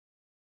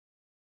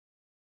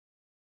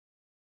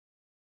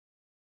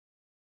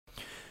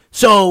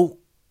So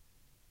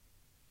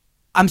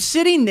I'm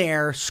sitting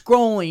there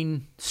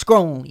scrolling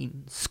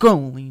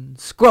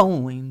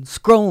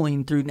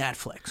through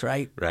Netflix,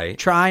 right? Right.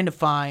 Trying to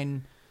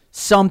find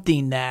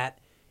something that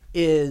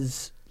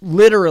is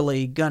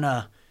literally going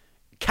to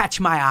catch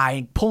my eye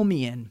and pull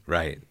me in.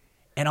 Right.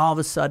 And all of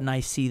a sudden I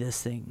see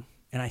this thing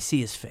and I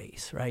see his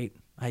face, right?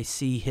 I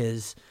see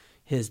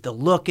the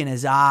look in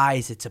his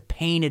eyes. It's a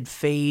painted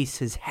face,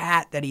 his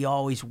hat that he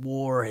always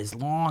wore, his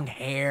long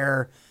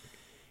hair.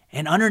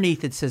 And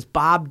underneath it says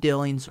Bob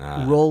Dylan's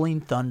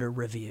Rolling Thunder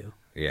Review.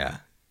 Yeah.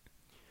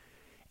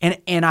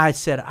 And I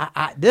said,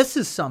 this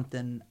is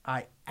something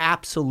I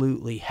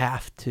absolutely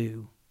have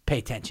to pay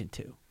attention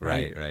to.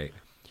 Right.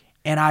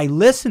 And I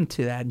listened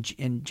to that,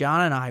 and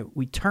Jhan and I,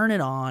 we turn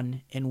it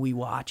on and we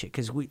watch it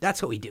because that's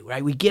what we do,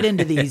 right? We get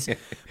into these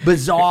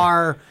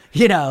bizarre,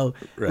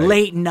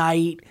 late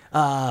night,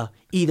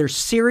 either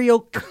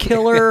serial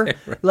killer,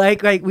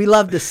 like we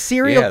love the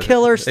serial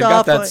killer stuff. They've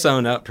got that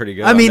sewn up pretty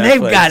good. I mean, they've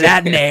got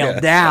that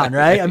nailed down,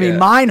 right? I mean,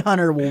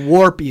 Mindhunter will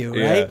warp you,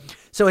 right? Yeah.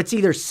 So it's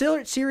either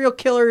serial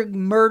killer,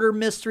 murder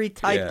mystery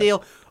type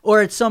deal,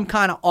 or it's some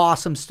kind of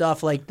awesome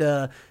stuff like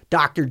the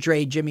Dr.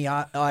 Dre, Jimmy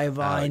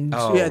Iovine,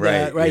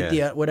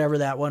 whatever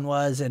that one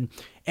was, and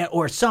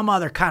or some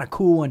other kind of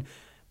cool one.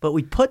 But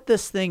we put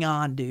this thing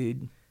on,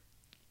 dude,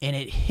 and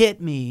it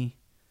hit me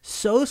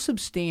so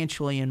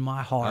substantially in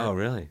my heart. Oh,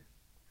 really?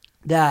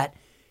 That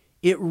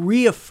it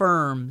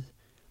reaffirmed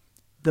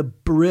the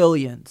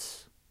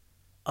brilliance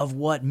of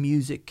what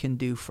music can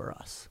do for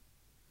us.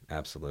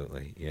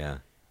 Absolutely, yeah.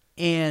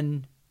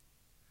 And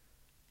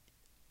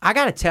I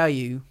got to tell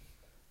you,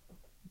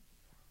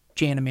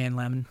 Jhan Man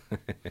Lemon,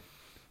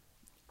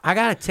 I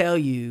got to tell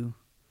you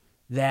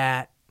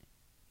that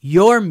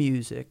your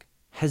music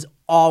has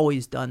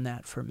always done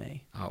that for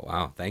me. Oh,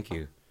 wow. Thank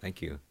you.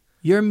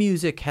 Your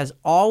music has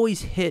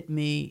always hit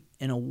me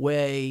in a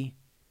way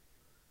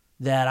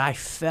that I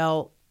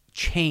felt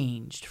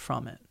changed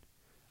from it.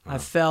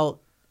 Wow.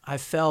 I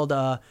felt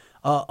a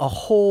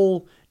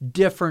whole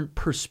different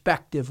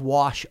perspective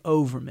wash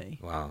over me.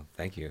 Wow,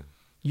 thank you.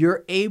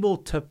 You're able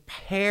to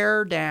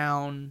pare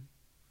down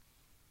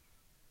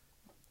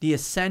the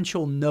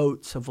essential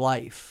notes of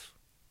life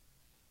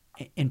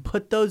and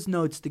put those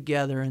notes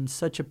together in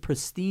such a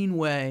pristine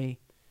way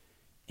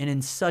and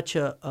in such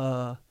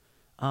a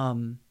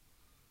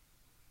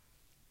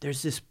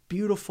there's this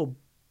beautiful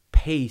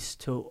pace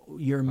to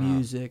your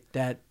music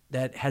that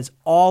has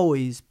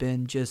always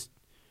been just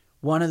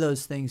one of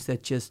those things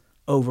that just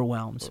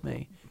overwhelms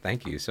me.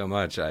 Thank you so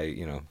much.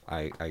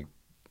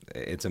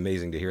 It's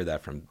amazing to hear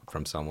that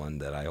from someone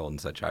that I hold in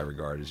such high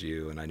regard as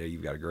you, and I know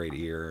you've got a great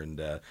ear,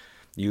 and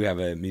you have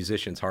a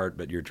musician's heart,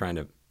 but you're trying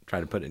to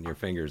put it in your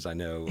fingers, I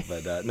know.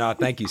 But no,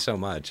 thank you so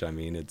much. I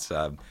mean, it's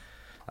it's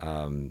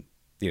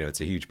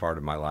a huge part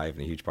of my life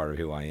and a huge part of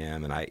who I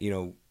am, and I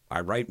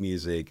write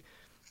music.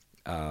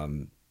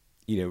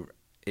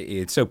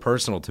 It's so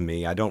personal to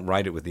me. I don't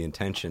write it with the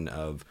intention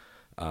of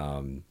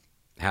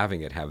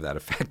having it have that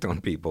effect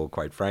on people.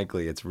 Quite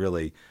frankly, it's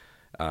really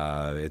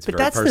it's but very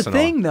that's personal. the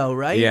thing, though,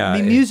 right? Yeah, I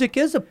mean, music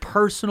is a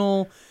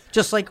personal,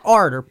 just like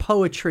art or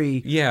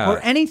poetry, yeah, or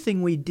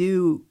anything we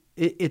do.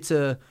 It's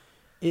an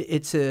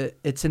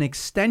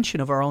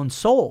extension of our own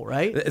soul,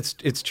 right?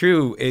 It's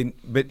true.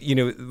 But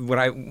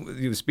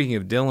speaking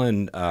of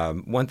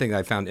Dylan, one thing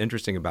I found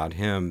interesting about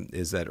him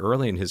is that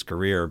early in his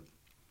career,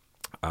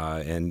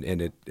 and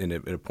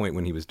at a point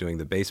when he was doing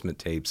the Basement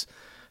tapes,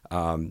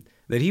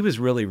 that he was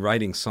really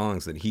writing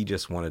songs that he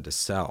just wanted to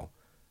sell.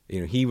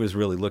 He was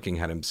really looking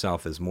at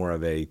himself as more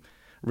of a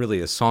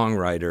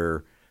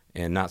songwriter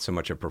and not so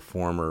much a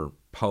performer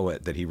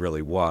poet that he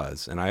really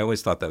was. And I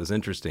always thought that was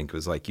interesting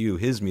because, like you,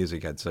 his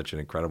music had such an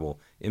incredible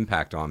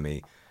impact on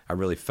me. I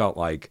really felt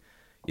like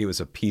it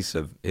was a piece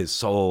of his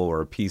soul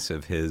or a piece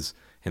of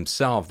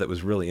himself that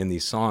was really in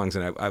these songs.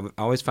 And I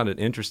always found it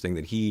interesting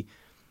that he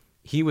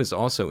was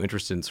also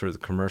interested in sort of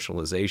the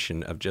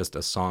commercialization of just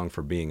a song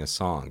for being a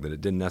song, that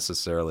it didn't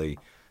necessarily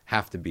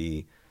have to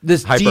be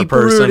this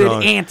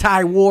deep-rooted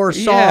anti-war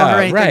song or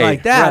anything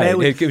like that.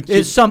 Right.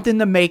 It's something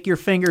to make your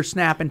finger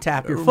snap and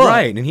tap your foot.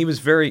 Right, and he was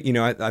very,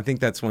 I think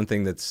that's one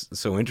thing that's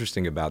so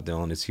interesting about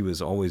Dylan is he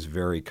was always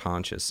very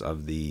conscious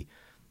of the,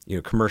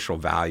 commercial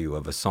value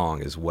of a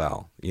song as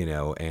well,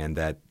 and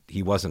that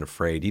he wasn't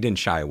afraid. He didn't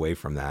shy away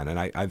from that, and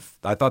I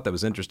thought that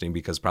was interesting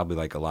because probably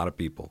like a lot of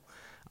people,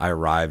 I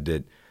arrived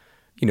at,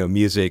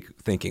 music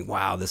thinking,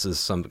 wow, this is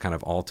some kind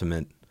of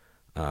ultimate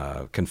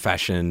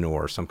confession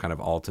or some kind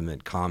of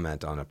ultimate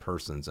comment on a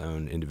person's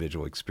own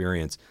individual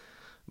experience.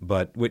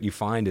 But what you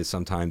find is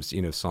sometimes,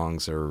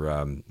 songs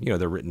are,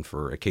 they're written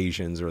for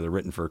occasions or they're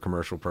written for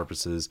commercial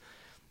purposes.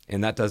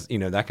 And that does,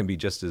 that can be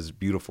just as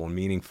beautiful and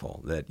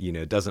meaningful that,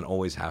 it doesn't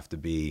always have to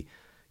be,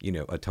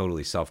 a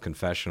totally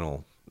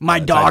self-confessional. My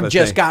dog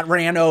just got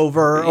ran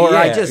over, or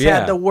I just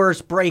had the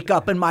worst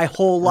breakup in my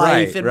whole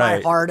life, and my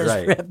heart is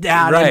ripped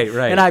out,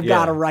 and I've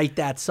got to write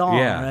that song,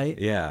 right?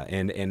 Yeah,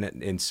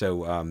 and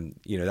so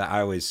that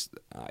I always,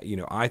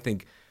 I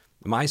think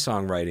my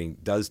songwriting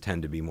does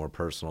tend to be more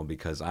personal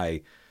because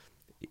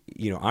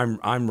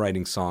I'm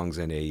writing songs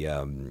in a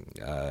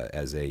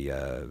as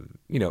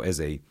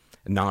a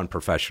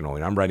non-professional,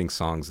 and I'm writing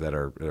songs that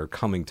are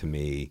coming to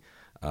me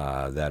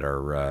that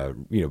are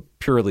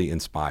purely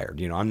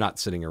inspired. I'm not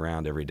sitting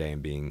around every day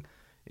and being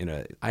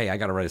I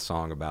got to write a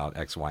song about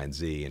X, Y, and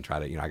Z and try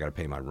to I got to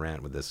pay my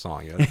rent with this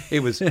song.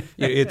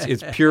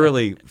 It's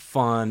purely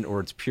fun, or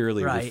it's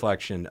purely a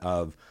reflection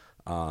of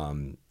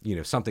something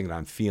that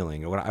I'm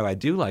feeling. And what I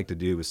do like to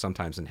do is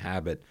sometimes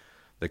inhabit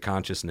the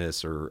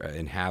consciousness or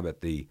inhabit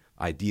the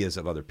ideas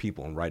of other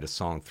people and write a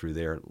song through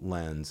their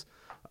lens.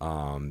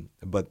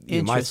 But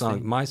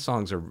my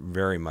songs are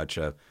very much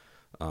a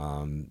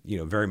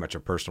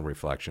personal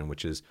reflection,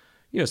 which is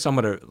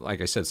somewhat like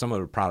I said,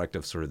 somewhat a product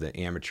of sort of the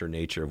amateur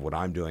nature of what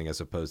I'm doing,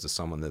 as opposed to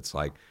someone that's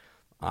like,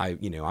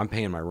 I'm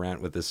paying my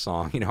rent with this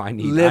song. I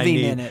need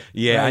in it.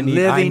 Yeah, right?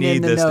 I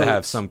need this to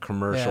have some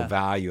commercial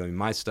value. I mean,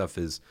 my stuff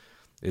is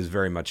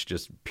very much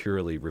just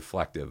purely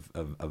reflective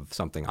of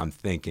something I'm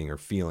thinking or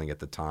feeling at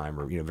the time,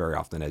 or very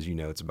often, as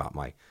it's about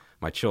my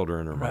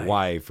children or my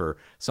wife or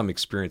some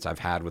experience I've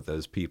had with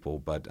those people.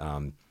 But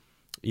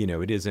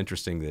it is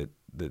interesting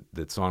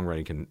that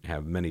songwriting can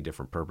have many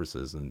different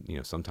purposes, and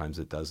sometimes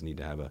it does need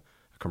to have a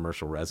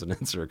commercial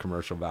resonance or a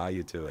commercial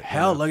value to it.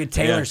 Hell, look at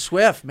Taylor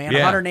Swift, man,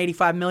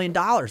 $185 million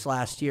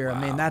last year. Wow.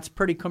 I mean, that's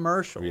pretty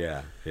commercial.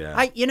 Yeah.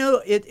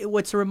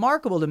 What's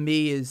remarkable to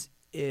me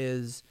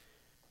is,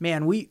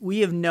 man, we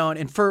have known,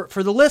 and for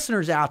the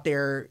listeners out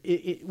there,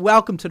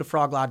 welcome to the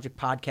Froglogic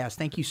podcast.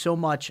 Thank you so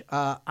much.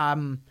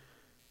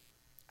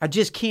 I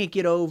just can't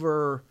get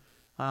over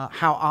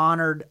how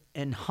honored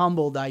and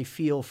humbled I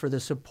feel for the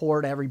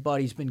support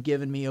everybody's been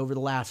giving me over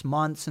the last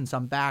month since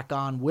I'm back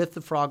on with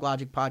the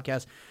Froglogic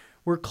podcast.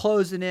 We're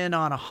closing in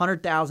on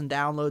 100,000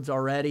 downloads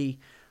already.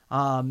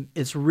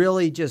 It's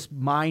really just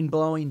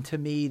mind-blowing to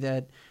me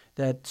that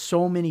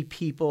so many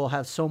people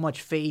have so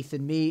much faith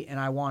in me, and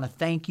I want to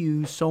thank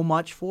you so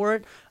much for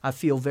it. I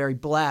feel very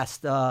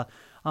blessed. And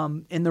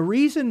the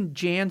reason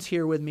Jhan's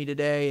here with me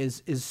today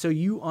is so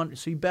you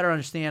better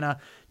understand.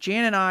 Jhan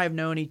and I have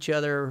known each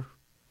other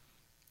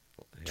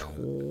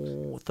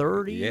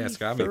 30. Yeah, it's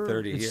got to be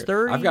 30 years.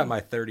 30? I've got my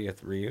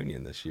 30th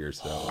reunion this year.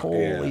 So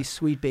holy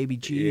sweet baby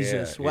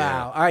Jesus!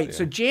 Wow. All right,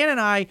 so Jhan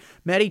and I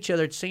met each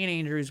other at St.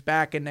 Andrews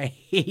back in the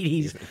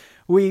 80s.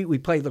 We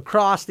played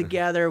lacrosse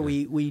together.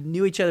 We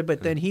knew each other,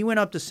 but then he went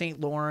up to St.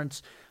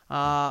 Lawrence.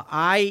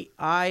 I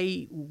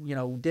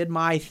did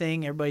my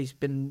thing. Everybody's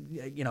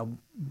been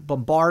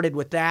bombarded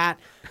with that,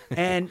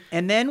 and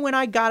then when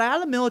I got out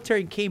of the military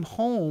and came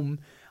home,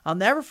 I'll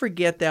never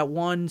forget that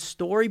one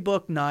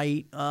storybook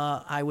night.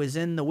 I was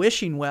in the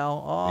wishing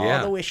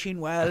well. The wishing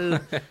well.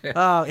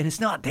 And it's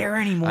not there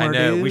anymore, I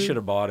know. dude. We should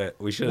have bought it.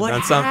 We should have done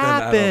what something.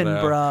 happened, I don't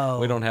know. bro?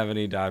 We don't have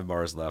any dive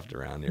bars left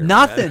around here.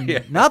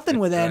 Nothing. Nothing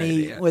with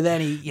any with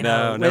any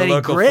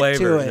grit flavor.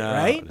 to it, No,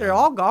 right? no. They're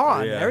all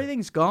gone. Yeah.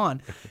 Everything's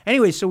gone.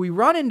 Anyway, so we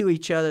run into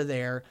each other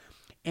there,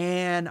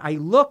 and I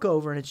look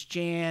over, and it's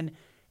Jhan.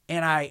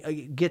 And I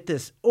get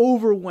this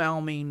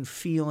overwhelming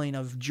feeling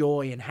of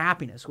joy and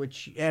happiness,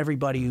 which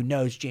everybody who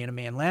knows Jhan and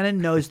Man Lennon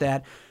knows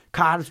that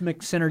cosmic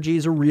synergy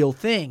is a real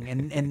thing.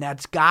 And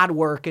that's God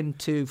working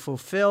to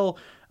fulfill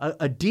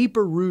a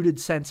deeper rooted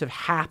sense of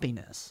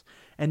happiness.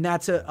 And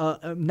that's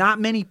not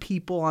many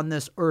people on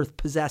this earth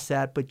possess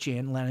that, but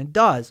Jhan Lennon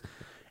does.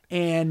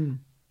 And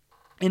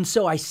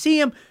so I see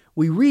him,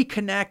 we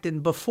reconnect,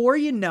 and before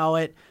you know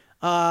it,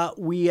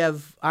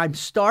 I'm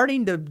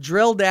starting to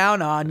drill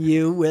down on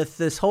you with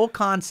this whole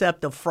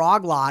concept of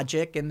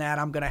Froglogic, and that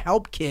I'm going to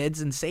help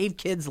kids and save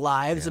kids'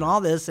 lives and all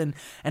this. And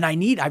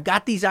I've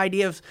got these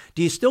ideas.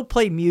 Do you still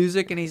play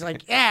music? And he's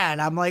like, yeah.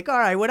 And I'm like, all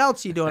right, what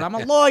else are you doing? I'm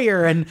a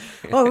lawyer. And,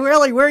 oh,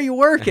 really? Where are you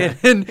working?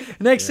 And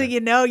next thing you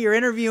know, you're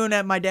interviewing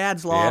at my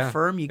dad's law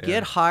firm. You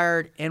get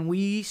hired, and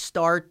we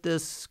start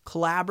this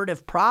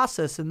collaborative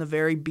process in the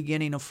very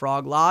beginning of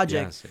Froglogic.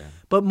 Yes, yeah.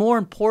 But more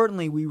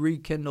importantly, we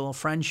rekindle a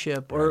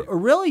friendship or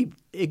really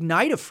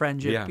ignite a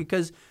friendship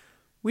because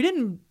we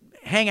didn't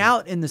hang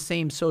out in the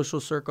same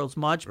social circles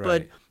much.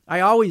 But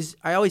I always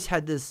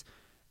had this,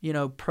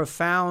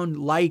 profound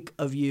like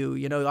of you.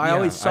 I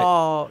always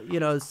saw,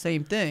 the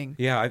same thing.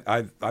 Yeah,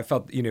 I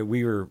felt,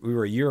 we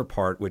were a year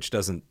apart, which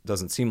doesn't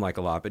seem like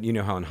a lot, but you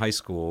know how in high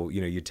school,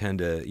 you tend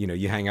to,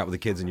 you hang out with the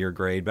kids in your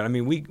grade. But I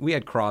mean, we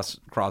had cross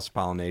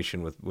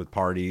pollination with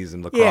parties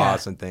and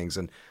lacrosse and things.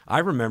 And I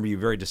remember you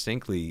very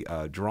distinctly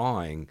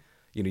drawing.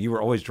 You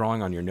were always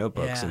drawing on your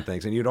notebooks and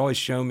things, and you'd always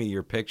show me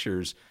your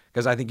pictures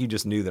because I think you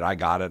just knew that I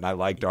got it and I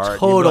liked art.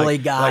 Totally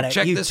got it.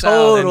 Check you this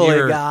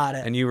totally out. got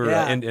it. And you were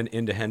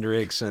into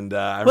Hendrix, and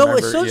I remember. Well,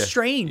 it was so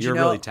strange. You're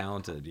really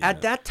talented.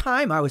 At that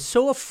time, I was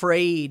so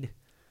afraid.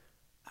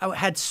 I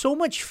had so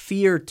much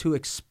fear to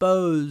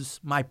expose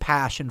my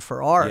passion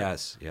for art.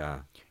 Yes, yeah.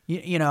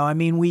 I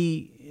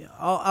mean,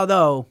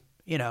 although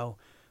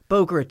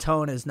Boca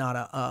Raton is not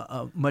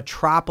a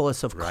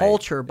metropolis of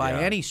culture by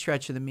any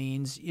stretch of the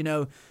means,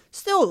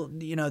 still,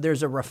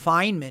 there's a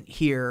refinement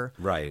here.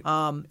 Right.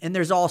 And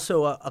there's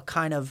also a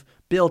kind of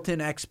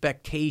built-in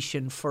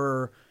expectation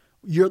for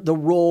the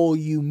role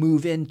you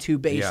move into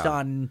based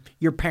on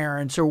your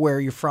parents or where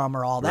you're from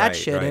or all that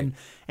shit. Right.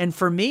 And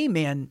for me,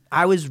 man,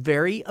 I was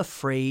very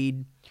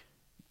afraid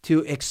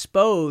to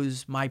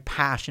expose my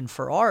passion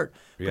for art.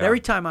 But every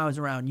time I was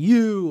around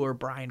you or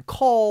Brian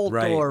Colt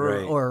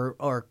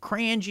or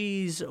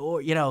Crangies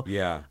or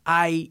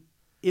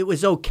it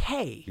was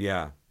okay.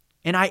 Yeah.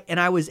 And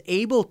I was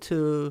able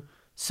to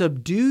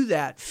subdue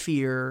that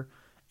fear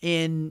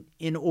in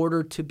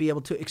order to be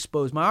able to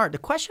expose my art. The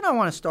question I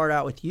want to start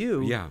out with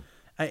you. Yeah.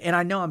 And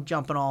I know I'm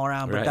jumping all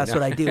around, but that's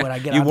what I do when I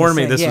get on You warned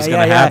me this was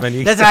going to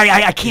happen.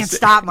 I can't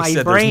stop my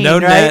brain. There's no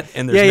net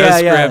and there's no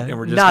script, and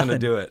we're just going to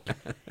do it.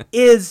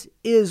 Is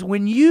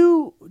when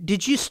you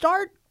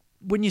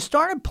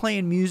started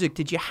playing music,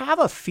 did you have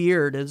a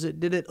fear?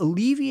 Did it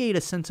alleviate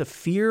a sense of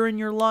fear in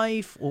your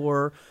life,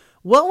 or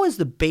what was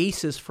the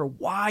basis for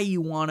why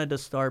you wanted to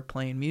start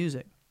playing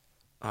music?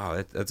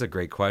 Oh, that's a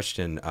great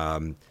question.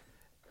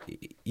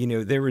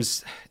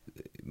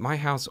 My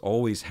house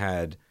always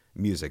had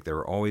music. There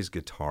were always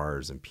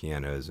guitars and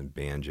pianos and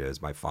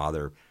banjos. My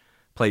father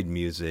played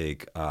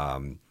music.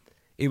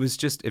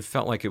 It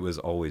felt like it was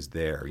always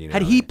there.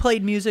 Had he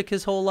played music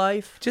his whole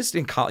life? Just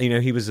in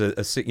college, he was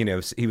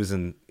he was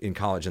in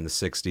college in the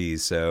 '60s,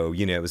 so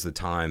it was the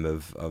time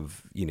of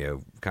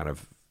kind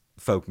of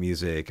folk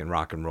music and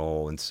rock and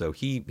roll, and so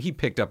he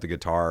picked up the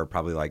guitar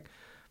probably like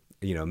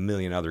a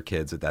million other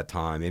kids at that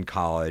time in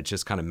college,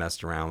 just kind of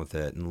messed around with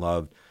it and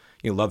loved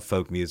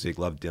folk music,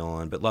 loved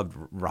Dylan, but loved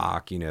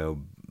rock,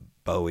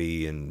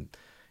 Bowie and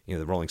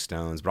the Rolling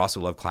Stones, but also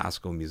loved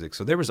classical music.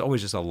 So there was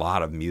always just a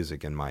lot of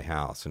music in my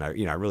house, and I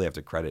really have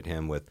to credit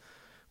him with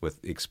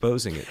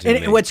exposing it to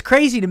me. And what's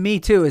crazy to me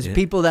too is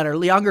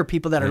younger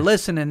people that are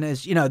listening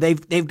is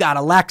they've got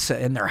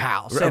Alexa in their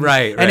house, and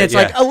it's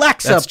like,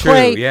 Alexa,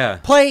 play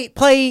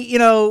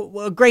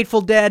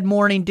Grateful Dead,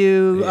 Morning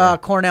Dew,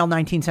 Cornell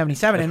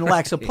 1977, and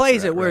Alexa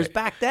plays it. Whereas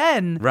back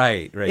then,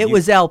 it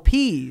was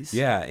LPs.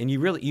 Yeah, and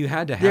you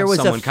had to have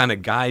someone kind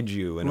of guide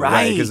you in a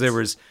way, because there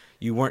was.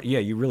 You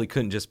really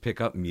couldn't just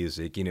pick up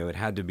music. You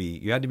had to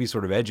be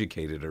sort of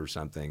educated or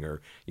something, or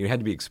you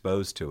had to be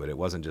exposed to it. It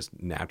wasn't just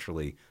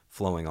naturally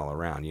flowing all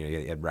around.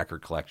 You had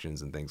record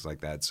collections and things like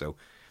that. So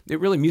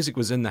music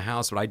was in the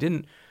house, but I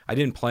didn't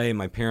play.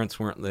 My parents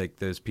weren't like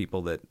those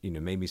people that,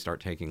 made me start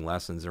taking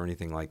lessons or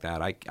anything like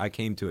that. I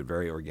came to it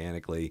very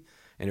organically,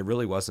 and it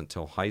really wasn't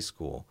till high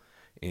school.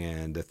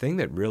 And the thing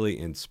that really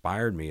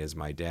inspired me is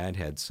my dad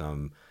had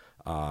some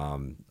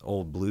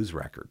old blues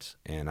records,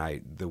 and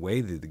the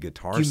way the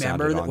guitar sounded. Do you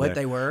remember what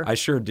they were? I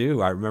sure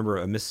do. I remember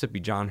a Mississippi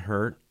John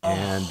Hurt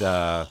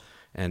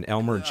and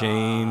Elmer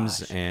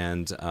James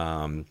and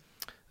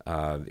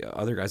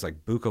other guys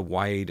like Buka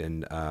White,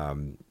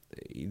 and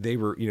they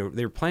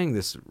were playing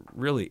this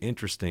really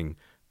interesting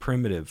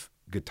primitive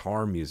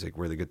guitar music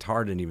where the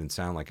guitar didn't even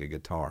sound like a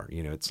guitar.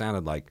 It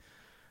sounded like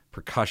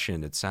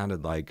percussion. It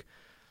sounded like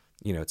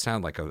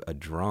a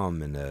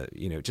drum, and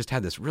it just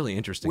had this really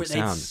interesting sound.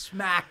 Where they'd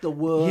smack the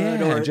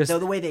wood, or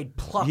the way they'd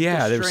pluck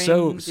the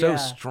strings. They're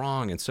so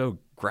strong and so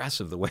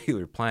aggressive the way they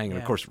were playing, and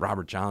of course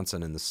Robert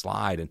Johnson and the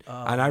slide, and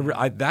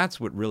I that's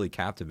what really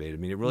captivated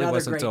me. It really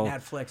wasn't until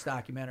Netflix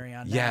documentary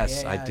on that.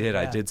 Yes, I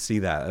did see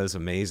that. It was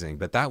amazing,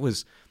 but that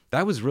was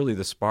really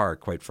the spark.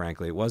 Quite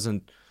frankly, it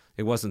wasn't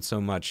so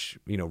much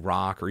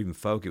rock or even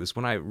folk. It was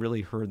when I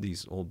really heard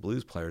these old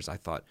blues players, I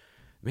thought,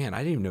 man, I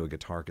didn't even know a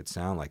guitar could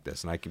sound like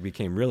this, and I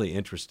became really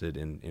interested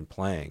in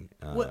playing.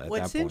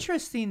 What's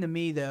interesting to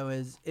me, though,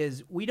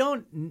 is we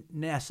don't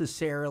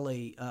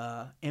necessarily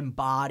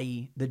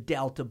embody the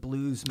Delta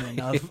bluesmen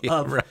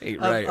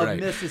of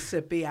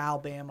Mississippi,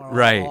 Alabama,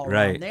 or all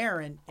around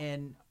there.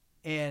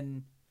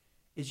 And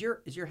is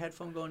your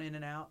headphone going in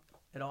and out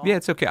at all? Yeah,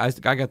 it's okay.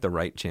 I got the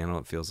right channel.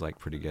 It feels like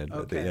pretty good.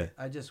 Okay,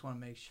 I just want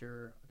to make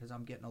sure because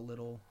I'm getting a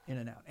little in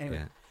and out. Anyway.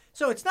 Yeah.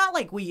 So it's not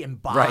like we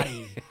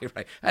embody.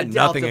 Right. I had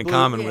nothing in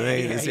common with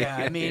any of these. Yeah.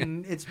 I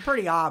mean, it's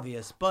pretty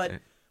obvious. But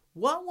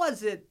what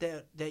was it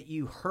that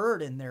you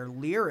heard in their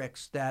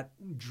lyrics that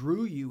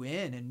drew you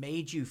in and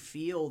made you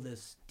feel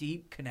this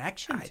deep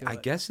connection to it? I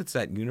guess it's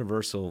that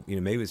universal,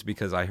 maybe it's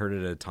because I heard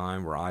it at a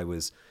time where I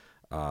was,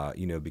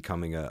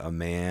 becoming a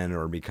man,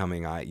 or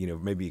becoming,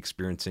 maybe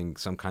experiencing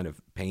some kind of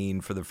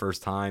pain for the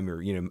first time,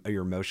 or,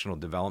 your emotional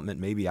development.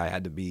 Maybe I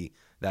had to be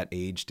that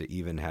age to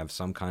even have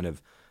some kind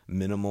of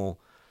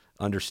minimal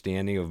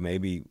understanding of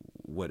maybe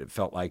what it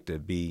felt like to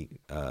be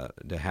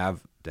to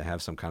have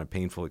some kind of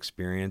painful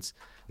experience.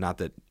 Not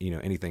that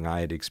anything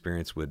I had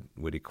experienced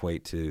would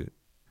equate to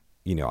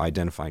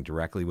identifying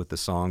directly with the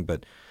song,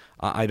 but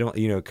I don't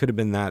it could have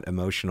been that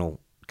emotional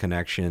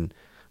connection.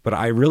 But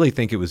I really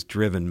think it was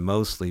driven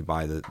mostly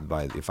by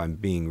if I'm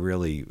being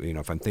really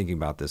if I'm thinking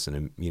about this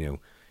and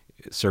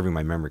serving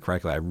my memory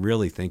correctly, I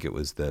really think it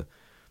was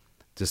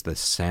just the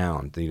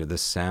sound, the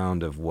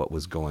sound of what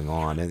was going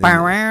on, and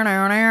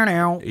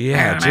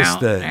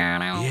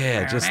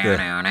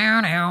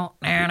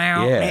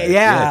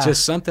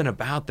just something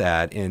about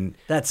that, and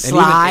that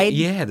slide,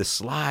 the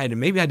slide, and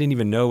maybe I didn't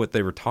even know what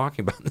they were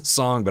talking about in the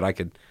song, but I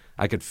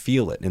could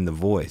feel it in the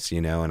voice,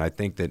 and I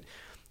think that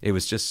it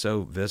was just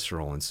so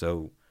visceral and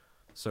so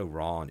so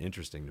raw and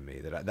interesting to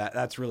me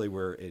that's really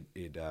where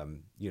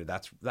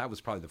that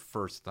was probably the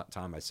first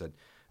time I said,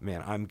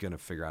 man, I'm going to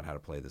figure out how to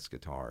play this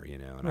guitar,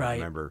 and I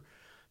remember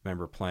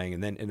playing,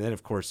 and then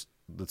of course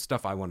the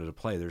stuff I wanted to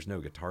play, there's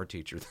no guitar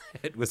teacher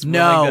that was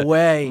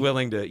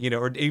willing to,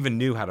 or even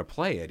knew how to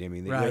play it. I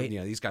mean,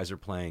 these guys are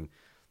playing,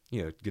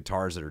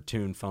 guitars that are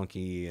tuned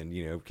funky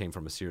and, came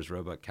from a Sears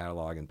Roebuck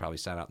catalog and probably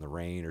sat out in the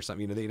rain or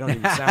something. They don't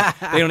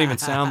even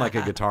sound like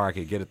a guitar I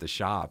could get at the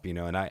shop,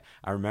 and I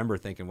remember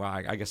thinking, well,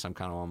 I guess I'm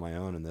kind of on my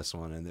own in this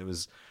one. And it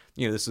was,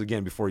 this was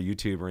again before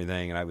YouTube or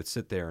anything. And I would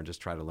sit there and just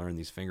try to learn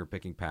these finger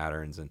picking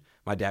patterns, and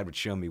my dad would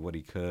show me what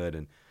he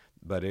could.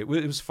 But it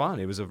was fun.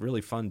 It was a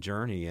really fun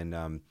journey.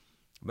 And,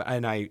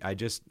 I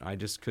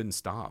just couldn't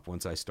stop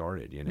once I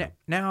started,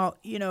 Now,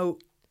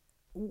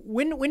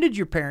 when did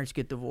your parents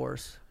get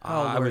divorced?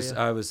 I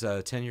was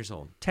 10 years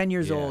old. 10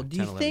 years old. Do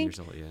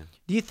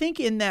you think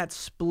in that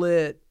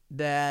split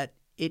that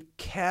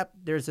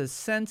there's a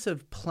sense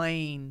of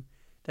playing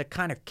that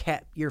kind of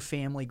kept your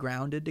family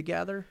grounded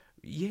together?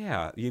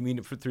 Yeah. You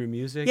mean through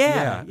music?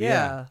 Yeah.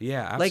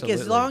 Absolutely. Like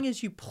as long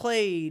as you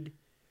played,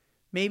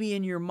 maybe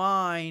in your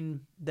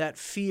mind, that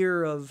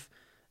fear of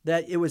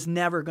that it was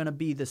never going to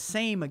be the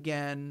same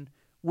again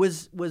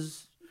was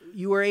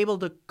you were able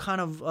to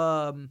kind of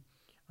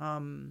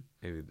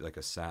maybe like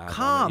a salve.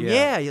 Calm,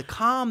 you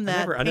calm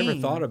that I pain. never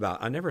thought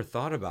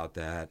about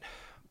that.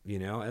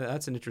 And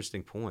that's an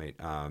interesting point.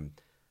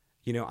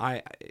 Maybe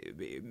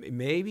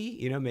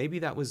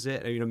that was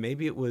it.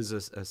 Maybe it was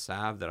a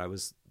salve that I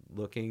was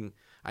looking.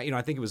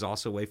 I think it was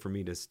also a way for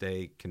me to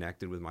stay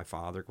connected with my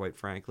father, quite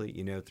frankly.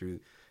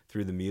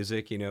 Through the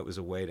music, it was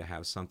a way to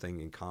have something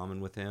in common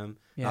with him.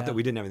 Yeah. Not that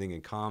we didn't have anything in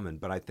common,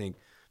 but I think,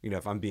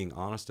 if I'm being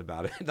honest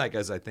about it, like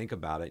as I think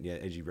about it,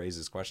 as you raise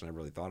this question, I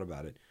really thought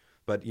about it.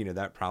 But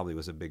that probably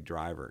was a big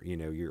driver.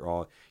 You're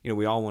all,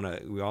 we all want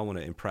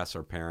to impress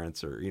our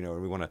parents, or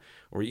we want to,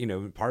 or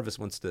part of us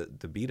wants to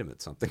beat them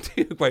at something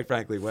too. Quite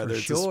frankly, whether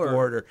it's a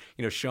sport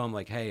or show them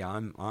like, hey,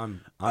 I'm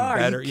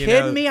better. Are you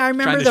kidding me? I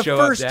remember the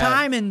first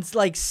time in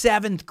like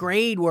 7th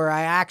grade where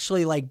I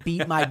actually like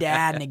beat my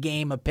dad in a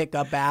game of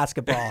pickup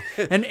basketball,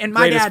 and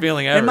my dad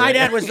feeling ever. And my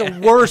dad was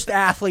the worst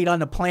athlete on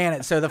the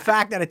planet. So the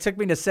fact that it took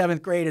me to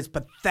 7th grade is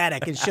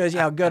pathetic. It shows you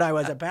how good I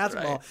was at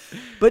basketball.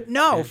 Right. But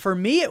no, for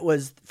me it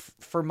was.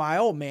 For my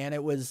old man,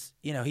 it was,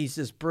 he's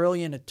this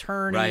brilliant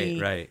attorney.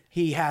 Right.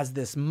 He has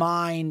this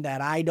mind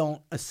that I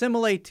don't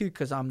assimilate to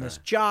because I'm this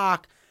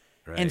jock.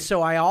 Right. And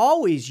so I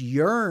always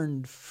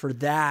yearned for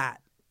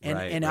that.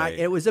 And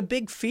it was a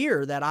big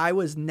fear that I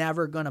was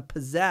never going to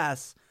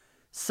possess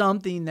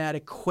something that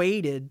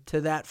equated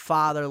to that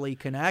fatherly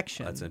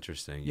connection. That's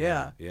interesting.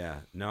 Yeah.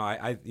 No,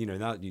 I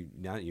now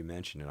that you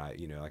mention it,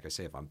 like I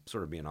say, if I'm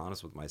sort of being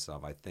honest with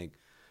myself, I think,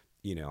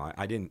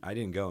 I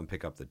didn't go and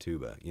pick up the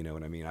tuba. You know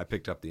what I mean? I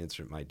picked up the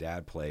instrument my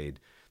dad played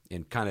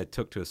and kind of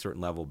took to a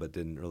certain level, but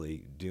didn't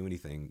really do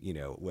anything,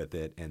 with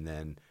it. And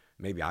then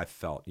maybe I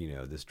felt,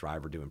 this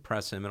driver to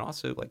impress him, and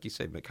also, like you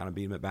said, kind of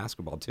beat him at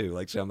basketball too.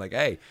 Like, so I'm like,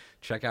 hey,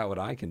 check out what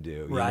I can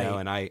do. You know?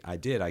 And I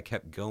did. I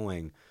kept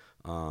going,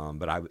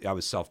 but I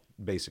was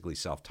basically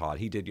self-taught.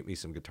 He did get me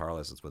some guitar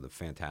lessons with a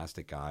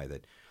fantastic guy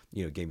that,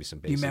 gave me some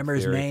basic. Do you remember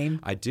his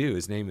name? I do.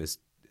 His name is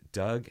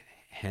Doug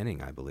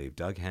Henning, I believe.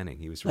 Doug Henning.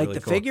 He was really like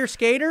the cool. figure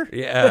skater?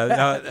 Yeah.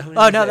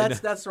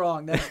 That's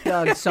wrong. That's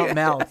Doug something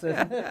else.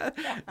 I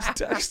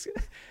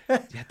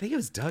think it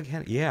was Doug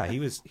Henning. Yeah,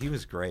 he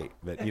was great.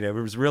 But it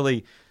was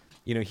really,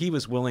 he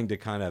was willing to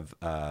kind of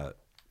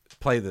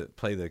play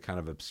the kind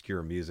of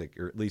obscure music,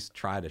 or at least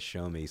try to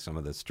show me some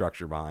of the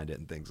structure behind it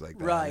and things like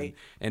that. Right.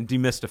 And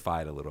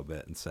demystify it a little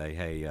bit and say,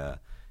 hey,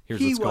 here's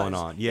what's going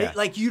on. Yeah.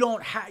 Like you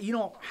don't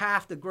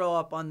have to grow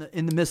up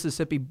in the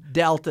Mississippi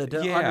Delta to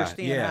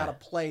understand how to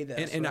play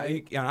this. And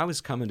I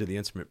was coming to the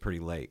instrument pretty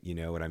late. You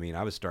know what I mean?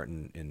 I was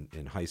starting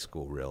in high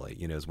school, really.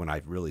 Is when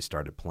I really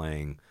started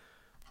playing,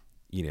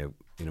 in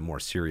a more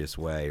serious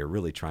way, or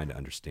really trying to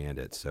understand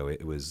it. So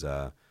it was,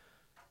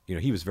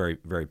 he was very,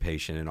 very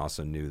patient, and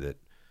also knew that,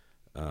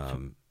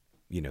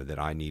 that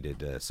I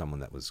needed someone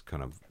that was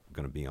kind of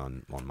going to be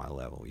on my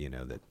level.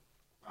 That.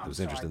 I was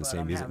interested in the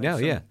same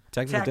music.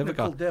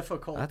 Technical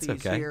difficulties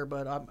That's okay. here,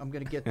 but I'm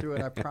going to get through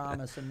it, I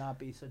promise, and not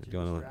be such a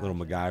distraction. A little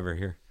MacGyver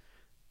here.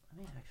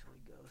 Let me actually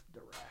go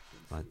direct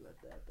and see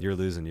what that. You're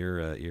losing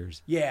your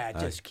ears. Yeah, it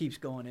just keeps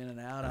going in and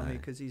out on me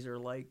because these are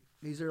like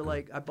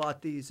I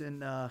bought these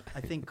in I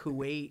think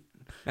Kuwait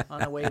on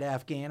the way to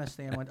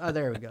Afghanistan. Oh,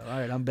 there we go. All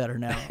right, I'm better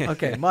now.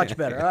 Okay, much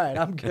better. All right,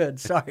 I'm good.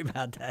 Sorry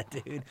about that,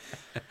 dude.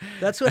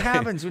 That's what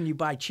happens when you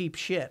buy cheap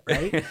shit,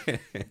 right?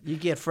 You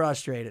get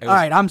frustrated. All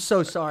right, I'm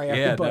so sorry,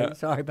 everybody. No.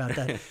 Sorry about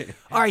that.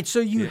 All right, so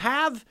you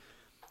have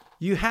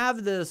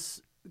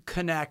this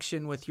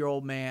connection with your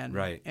old man,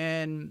 right?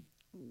 And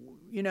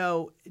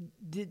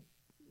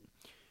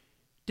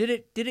did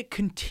it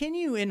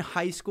continue in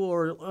high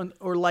school,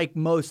 or like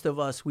most of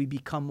us, we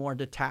become more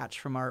detached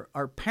from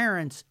our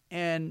parents,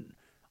 and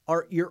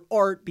your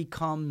art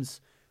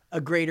becomes a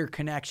greater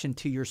connection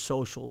to your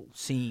social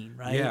scene,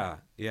 right?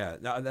 Yeah.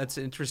 No, that's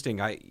interesting.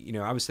 I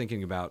was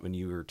thinking about when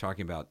you were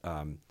talking about,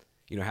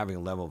 having a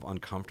level of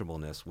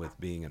uncomfortableness with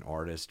being an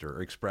artist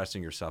or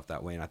expressing yourself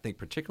that way. And I think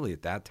particularly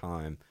at that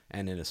time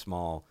and in a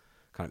small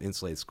kind of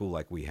insulated school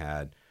like we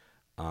had,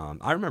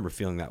 I remember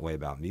feeling that way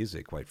about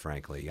music, quite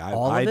frankly.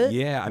 All of it?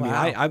 Yeah. I mean,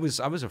 Wow. I was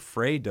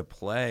afraid to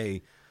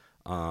play.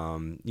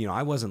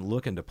 I wasn't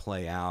looking to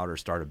play out or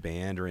start a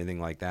band or anything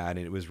like that.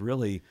 And it was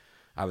really,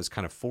 I was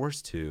kind of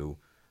forced to.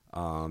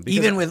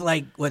 Even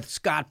with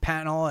Scott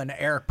Pennell and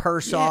Eric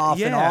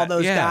Persoff and all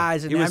those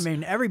guys. And I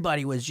mean,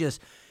 everybody was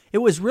just, it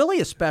was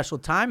really a special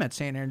time at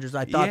St. Andrews,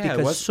 I thought,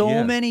 because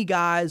many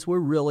guys were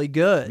really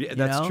good. Yeah,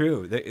 that's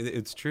true.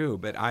 It's true.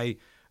 But I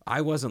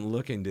wasn't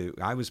looking to,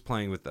 I was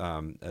playing with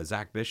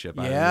Zach Bishop.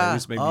 I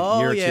was maybe a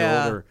year or two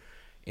older.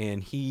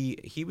 And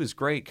he was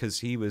great because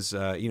he was,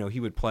 he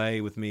would play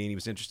with me and he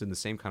was interested in the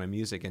same kind of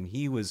music. And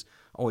he was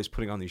always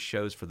putting on these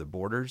shows for the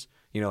boarders.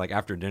 Like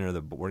after dinner,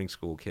 the boarding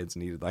school kids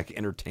needed like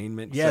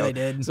entertainment. Yeah, they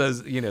did. So,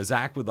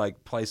 Zach would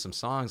like play some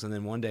songs. And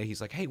then one day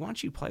he's like, hey, why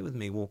don't you play with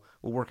me? We'll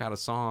work out a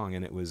song.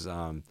 And it was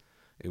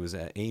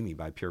Amy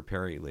by Pure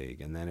Perry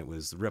League. And then it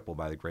was Ripple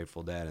by the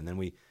Grateful Dead. And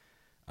then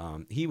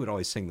he would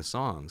always sing the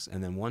songs.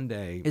 And then one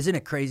day... Isn't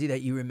it crazy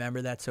that you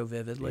remember that so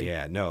vividly?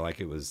 Yeah, no,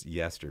 like it was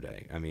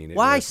yesterday. I mean...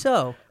 Why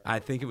so? I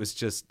think it was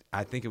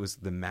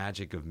the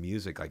magic of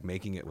music, like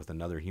making it with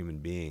another human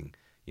being,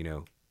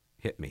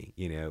 hit me.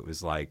 It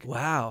was like...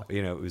 Wow.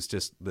 It was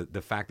just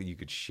the fact that you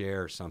could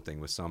share something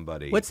with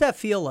somebody. What's that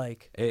feel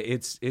like?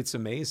 It's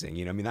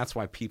amazing. I mean, that's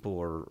why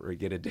people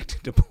get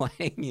addicted to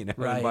playing,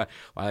 Right. Why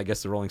I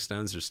guess the Rolling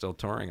Stones are still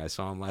touring. I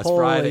saw them last Holy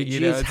Friday.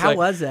 Geez, how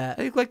was that?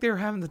 I think like they were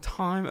having the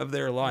time of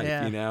their life,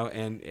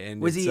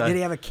 and was did he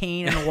have a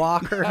cane and a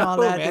walker and all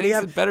that? Man, did he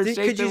have in better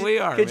shape than we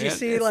are? Could you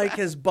see like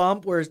his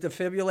bump where his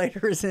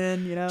defibrillator is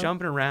in,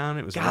 Jumping around.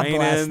 It was God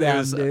raining.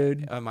 Bless them,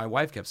 dude. My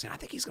wife kept saying, I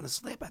think he's going to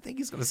slip. I think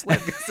he's going to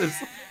slip.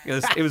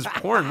 It was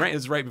pouring rain. It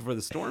was right before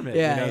the storm hit.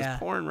 It was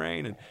pouring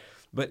rain.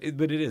 But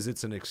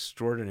it's an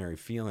extraordinary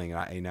feeling.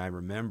 And I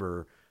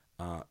remember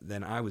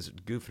then I was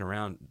goofing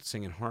around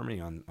singing harmony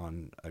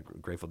on a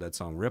Grateful Dead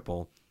song,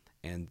 Ripple.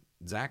 And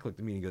Zach looked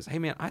at me and he goes, hey,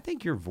 man, I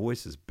think your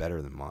voice is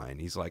better than mine.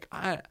 He's like,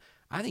 I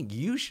think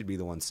you should be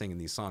the one singing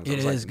these songs. It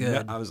is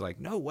good. I was like,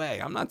 no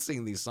way. I'm not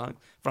singing these songs in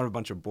front of a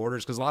bunch of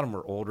boarders because a lot of them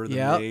were older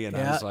than me. And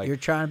I was like, you're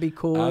trying to be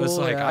cool. I was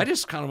like, I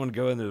just kind of want to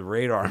go into the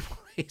radar and play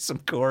some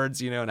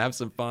chords, and have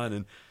some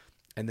fun.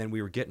 And then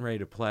we were getting ready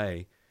to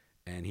play,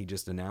 and he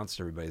just announced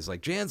to everybody, he's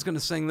like, Jan's going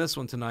to sing this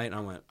one tonight. And I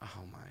went,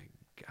 oh,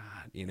 my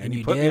God. And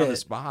he put me on the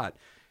spot,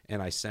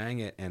 and I sang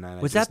it. And I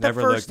was just that the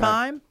never first looked back.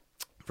 time?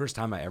 First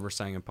time I ever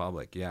sang in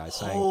public. Yeah, I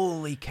sang.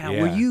 Holy cow.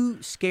 Yeah. Were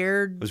you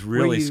scared? I was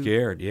really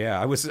scared.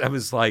 Yeah, I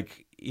was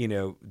like,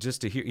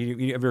 just to hear,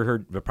 you ever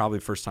heard, but probably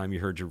the first time you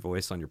heard your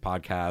voice on your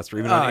podcast or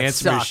even on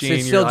Answer Machine.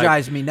 It still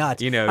drives me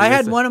nuts. I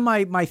had one of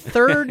my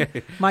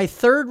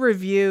third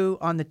review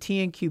on the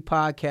T&Q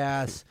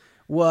podcast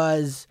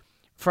was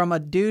from a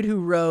dude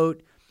who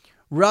wrote,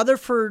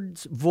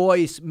 Rutherford's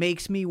voice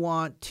makes me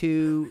want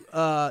to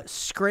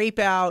scrape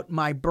out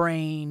my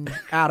brain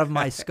out of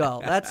my skull.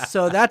 That's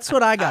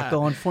what I got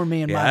going for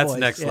me in my voice. That's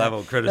next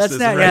level criticism.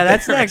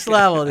 That's next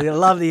level. I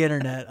love the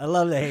internet. I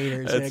love the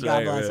haters. That's God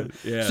right, bless man. them.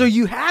 Yeah. So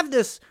you have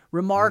this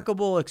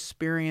remarkable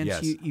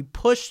experience. Yes. You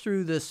push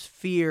through this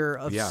fear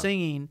of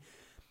singing.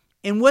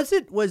 And was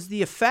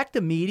the effect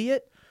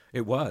immediate?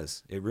 It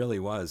was. It really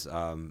was.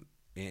 And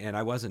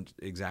I wasn't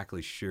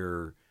exactly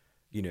sure.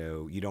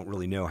 You don't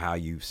really know how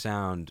you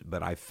sound,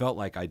 but I felt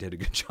like I did a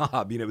good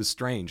job. It was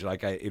strange.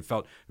 Like it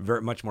felt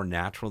very much more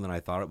natural than I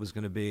thought it was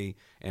going to be.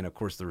 And of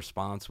course, the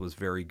response was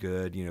very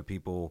good.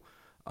 People,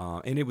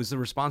 and it was the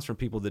response from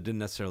people that didn't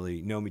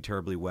necessarily know me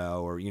terribly well,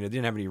 or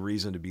didn't have any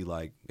reason to be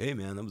like, "Hey,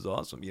 man, that was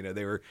awesome."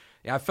 They were.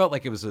 I felt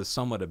like it was a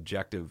somewhat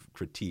objective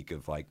critique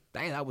of like,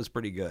 "Hey, that was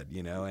pretty good,"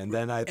 And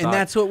then I thought, and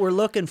that's what we're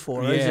looking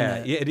for, isn't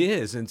it? Yeah, it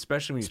is, and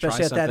especially when you try at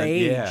something. That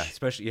age.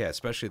 Yeah,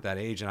 especially at that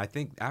age. And I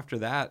think after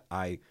that,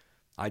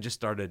 I just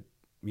started,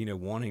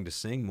 wanting to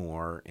sing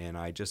more, and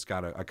I just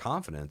got a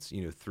confidence,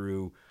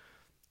 through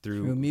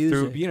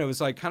music. It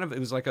was like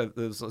it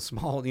was a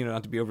small,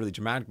 not to be overly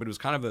dramatic, but it was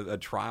kind of a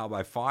trial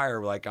by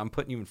fire. Like, I'm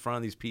putting you in front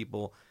of these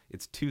people.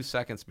 It's 2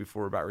 seconds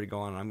before we're about ready to go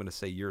on, and I'm going to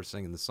say you're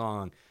singing the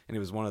song. And it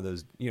was one of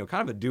those,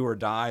 kind of a do or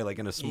die, like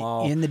in a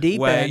small in the deep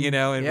way, end.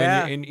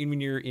 And when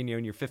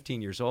you're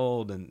 15 years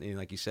old, and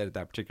like you said, at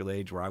that particular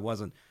age where I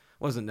wasn't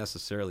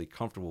necessarily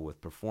comfortable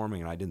with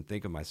performing, and I didn't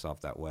think of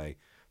myself that way.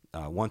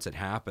 Once it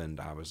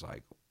happened, I was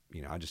like,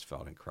 I just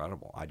felt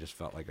incredible. I just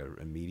felt like an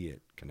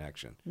immediate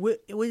connection.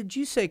 Would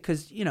you say,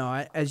 because,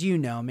 as you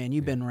know, man,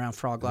 you've been around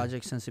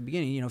Froglogic since the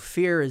beginning,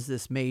 fear is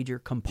this major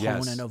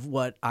component of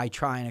what I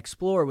try and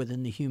explore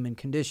within the human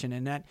condition.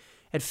 And that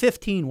at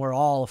 15, we're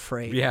all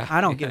afraid. Yeah.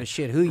 I don't give a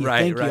shit who you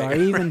think you are.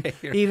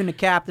 Even the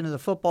captain of the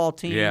football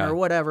team or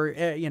whatever,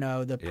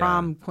 the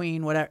prom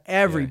queen, whatever,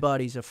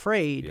 everybody's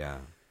afraid. Yeah.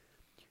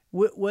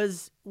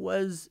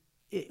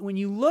 When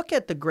you look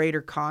at the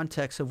greater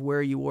context of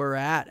where you were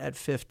at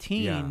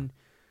 15,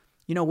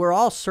 we're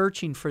all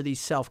searching for these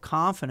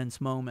self-confidence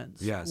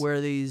moments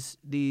where these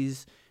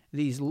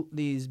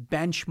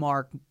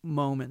benchmark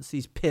moments,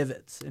 these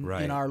pivots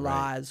in our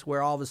lives,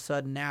 where all of a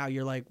sudden now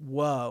you're like,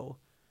 whoa,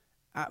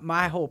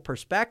 my whole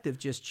perspective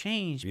just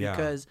changed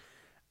because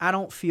I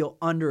don't feel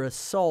under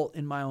assault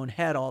in my own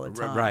head all the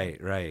time.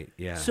 Right,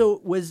 yeah. So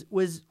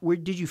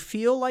did you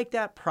feel like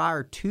that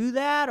prior to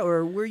that,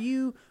 or were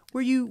you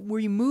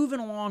moving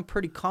along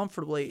pretty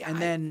comfortably,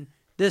 and then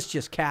this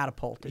just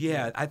catapulted?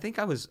 Yeah, I think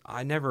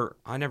I never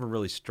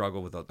really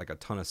struggled with like a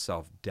ton of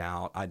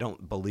self-doubt. I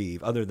don't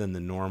believe, other than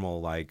the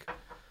normal, like,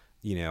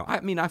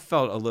 I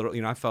felt a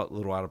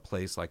little, out of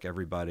place like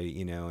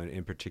everybody, and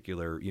in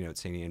particular, at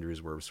St.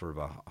 Andrews, where it was sort of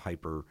a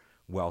hyper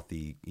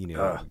wealthy,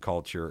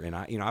 culture. And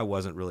I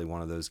wasn't really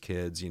one of those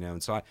kids,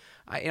 and so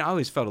I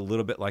always felt a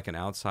little bit like an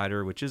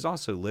outsider, which is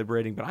also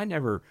liberating, but I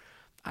never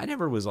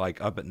was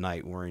like up at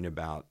night worrying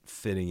about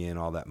fitting in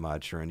all that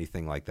much or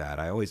anything like that.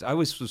 I always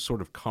was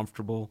sort of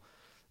comfortable,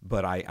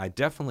 but I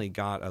definitely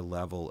got a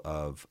level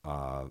of,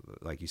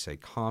 like you say,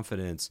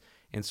 confidence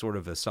and sort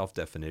of a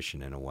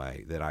self-definition in a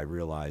way that I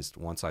realized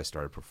once I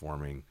started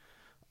performing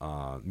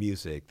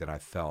music, that I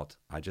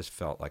just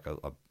felt like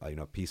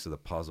a piece of the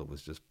puzzle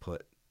was just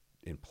put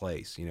in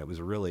place. It was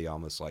really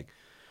almost like,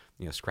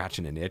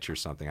 scratching an itch or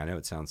something. I know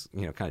it sounds,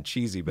 kind of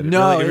cheesy, but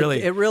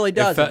it really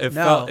does.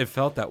 It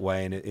felt that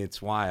way, and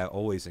it's why I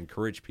always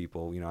encourage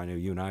people. I know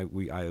you and I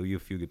owe you a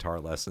few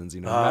guitar lessons.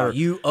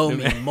 You owe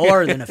me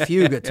more than a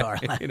few guitar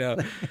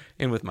lessons.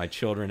 And with my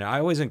children, I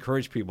always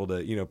encourage people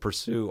to,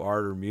 pursue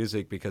art or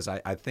music, because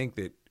I think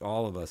that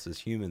all of us as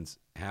humans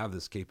have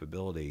this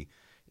capability.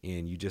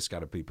 And you just got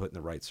to be put in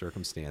the right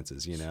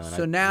circumstances, And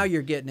so now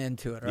you're getting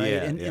into it, right?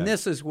 And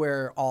this is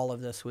where all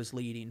of this was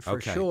leading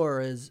for sure.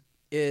 Is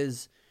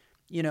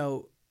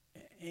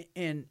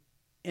and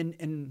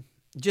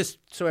just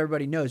so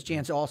everybody knows,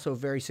 Jhan's also a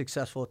very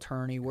successful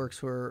attorney. Works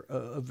for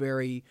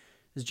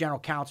is general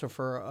counsel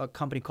for a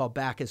company called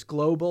Bacchus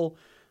Global.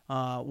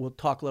 We'll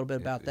talk a little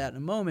bit about that in a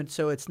moment.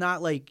 So it's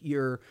not like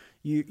you're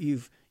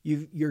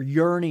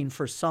yearning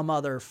for some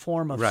other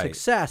form of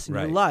success in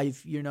your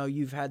life.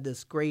 You've had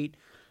this great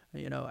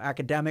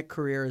academic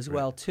career as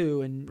well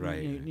too, and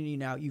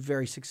you're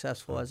very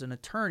successful as an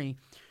attorney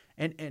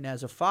and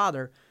as a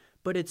father.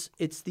 But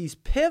it's these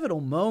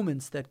pivotal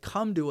moments that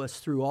come to us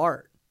through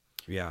art.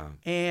 Yeah.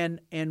 And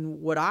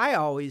what I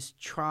always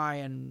try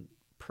and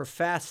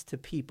profess to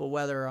people,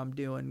 whether I'm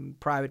doing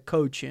private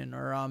coaching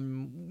or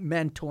I'm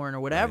mentoring or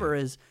whatever,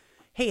 is,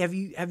 hey, have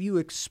you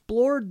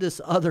explored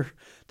this whole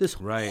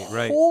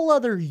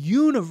other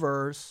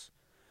universe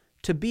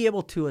to be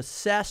able to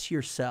assess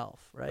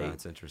yourself, right?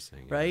 That's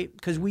interesting. Right?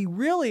 Because we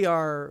really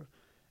are,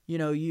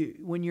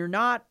 when you're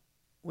not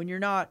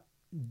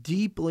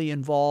deeply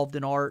involved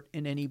in art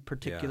in any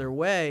particular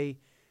way,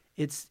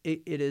 it's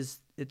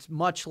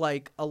much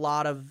like a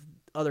lot of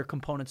other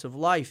components of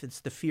life. It's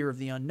the fear of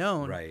the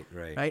unknown. Right.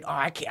 Oh,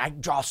 I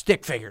draw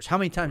stick figures. How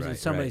many times did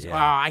somebody say,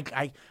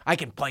 I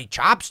can play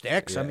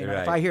chopsticks?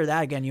 Yeah, if I hear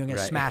that again, you're going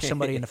to smash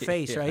somebody in the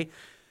face, right?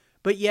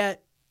 But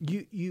yet,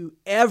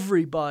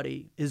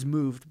 everybody is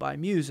moved by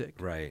music.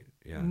 Right.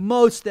 Yeah.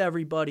 Most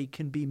everybody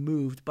can be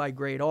moved by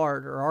great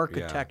art or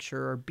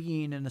architecture or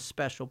being in a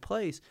special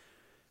place.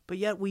 But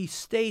yet we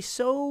stay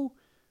so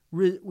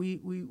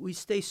we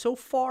stay so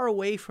far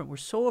away from it. We're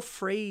so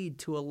afraid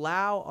to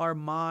allow our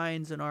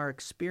minds and our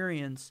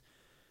experience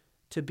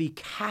to be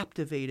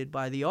captivated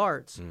by the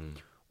arts.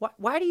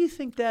 Why do you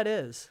think that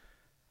is?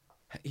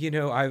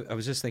 I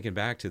was just thinking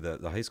back to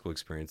the high school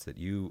experience that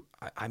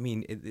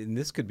and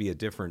this could be a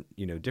different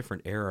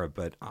era,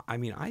 but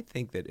I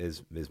think that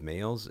as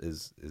males,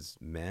 as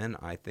men,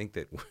 I think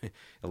that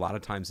a lot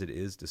of times it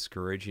is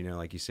discouraged.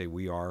 Like you say,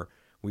 we are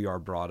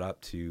brought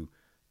up to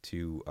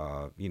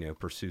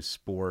pursue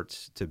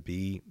sports, to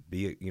be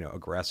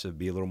aggressive,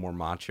 be a little more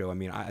macho.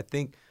 I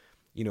think,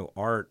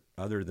 art,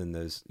 other than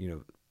those,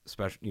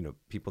 special,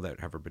 people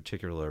that have a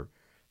particular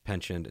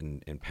penchant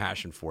and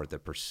passion for it,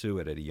 that pursue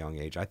it at a young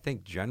age, I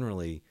think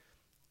generally,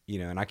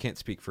 and I can't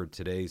speak for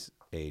today's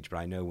age, but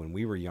I know when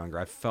we were younger,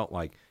 I felt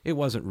like it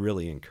wasn't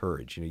really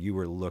encouraged. You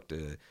were looked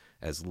at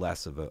as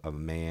less of a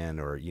man,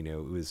 or,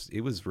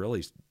 it was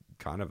really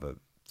kind of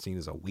seen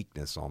as a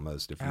weakness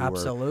almost. If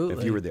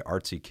you were the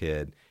artsy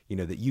kid,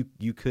 that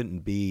you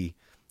couldn't be,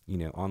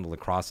 on the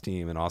lacrosse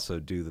team and also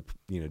do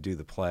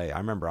the play. I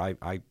remember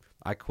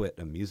I quit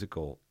a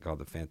musical called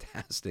The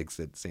Fantastics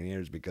at St.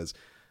 Andrews because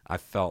I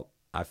felt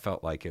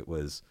like it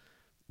was,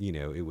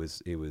 I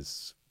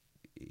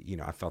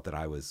felt that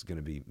I was going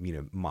to be,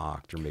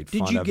 mocked or made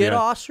fun of. Did you get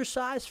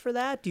ostracized for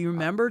that? Do you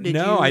remember?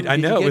 I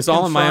know it was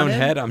all in my own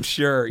head, I'm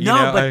sure.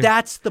 But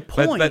that's the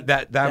point.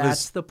 But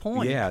that's the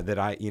point. Yeah, that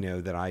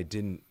I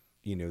didn't,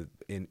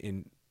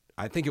 and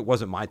I think it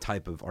wasn't my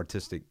type of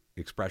artistic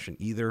expression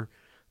either.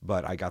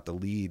 But I got the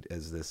lead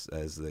as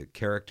the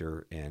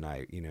character, and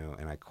I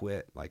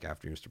quit like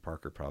after Mr.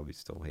 Parker probably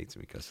still hates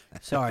me because.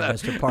 Sorry,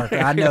 Mr. Parker.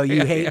 I know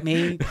you hate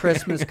me.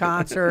 Christmas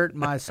concert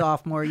my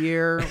sophomore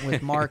year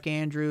with Mark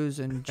Andrews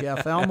and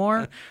Jeff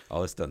Elmore.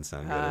 Oh, this doesn't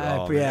sound good at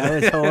all. Yeah,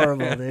 it was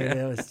horrible, dude.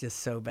 It was just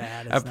so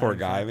bad. That poor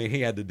guy. Fun.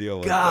 He had to deal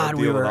with. God,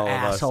 we were all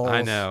assholes. Of us.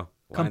 I know.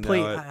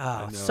 Complete.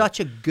 Such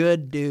a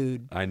good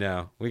dude. I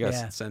know. We got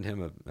to send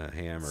him a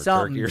ham or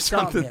something, turkey or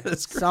something.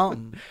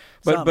 Something.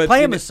 But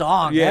play him a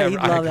song. Yeah, he'd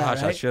love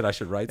that, right? I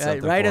should write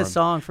something. Write for a him.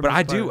 song for. But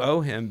I do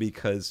owe him,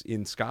 because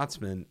in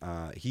Scotsman,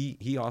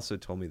 he also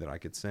told me that I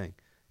could sing.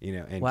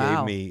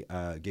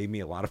 And gave me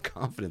a lot of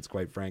confidence,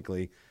 quite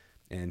frankly.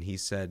 And he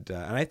said,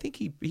 and I think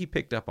he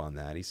picked up on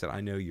that. He said,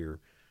 I know you're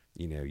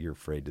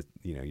afraid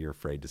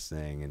to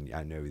sing, and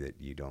I know that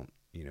you don't,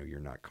 you're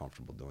not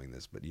comfortable doing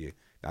this, but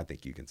I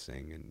think you can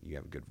sing and you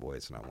have a good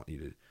voice, and I want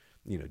you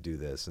to, do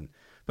this.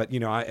 But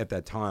at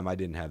that time I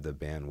didn't have the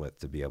bandwidth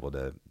to be able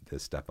to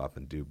step up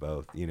and do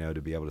both,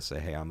 to be able to say,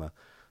 hey,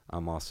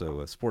 I'm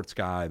also a sports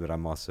guy, but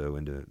I'm also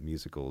into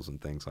musicals and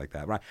things like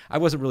that. But I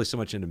wasn't really so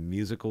much into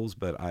musicals,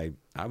 but I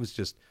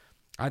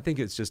think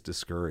it's just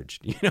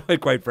discouraged,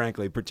 quite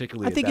frankly,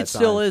 particularly I think at it that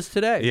still time. is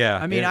today. Yeah.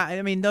 I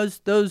mean,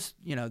 those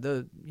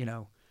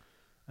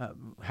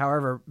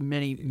however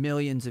many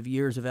millions of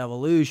years of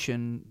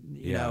evolution,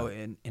 you know,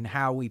 and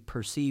how we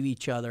perceive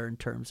each other in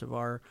terms of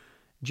our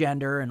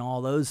gender and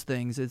all those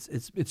things,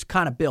 it's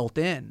kind of built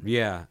in.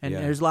 Yeah. And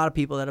there's a lot of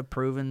people that have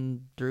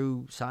proven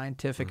through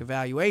scientific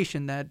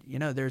evaluation that,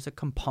 there's a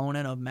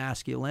component of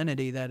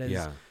masculinity that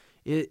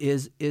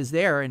is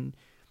there.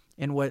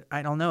 And what,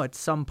 I don't know, at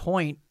some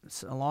point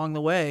along the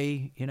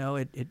way,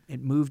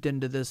 it moved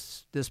into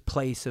this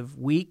place of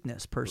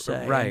weakness per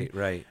se.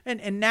 Right.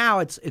 And now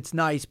it's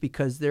nice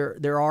because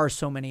there are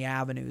so many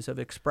avenues of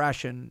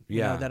expression,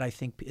 that I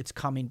think it's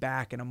coming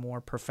back in a more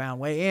profound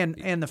way.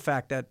 And the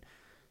fact that,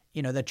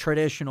 the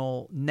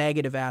traditional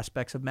negative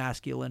aspects of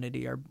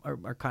masculinity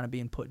are kind of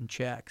being put in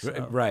check.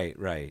 So.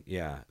 Right.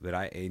 Yeah. But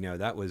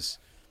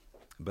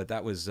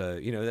that was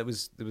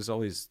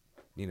always,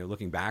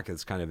 looking back,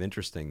 it's kind of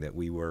interesting that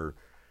we were,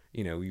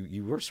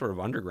 you were sort of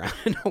underground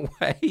in a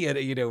way,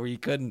 where you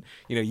couldn't,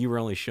 you were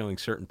only showing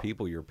certain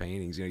people your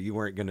paintings, you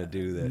weren't going to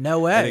do the,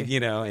 no way,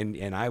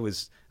 and I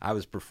was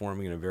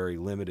performing in a very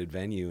limited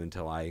venue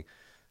until I,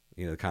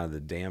 kind of the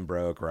dam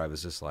broke, or I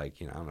was just like,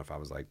 I don't know if I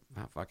was like,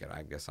 oh, fuck it,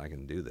 I guess I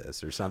can do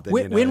this or something.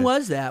 When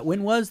was that?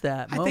 When was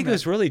that moment? I think it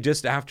was really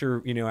just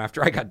after,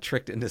 after I got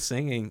tricked into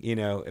singing,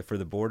 for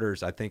the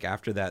Borders. I think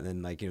after that,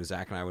 then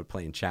Zach and I would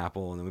play in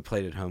chapel, and then we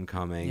played at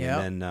homecoming,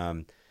 and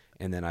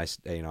then I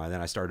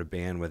started a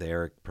band with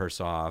Eric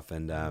Persoff,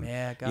 and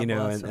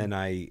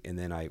and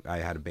then I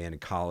had a band in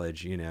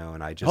college,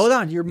 and I just hold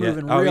on, you're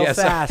moving real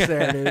fast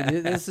there,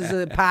 dude. This is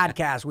a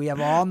podcast. We have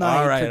all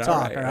night to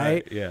talk. All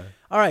right. Yeah.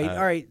 All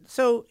right.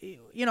 So,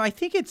 I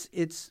think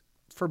it's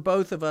for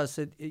both of us.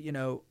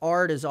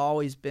 Art has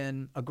always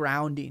been a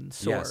grounding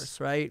source,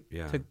 right?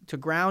 Yeah. To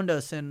ground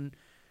us in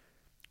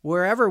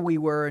wherever we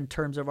were in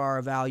terms of our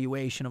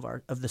evaluation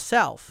of the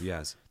self.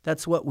 Yes.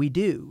 That's what we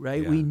do,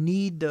 right? Yeah. We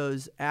need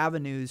those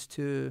avenues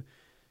to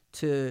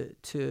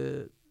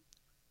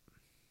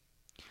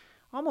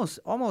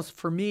almost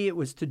for me it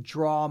was to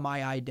draw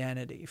my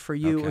identity. For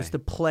you it was to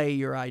play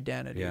your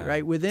identity,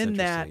 right? Within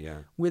that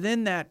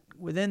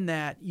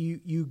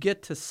you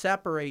get to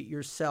separate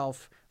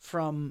yourself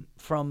from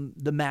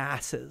the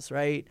masses,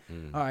 right?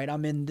 All right,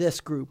 I'm in this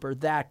group or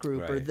that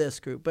group or this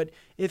group. But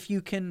if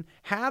you can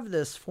have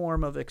this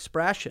form of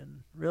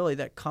expression, really,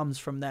 that comes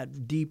from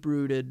that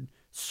deep-rooted,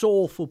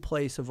 soulful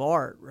place of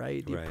art,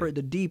 right?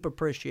 The deep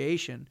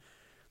appreciation,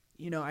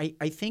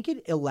 I think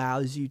it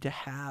allows you to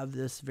have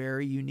this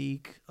very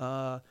unique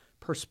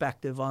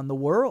perspective on the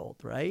world,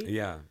 right?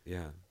 Yeah.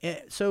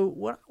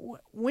 So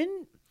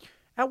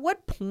at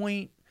what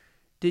point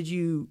did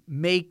you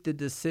make the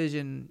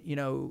decision,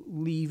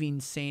 leaving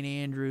St.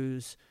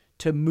 Andrews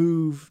to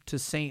move to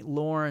St.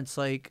 Lawrence?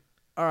 Like,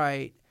 all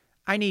right,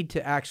 I need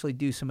to actually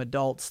do some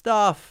adult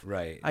stuff.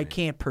 Right. I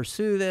can't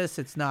pursue this.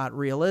 It's not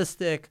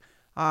realistic.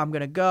 I'm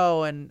going to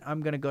go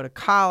to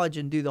college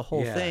and do the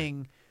whole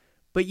thing.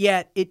 But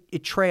yet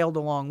it trailed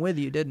along with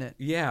you, didn't it?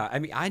 Yeah. I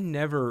mean, I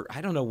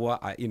don't know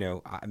what,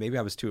 maybe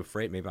I was too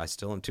afraid. Maybe I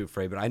still am too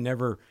afraid, but I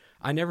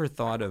never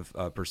thought of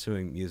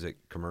pursuing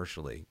music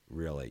commercially,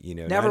 really.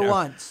 Never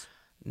once.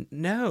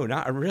 No,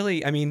 not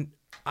really. I mean,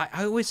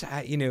 I always,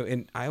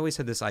 and I always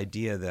had this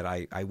idea that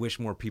I wish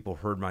more people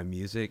heard my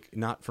music,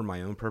 not for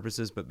my own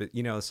purposes, but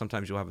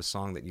sometimes you'll have a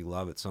song that you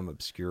love. It's some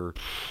obscure,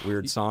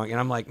 weird song, and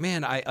I'm like,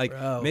 man,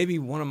 maybe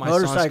one of my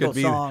songs could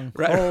be song.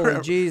 Holy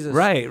Jesus,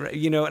 right?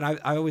 And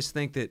I always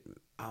think that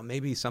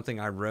maybe something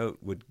I wrote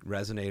would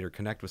resonate or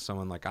connect with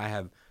someone. Like I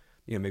have,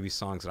 maybe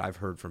songs that I've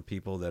heard from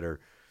people that are,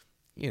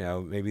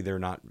 maybe they're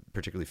not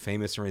particularly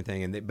famous or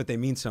anything, but they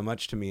mean so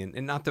much to me.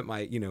 And not that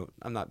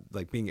I'm not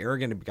like being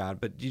arrogant of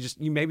God, but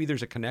maybe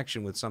there's a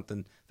connection with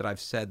something that I've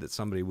said that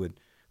somebody would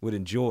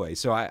enjoy.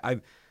 So I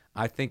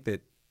think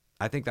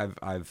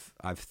I've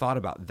thought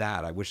about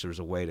that. I wish there was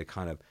a way to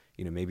kind of,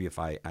 maybe if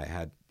I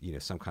had,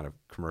 some kind of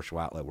commercial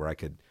outlet where I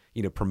could,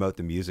 promote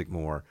the music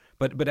more.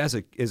 But as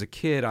a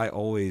kid, I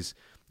always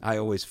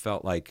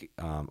felt like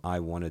I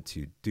wanted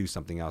to do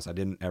something else. I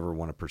didn't ever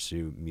want to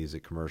pursue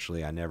music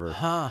commercially. I never.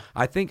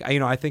 I think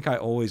I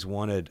always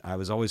wanted. I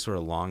was always sort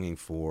of longing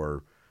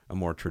for a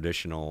more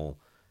traditional,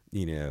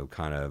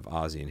 kind of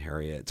Ozzy and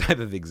Harriet type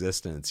of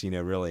existence,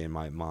 really in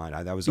my mind.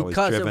 That was always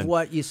because driven. of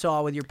what you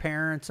saw with your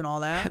parents and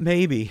all that?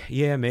 Maybe.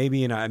 Yeah,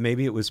 maybe. And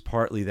maybe it was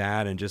partly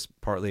that, and just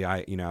partly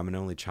I'm an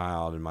only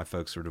child and my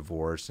folks were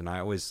divorced, and I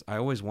always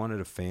wanted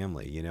a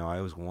family. I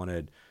always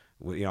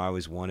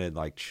wanted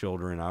like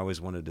children. I always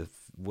wanted to,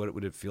 what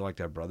would it feel like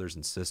to have brothers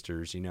and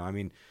sisters?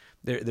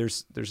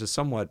 There's a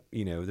somewhat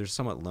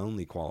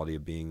lonely quality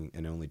of being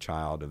an only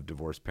child of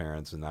divorced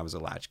parents, and I was a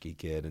latchkey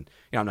kid, and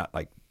I'm not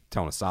like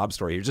telling a sob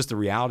story here, just the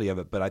reality of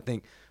it. But I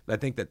think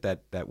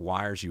that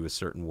wires you a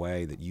certain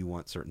way, that you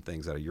want certain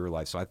things out of your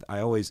life. So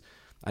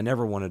I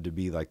never wanted to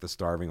be like the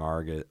starving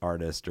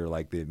artist or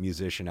like the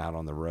musician out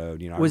on the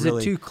road. Was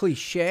it too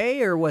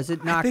cliche, or was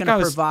it not going to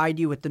provide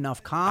you with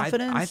enough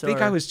confidence? I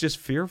think I was just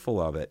fearful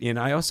of it. And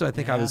I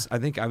think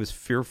I was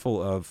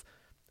fearful of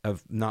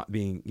not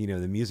being,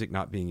 the music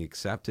not being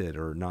accepted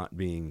or not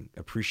being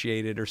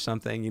appreciated or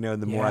something,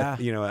 the more,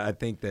 I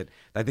think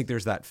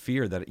there's that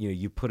fear that,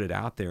 you put it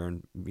out there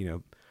and,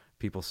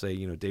 people say,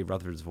 Dave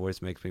Rutherford's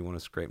voice makes me want to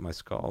scrape my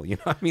skull.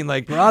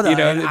 Brother,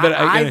 but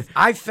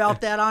I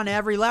felt that on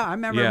every level. I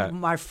remember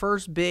my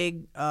first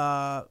big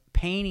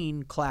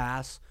painting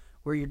class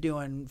where you're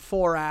doing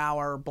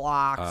 4-hour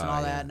blocks and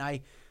all that. And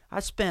I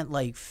spent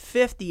like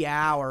 50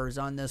 hours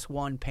on this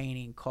one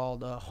painting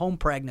called Home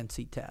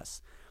Pregnancy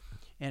Test.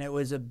 And it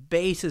was a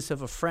basis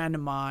of a friend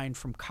of mine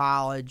from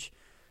college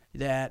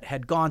that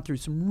had gone through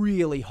some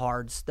really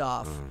hard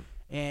stuff.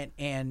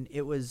 And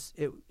it was,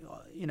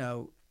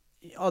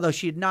 although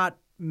she had not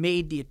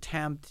made the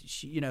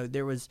attempt,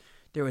 there was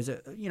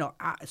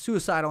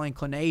suicidal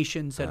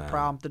inclinations had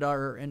prompted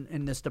her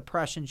in this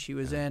depression she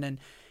was in.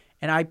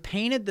 And I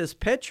painted this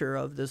picture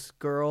of this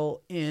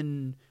girl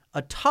in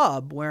a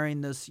tub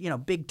wearing this,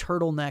 big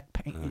turtleneck,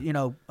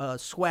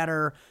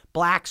 sweater,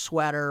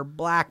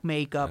 black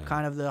makeup,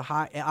 kind of the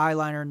high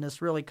eyeliner in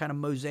this really kind of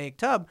mosaic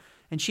tub.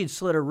 And she'd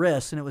slit her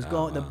wrist, and it was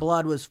the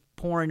blood was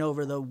pouring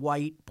over the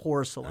white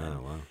porcelain,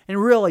 and it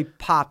really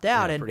popped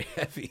out. And pretty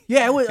heavy.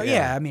 Yeah, it was.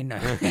 Yeah, I mean,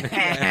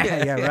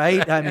 yeah,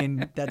 right. I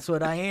mean, that's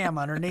what I am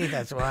underneath.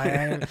 That's why I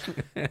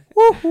am.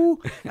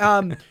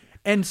 Woohoo!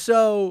 And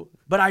so,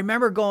 but I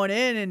remember going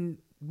in and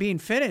being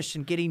finished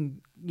and getting,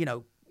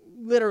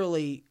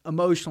 literally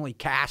emotionally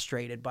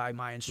castrated by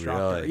my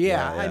instructor. Really?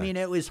 Yeah. I mean,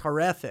 it was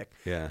horrific.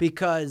 Yeah.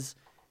 Because,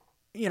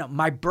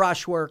 my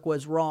brushwork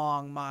was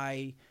wrong.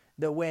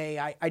 The way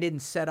I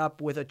didn't set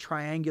up with a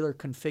triangular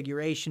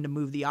configuration to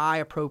move the eye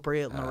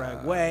appropriate in the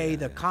right way.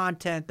 The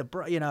content,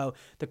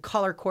 the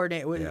color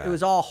coordinate. It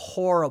was all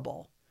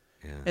horrible.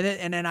 Yeah.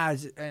 And then I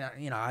was,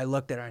 I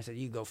looked at her and I said,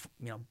 "You go,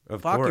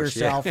 fuck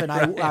yourself." Yeah.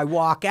 And I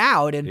walk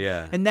out,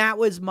 and that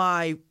was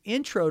my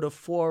intro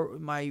to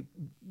my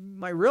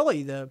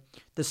really the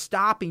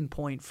stopping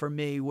point for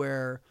me,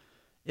 where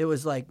it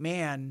was like,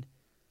 man,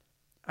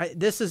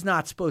 this is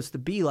not supposed to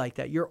be like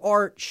that. Your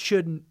art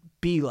shouldn't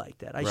be like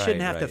that. I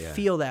shouldn't have to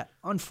feel that.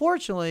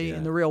 Unfortunately,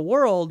 in the real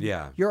world,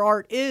 your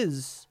art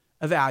is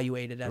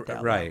evaluated at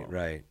that level.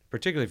 Right.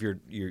 Particularly if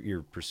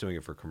you're pursuing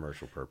it for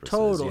commercial purposes.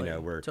 Totally.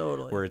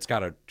 Where it's got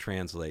to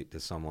translate to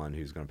someone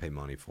who's going to pay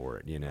money for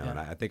it. And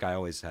I think I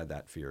always had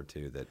that fear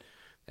too. That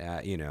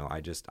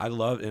I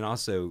loved, and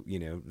also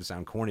to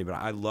sound corny, but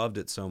I loved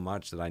it so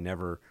much that I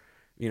never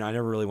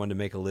really wanted to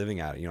make a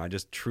living at it. I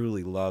just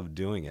truly loved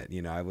doing it.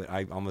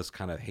 I almost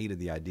kind of hated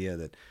the idea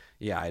that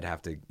I'd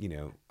have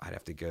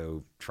to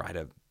go try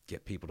to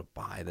get people to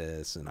buy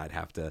this, and I'd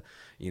have to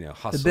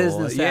hustle. The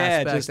business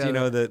aspect just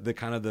of it. the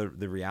kind of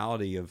the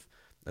reality of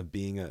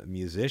being a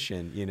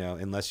musician,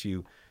 unless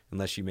you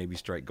maybe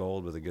strike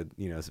gold with a good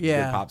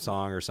good pop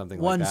song or something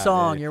like that. One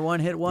song, your one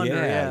hit wonder.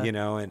 Yeah.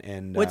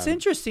 And what's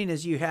interesting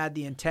is you had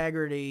the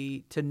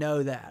integrity to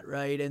know that,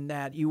 right? And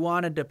that you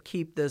wanted to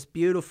keep this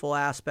beautiful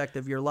aspect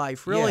of your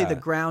life, really the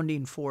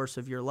grounding force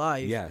of your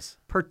life,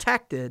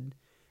 protected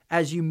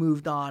as you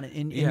moved on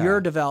in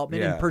your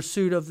development in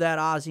pursuit of that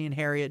Ozzy and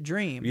Harriet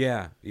dream.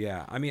 Yeah.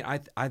 I mean,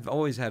 I've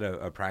always had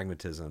a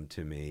pragmatism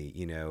to me,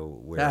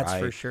 where that's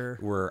for sure.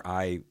 Where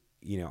I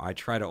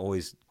try to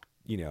always,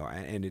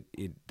 and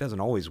it doesn't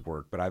always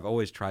work, but I've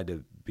always tried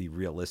to be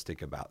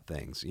realistic about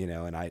things,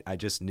 and I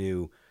just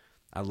knew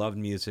I loved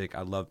music.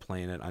 I loved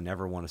playing it. I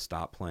never want to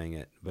stop playing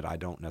it, but I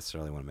don't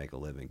necessarily want to make a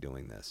living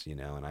doing this,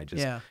 and I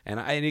just,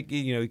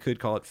 you could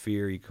call it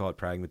fear, you could call it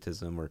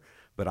pragmatism,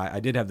 but I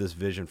did have this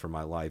vision for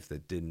my life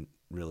that didn't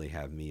really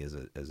have me as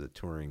a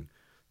touring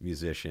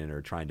musician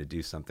or trying to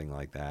do something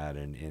like that,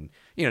 and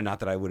not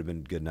that I would have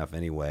been good enough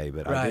anyway,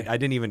 but I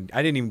didn't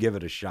even give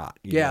it a shot.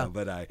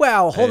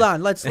 Hold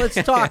on, let's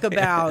talk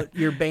about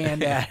your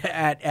band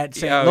at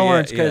St.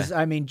 Lawrence, because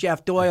I mean,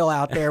 Jeff Doyle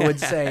out there would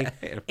say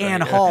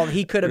Ann Hall,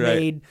 he could have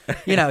made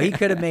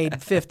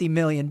 $50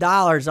 million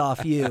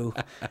off you.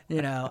 I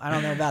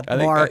don't know about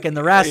Mark and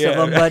the rest of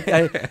them, but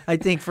I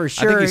think for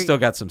sure. I think he's still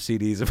got some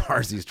CDs of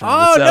ours he's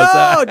trying to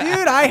sell. Oh no,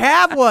 dude, I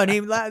have one.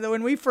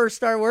 When we first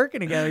started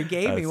working together, he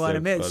gave me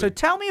one. So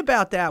tell me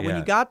about that when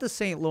you got to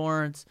St.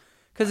 Lawrence,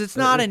 because it's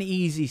not an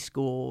easy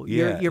school.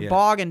 You're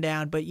bogging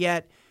down, but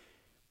yet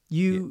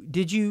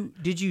did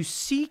you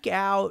seek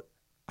out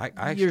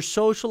your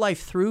social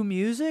life through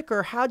music,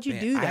 or how'd you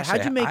do that?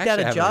 How'd you make that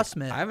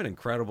adjustment? I have an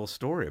incredible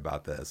story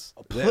about this.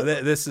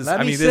 This is.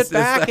 Let me sit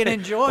back and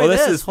enjoy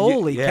this.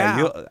 Holy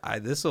cow! I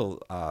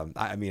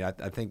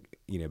think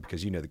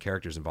because the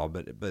characters involved,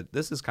 but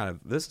this is kind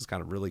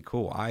of really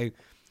cool.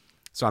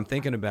 So I'm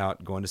thinking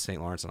about going to St.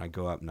 Lawrence, and I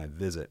go up and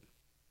visit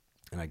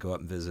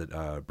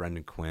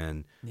Brendan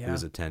Quinn, who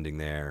was attending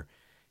there,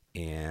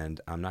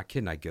 and I'm not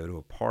kidding. I go to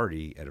a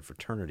party at a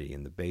fraternity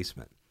in the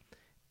basement,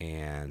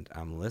 and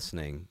I'm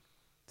listening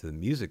to the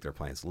music they're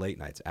playing. It's late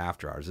nights,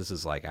 after hours. This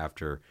is like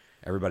after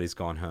everybody's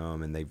gone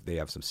home, and they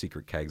have some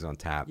secret kegs on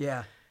tap.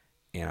 Yeah.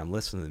 And I'm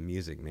listening to the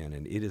music, man,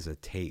 and it is a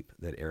tape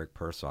that Eric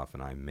Persoff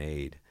and I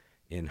made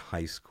in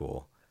high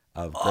school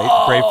of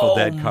Grateful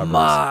Dead covers.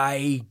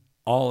 My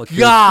all acoustic.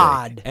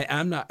 God! And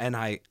I'm not, and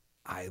I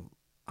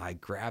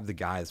grabbed the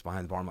guy that's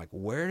behind the bar. I'm like,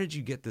 "Where did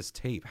you get this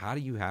tape? How do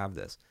you have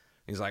this?"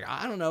 He's like,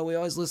 "I don't know. We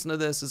always listen to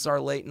this. It's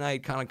our late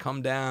night kind of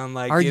come down."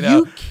 Like, are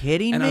you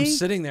kidding me? And I'm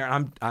sitting there,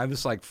 and I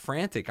was like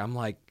frantic. I'm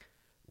like,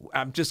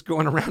 I'm just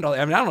going around.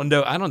 I don't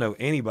know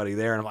anybody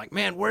there. And I'm like,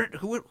 man, where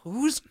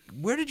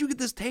did you get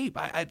this tape?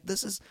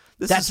 This is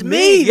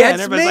me. Yeah,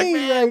 that's and everybody's me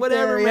like, man, right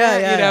whatever, there.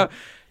 man,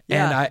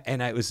 Yeah.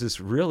 And it was this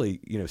really,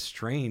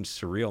 strange,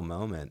 surreal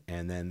moment.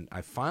 And then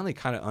I finally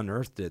kind of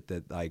unearthed it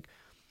that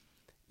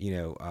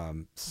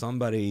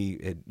somebody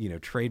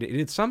had, traded. It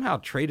had somehow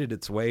traded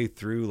its way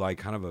through like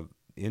kind of a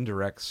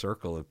indirect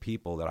circle of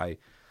people that I,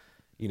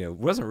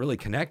 wasn't really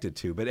connected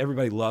to, but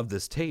everybody loved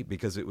this tape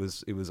because it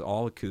was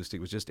all acoustic.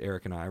 It was just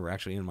Eric and I were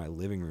actually in my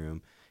living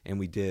room, and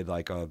we did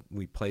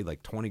we played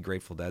like 20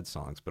 Grateful Dead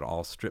songs, but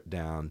all stripped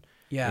down.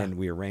 Yeah. And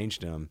we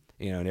arranged them,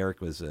 and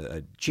Eric was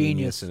a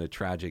genius and a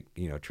tragic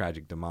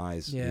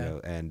demise,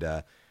 and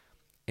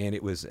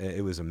it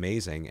was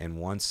amazing. And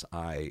once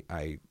I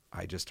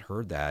just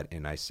heard that,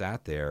 and I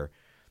sat there,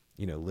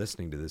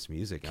 listening to this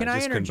music. Can I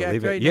just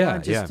interject right now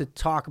just to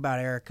talk about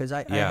Eric? Because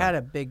I had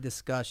a big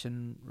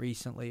discussion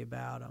recently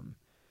about him.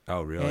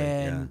 Oh,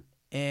 really?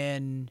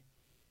 And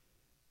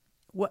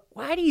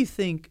why do you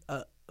think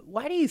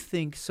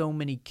so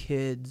many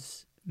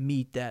kids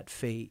meet that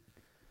fate?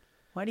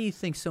 Why do you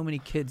think so many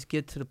kids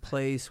get to the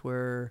place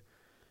where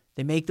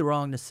they make the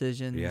wrong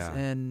decisions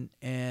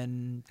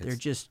and they're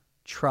just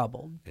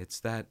troubled?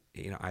 It's that,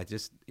 I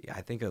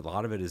think a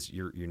lot of it is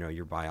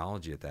your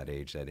biology at that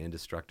age, that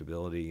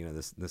indestructibility,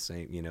 the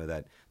same,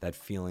 that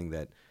feeling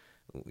that,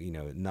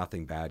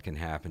 nothing bad can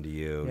happen to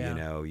you.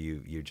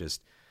 You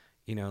just,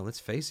 let's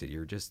face it,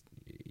 you're just,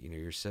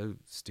 you're so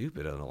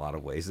stupid in a lot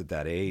of ways at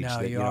that age. No,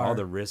 that, you are. All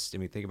the risks,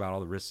 think about all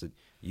the risks that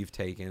you've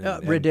taken.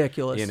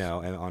 Ridiculous. And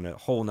on a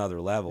whole nother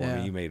level. I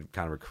mean, you made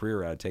kind of a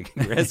career out of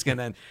taking risk. And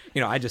then,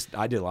 I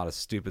did a lot of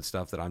stupid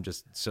stuff that I'm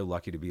just so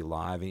lucky to be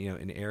alive. And,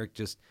 and Eric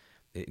just,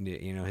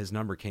 his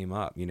number came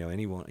up.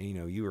 Anyone,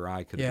 you or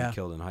I could have been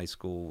killed in high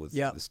school with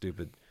the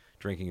stupid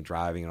drinking and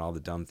driving and all the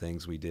dumb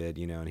things we did.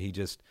 And he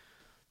just,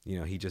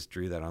 he just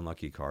drew that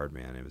unlucky card,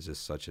 man. It was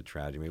just such a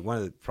tragedy. I mean, one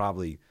of the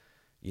probably,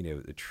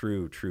 the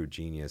true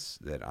genius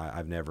that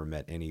I've never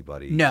met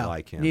anybody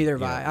like him. Neither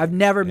have I. I've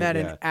never met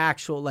an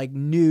actual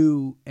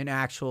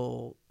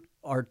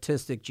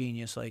artistic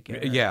genius like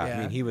Eric. I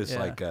mean, he was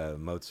like a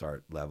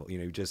Mozart level.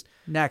 Just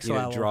next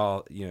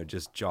level.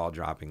 Just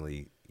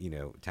jaw-droppingly.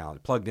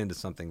 Talent, plugged into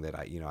something that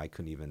I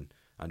couldn't even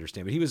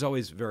understand. But he was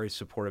always very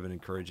supportive and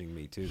encouraging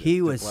me too.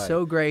 He was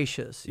so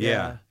gracious.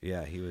 Yeah,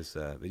 he was.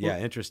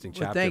 Interesting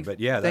chapter.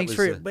 Thanks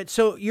for it. But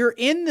so you're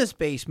in this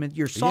basement.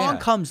 Your song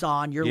comes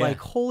on. You're like,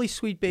 "Holy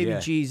sweet baby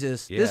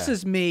Jesus, this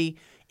is me."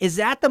 Is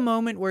that the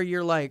moment where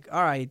you're like,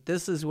 "All right,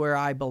 this is where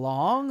I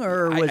belong,"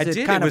 or was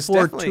it kind of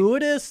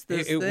fortuitous?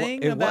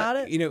 About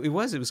it? It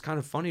was kind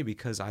of funny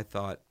because I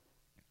thought,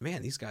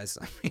 man, these guys,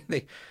 I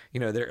mean,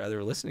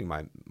 they're listening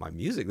to my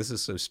music. This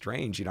is so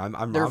strange. I'm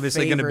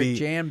obviously going to be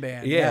jam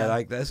band. Yeah,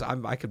 like this.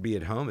 I could be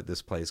at home at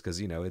this place because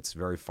it's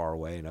very far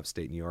away in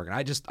upstate New York, and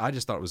I just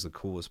thought it was the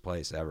coolest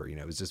place ever.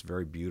 It was just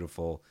very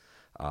beautiful.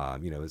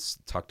 It's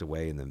tucked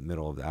away in the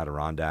middle of the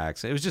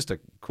Adirondacks. It was just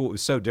it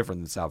was so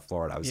different than South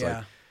Florida. I was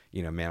like,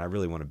 man, I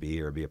really want to be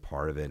here, be a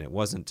part of it. And it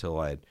wasn't until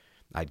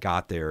I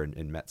got there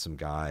and met some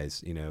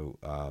guys,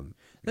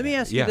 Let me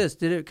ask you this: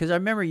 because I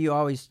remember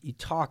you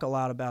talk a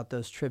lot about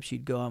those trips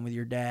you'd go on with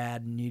your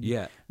dad, and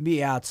you'd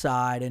be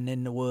outside and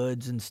in the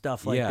woods and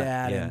stuff like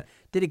that. And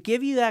did it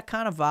give you that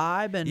kind of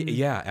vibe? And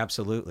yeah,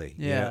 absolutely.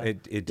 Yeah,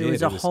 it did. There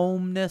was a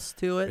homeness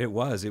to it. It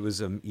was. It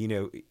was.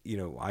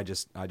 I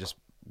just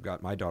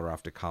got my daughter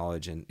off to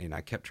college, and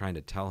I kept trying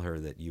to tell her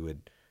that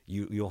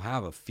you'll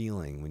have a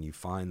feeling when you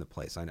find the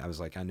place. I was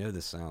like, I know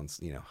this sounds,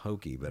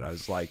 hokey, but I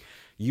was like,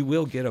 you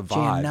will get a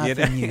vibe.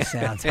 Nothing you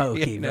sounds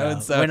hokey, bro.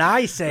 So, when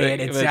I say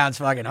it sounds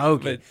fucking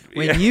hokey.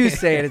 When you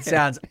say it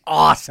sounds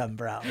awesome,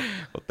 bro.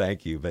 Well,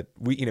 thank you. But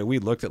we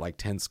looked at like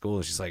 10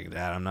 schools. She's like,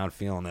 Dad, I'm not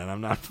feeling it.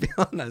 I'm not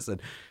feeling it. I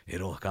said,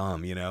 it'll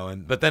come,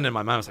 but then in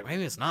my mind I was like,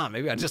 maybe it's not.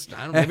 Maybe I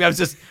was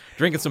just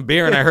drinking some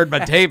beer and I heard my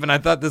tape and I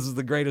thought this was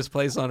the greatest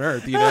place on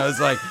earth. It's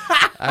like,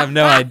 I have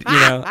no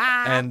idea,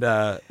 and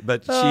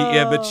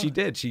but she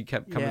did. She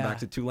kept coming back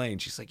to Tulane.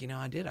 She's like,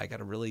 I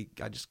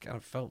just kind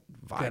of felt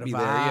vibey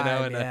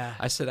there, and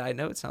I said, I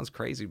know it sounds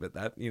crazy, but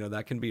that,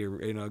 that can be a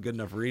good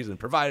enough reason,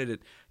 provided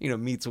it,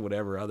 meets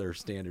whatever other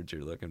standards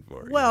you're looking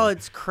for. Well,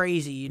 it's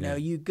crazy,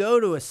 you go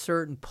to a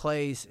certain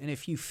place, and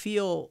if you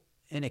feel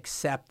an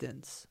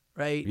acceptance,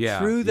 right,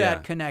 through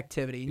that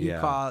connectivity, and you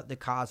call it the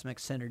cosmic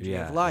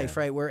synergy of life,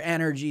 right, where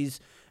energies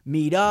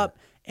meet up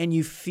and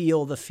you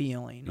feel the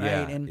feeling,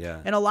 right,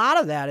 and a lot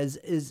of that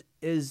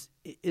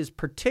is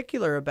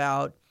particular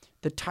about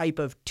the type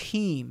of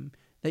team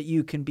that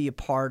you can be a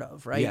part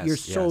of, right, your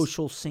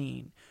social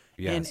scene,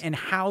 and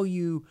how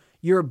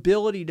your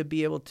ability to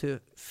be able to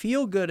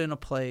feel good in a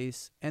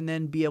place and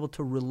then be able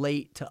to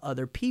relate to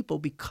other people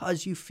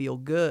because you feel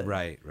good.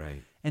 Right.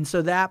 And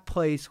so that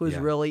place was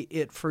really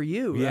it for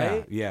you,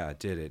 right? Yeah, it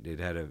did. It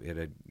had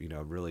a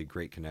really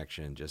great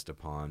connection just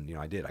upon,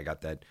 I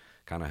got that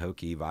kind of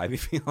hokey, vibey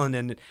feeling.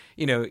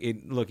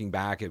 And, looking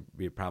back,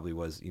 it probably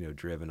was,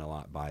 driven a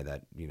lot by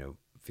that,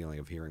 feeling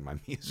of hearing my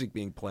music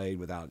being played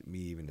without me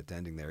even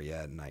attending there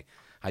yet. And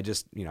I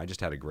just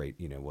had a great,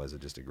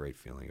 just a great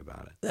feeling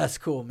about it. That's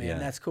cool, man. Yeah.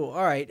 That's cool.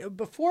 All right.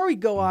 Before we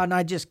go on,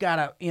 I just got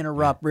to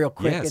interrupt real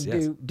quick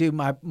and do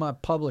my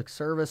public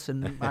service.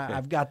 And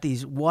I've got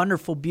these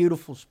wonderful,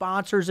 beautiful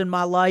sponsors in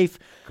my life.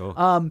 Cool.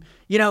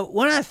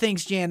 One of the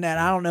things, Jhan, that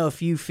I don't know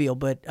if you feel,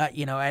 but,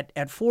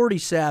 at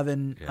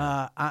 47,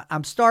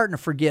 I'm starting to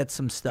forget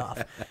some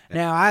stuff.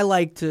 Now, I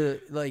like to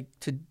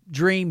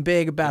dream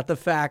big about the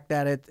fact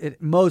that it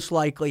most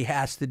likely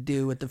has to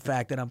do with the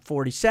fact that I'm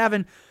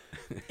 47.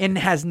 And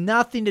has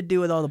nothing to do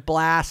with all the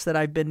blasts that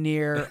I've been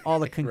near, all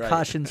the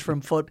concussions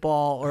from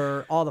football,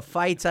 or all the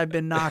fights I've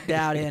been knocked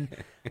out in.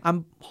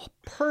 I'm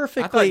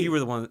perfectly. I thought you were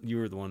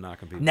the one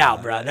knocking people No,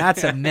 out. bro,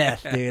 that's a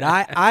myth, dude.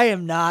 I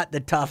am not the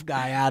tough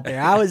guy out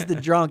there. I was the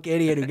drunk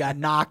idiot who got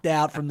knocked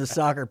out from the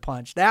sucker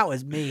punch. That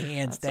was me,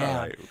 hands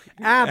down. Right.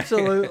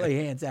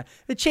 Absolutely, hands down.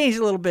 It changed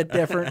a little bit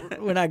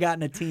different when I got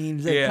into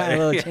teams.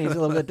 It changed a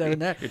little bit different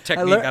there. Your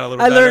technique got a little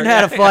better. I learned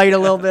how to fight a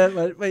little bit,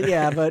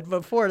 but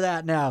before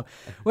that, no.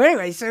 Well,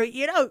 anyway, so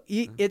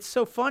it's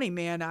so funny,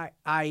 man.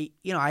 I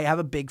have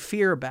a big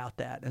fear about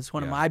that. It's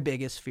one of my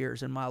biggest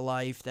fears in my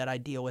life that I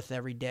deal with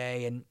every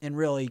day, and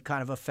really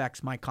kind of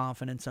affects my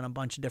confidence on a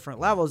bunch of different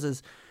levels,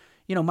 is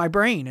my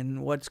brain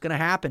and what's going to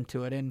happen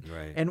to it.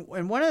 And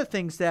one of the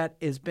things that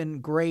has been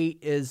great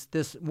is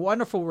this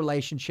wonderful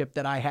relationship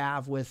that I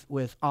have with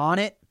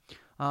Onnit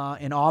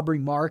and Aubrey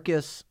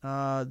Marcus,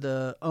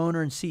 the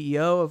owner and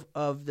CEO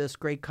of this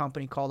great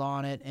company called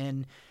Onnit.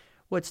 And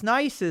what's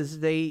nice is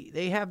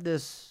they have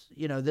this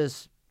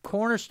this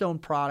cornerstone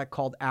product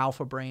called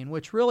Alpha Brain,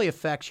 which really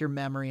affects your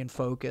memory and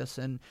focus.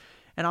 And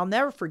I'll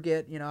never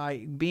forget,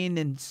 being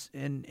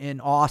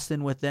in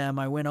Austin with them.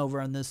 I went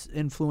over on this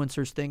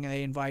influencers thing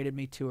they invited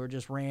me to, or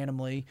just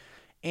randomly,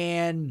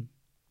 and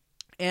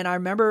I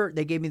remember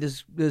they gave me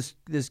this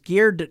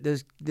gear,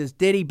 this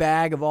ditty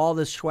bag of all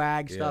this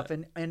swag stuff,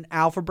 and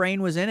Alpha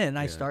Brain was in it, and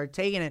I started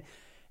taking it,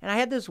 and I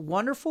had this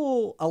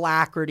wonderful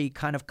alacrity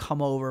kind of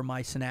come over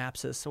my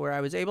synapses, where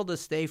I was able to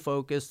stay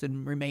focused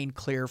and remain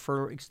clear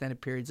for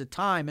extended periods of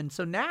time. And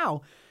so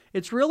now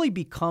it's really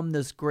become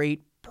this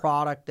great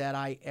product that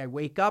I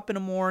wake up in the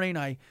morning,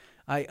 I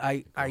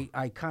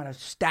kind of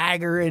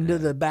stagger into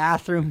the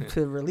bathroom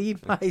to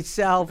relieve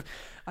myself.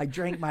 I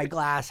drink my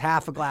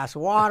half a glass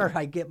of water.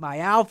 I get my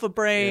Alpha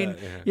Brain.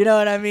 You know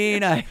what I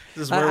mean? This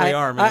is where we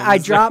are, man. I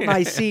drop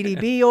my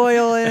CDB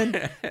oil in,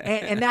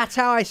 and that's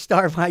how I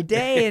start my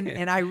day.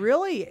 And I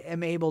really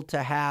am able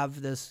to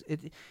have this.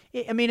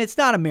 It's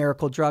not a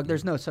miracle drug.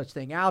 There's no such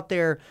thing out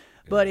there.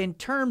 But in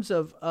terms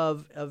of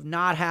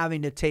not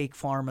having to take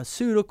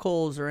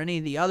pharmaceuticals or any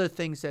of the other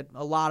things that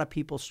a lot of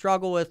people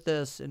struggle with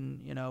this,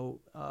 and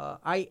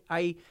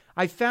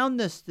I found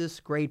this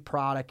great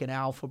product in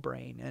Alpha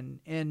Brain,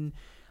 and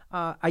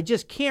I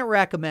just can't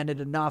recommend it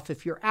enough.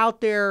 If you're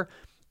out there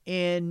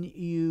and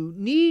you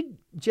need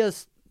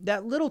just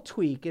that little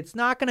tweak, it's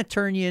not going to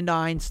turn you into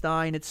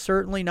Einstein. It's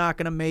certainly not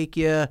going to make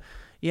you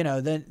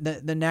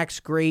the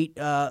next great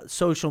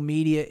social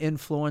media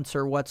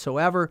influencer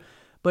whatsoever.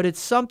 But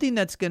it's something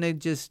that's going to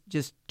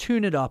just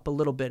tune it up a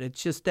little bit.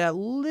 It's just that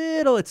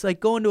little, it's like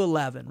going to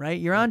 11, right?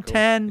 You're on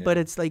 10, but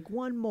it's like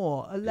one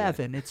more,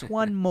 11. It's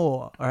one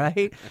more, all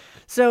right?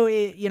 So,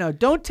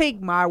 don't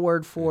take my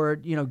word for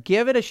it.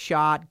 Give it a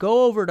shot.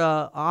 Go over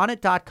to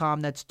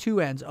onnit.com. That's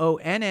 2 N's,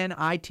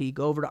 ONNIT.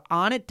 Go over to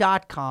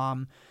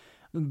onnit.com.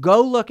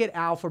 Go look at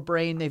Alpha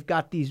Brain. They've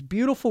got these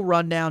beautiful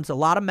rundowns, a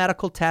lot of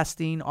medical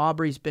testing.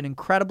 Aubrey's been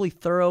incredibly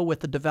thorough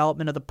with the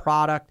development of the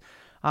product.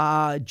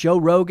 Joe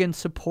Rogan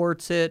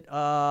supports it.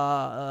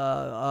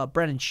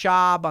 Brennan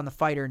Schaub on The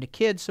Fighter and the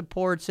Kid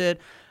supports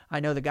it. I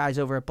know the guys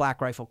over at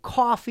Black Rifle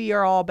Coffee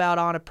are all about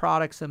Onnit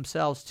products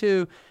themselves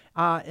too.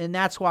 And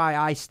that's why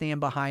I stand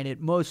behind it,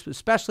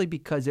 especially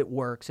because it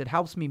works. It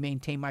helps me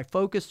maintain my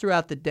focus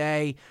throughout the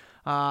day.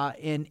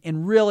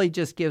 And really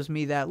just gives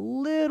me that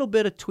little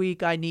bit of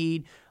tweak I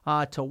need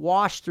to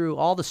wash through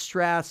all the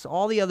stress,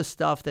 all the other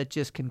stuff that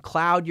just can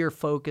cloud your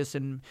focus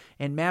and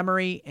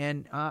memory.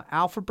 And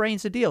Alpha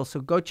Brain's the deal.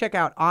 So go check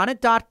out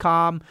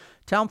onnit.com.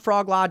 Tell them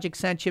Froglogic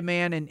sent you,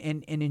 man,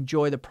 and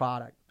enjoy the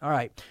product. All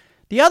right.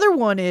 The other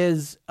one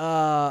is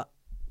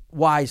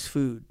Wise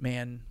Food,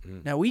 man.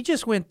 Now, we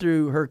just went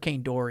through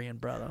Hurricane Dorian,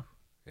 brother.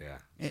 Yeah.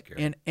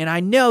 And I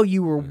know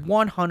you were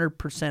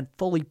 100%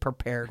 fully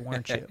prepared,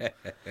 weren't you?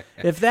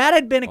 If that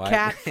had been a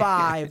Cat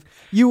 5,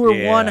 you were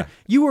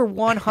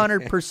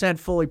 100%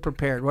 fully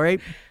prepared,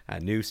 right? I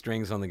knew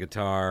strings on the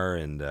guitar,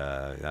 and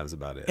that was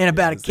about it. And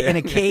and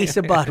a case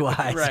of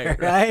Budweiser,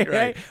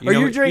 right? Or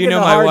you're drinking the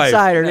hard wife.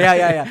 cider,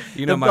 yeah.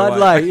 You know the my Bud wife.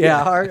 Light,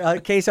 yeah,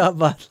 a case of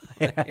Bud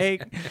Light.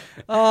 Right?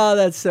 Oh,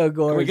 that's so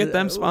gorgeous. Can we get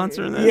them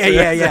sponsoring this?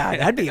 Yeah.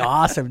 That'd be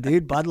awesome,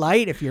 dude. Bud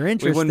Light, if you're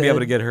interested. We wouldn't be able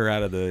to get her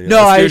out of the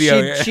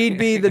studio. She'd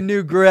be the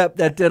new grip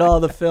that did all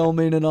the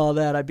filming and all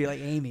that. I'd be like,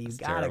 Amy, you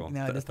got it.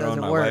 No, this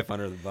doesn't work. My wife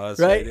under the bus,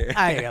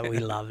 right? We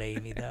love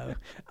Amy though.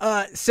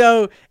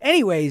 So,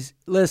 anyways,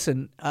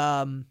 listen.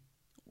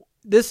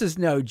 This is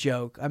no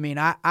joke. I mean,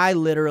 I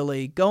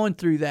literally going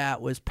through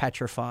that was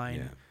petrifying.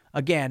 Yeah.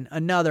 Again,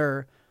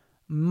 another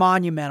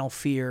monumental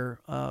fear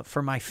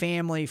for my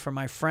family, for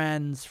my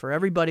friends, for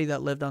everybody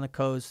that lived on the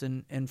coast,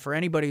 and for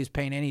anybody who's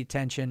paying any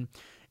attention.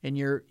 And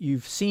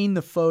you've seen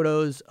the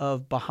photos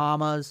of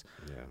Bahamas,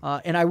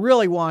 and I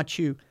really want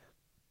you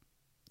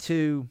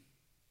to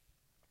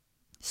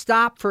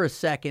stop for a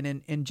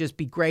second and just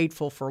be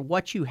grateful for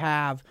what you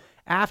have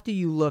after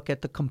you look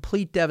at the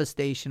complete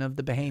devastation of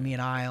the Bahamian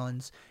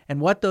Islands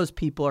and what those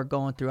people are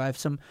going through. I have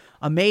some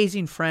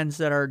amazing friends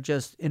that are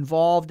just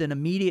involved in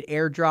immediate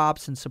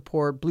airdrops and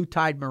support, Blue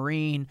Tide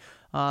Marine,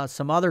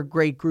 some other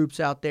great groups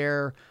out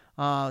there,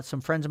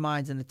 some friends of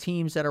mine and the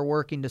teams that are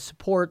working to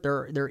support.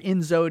 They're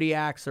in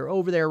Zodiacs. They're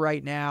over there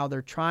right now.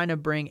 They're trying to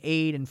bring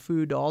aid and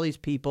food to all these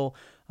people.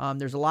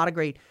 There's a lot of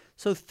great.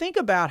 So think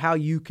about how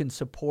you can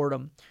support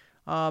them.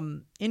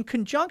 In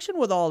conjunction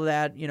with all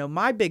that,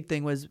 my big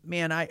thing was,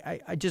 man,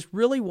 I just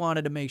really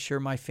wanted to make sure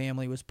my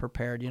family was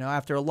prepared.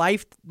 After my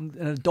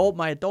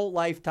adult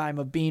lifetime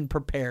of being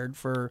prepared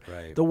for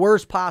the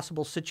worst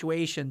possible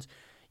situations,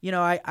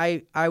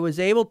 I was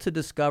able to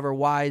discover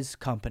Wise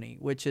Company,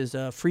 which is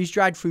a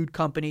freeze-dried food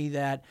company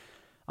that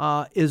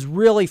is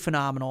really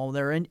phenomenal.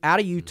 They're out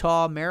of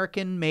Utah,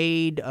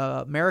 American-made,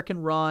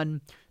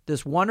 American-run,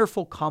 this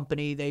wonderful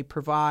company. They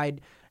provide,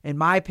 in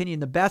my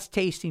opinion, the best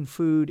tasting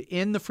food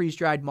in the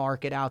freeze-dried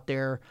market out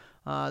there.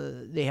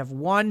 They have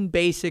one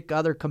basic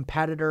other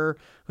competitor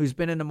who's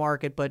been in the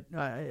market, but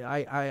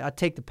I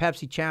take the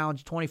Pepsi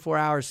Challenge 24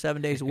 hours,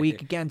 7 days a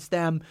week against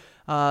them.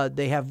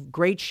 They have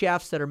great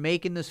chefs that are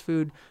making this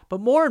food.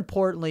 But more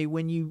importantly,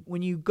 when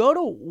you go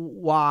to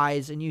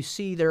Wise and you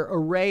see their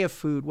array of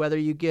food, whether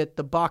you get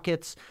the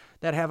buckets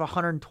that have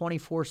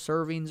 124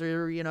 servings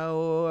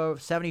or,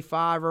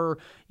 75, or,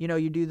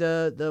 you do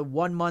the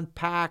 1 month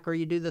pack, or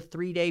you do the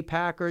 3-day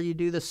pack, or you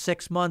do the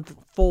 6 month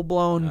full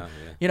blown,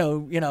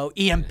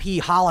 EMP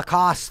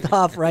Holocaust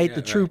stuff, right?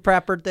 The true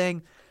prepper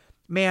thing.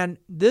 Man,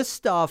 this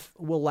stuff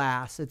will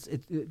last. It's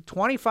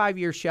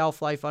 25-year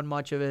shelf life on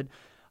much of it.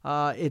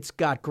 It's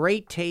got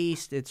great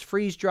taste. It's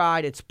freeze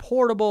dried. It's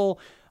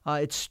portable.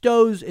 It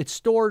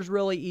stores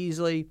really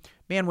easily.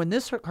 Man, when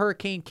this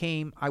hurricane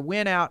came, I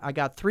went out. I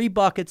got 3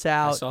 buckets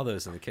out. I saw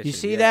those in the kitchen. You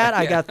see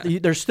that?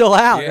 They're still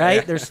out,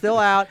 right? They're still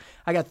out.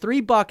 I got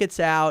 3 buckets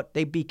out.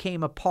 They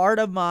became a part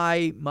of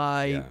my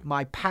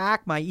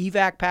pack, my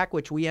evac pack,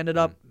 which we ended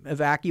up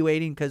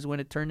evacuating because when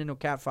it turned into a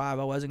Cat 5,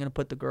 I wasn't going to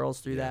put the girls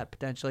through that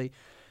potentially.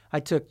 I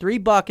took 3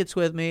 buckets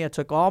with me. I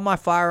took all my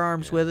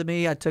firearms with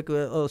me. I took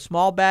a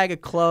small bag of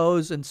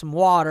clothes and some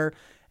water,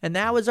 and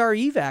that was our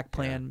evac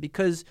plan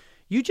because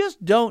you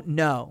just don't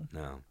know.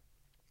 No.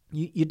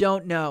 You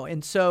don't know.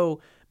 And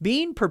so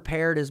being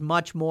prepared is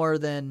much more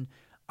than,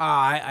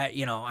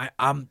 I'm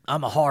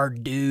a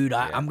hard dude.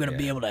 I'm going to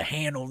be able to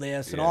handle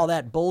this and all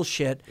that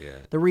bullshit. Yeah.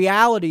 The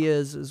reality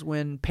is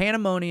when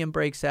pandemonium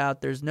breaks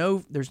out, there's no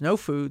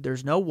food,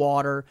 there's no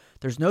water,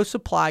 there's no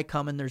supply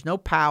coming, there's no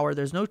power,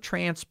 there's no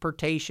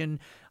transportation.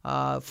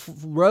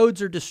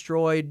 Roads are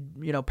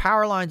destroyed,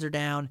 power lines are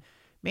down.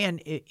 Man,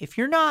 if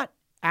you're not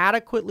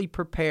adequately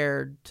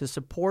prepared to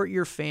support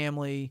your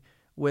family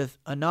with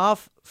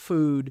enough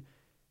food,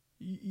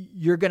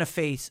 you're going to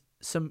face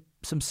some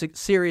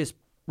serious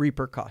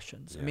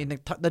repercussions. I mean,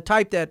 the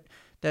type that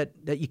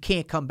you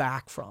can't come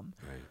back from.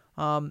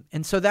 Right.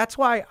 And so that's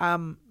why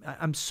I'm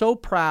so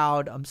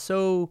proud. I'm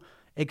so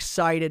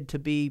excited to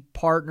be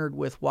partnered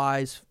with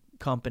Wise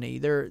Company.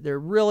 They're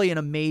really an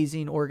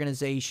amazing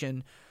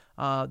organization.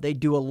 They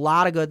do a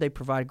lot of good. They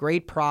provide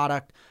great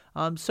product.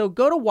 So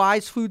go to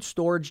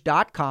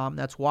wisefoodstorage.com.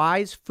 That's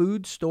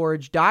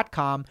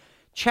wisefoodstorage.com.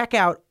 Check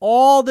out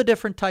all the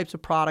different types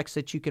of products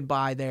that you can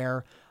buy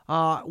there.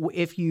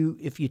 If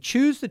you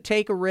choose to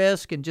take a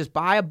risk and just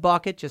buy a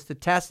bucket just to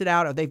test it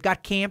out, or they've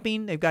got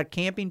camping. They've got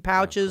camping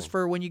pouches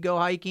for when you go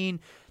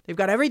hiking. They've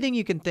got everything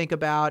you can think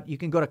about. You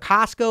can go to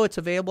Costco. It's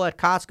available at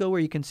Costco,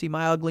 where you can see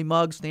my ugly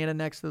mug standing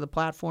next to the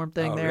platform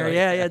thing there. Really?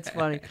 Yeah, it's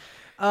funny.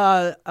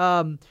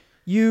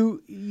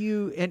 you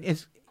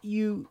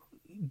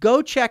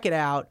go check it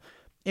out.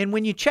 And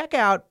when you check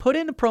out, put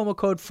in the promo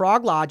code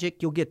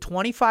Froglogic. You'll get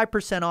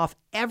 25% off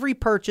every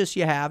purchase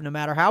you have, no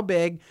matter how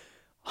big.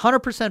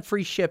 100%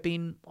 free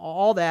shipping,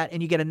 all that,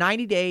 and you get a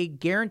 90-day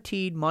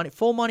guaranteed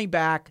full money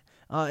back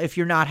if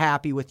you're not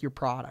happy with your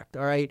product.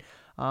 All right,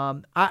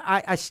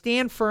 I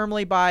stand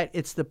firmly by it.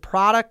 It's the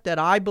product that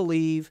I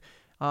believe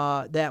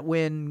that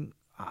when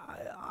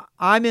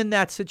I'm in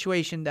that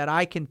situation that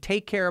I can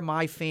take care of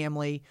my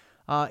family.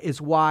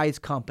 Is Wise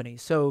Company.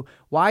 So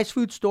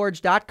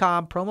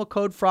wisefoodstorage.com, promo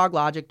code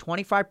Froglogic,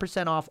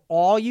 25% off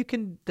all you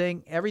can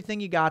think, everything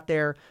you got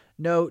there.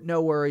 No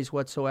worries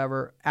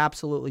whatsoever.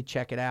 Absolutely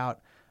check it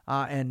out.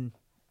 And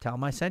tell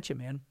them I sent you,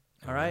 man.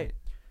 All right.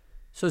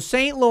 So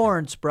St.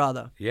 Lawrence,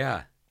 brother.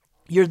 Yeah.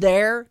 You're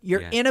there.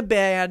 You're in a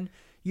band.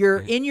 You're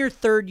in your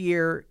third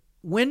year.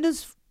 When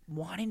does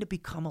wanting to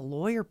become a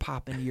lawyer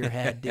pop into your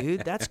head,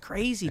 dude? That's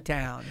crazy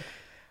town.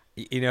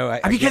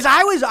 Because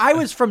I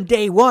was from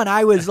day one,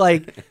 I was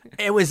like,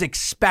 it was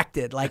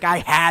expected. Like I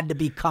had to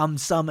become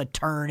some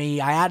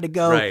attorney. I had to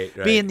go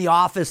be in the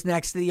office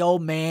next to the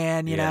old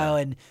man, you know,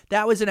 and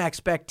that was an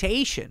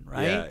expectation,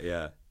 right?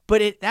 Yeah.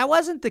 But that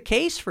wasn't the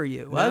case for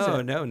you, was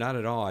it? No, not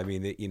at all. I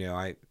mean,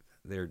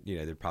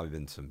 there'd probably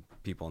been some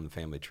people in the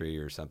family tree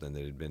or something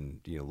that had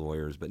been,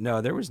 lawyers, but no,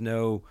 there was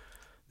no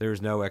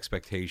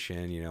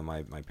expectation.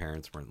 My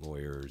parents weren't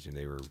lawyers, and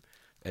they were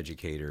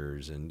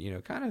educators and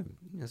kind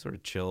of sort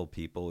of chill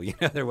people.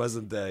 There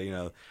wasn't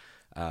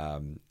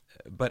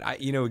but I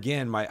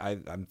again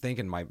I'm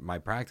thinking my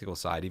practical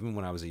side. Even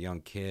when I was a young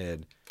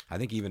kid, I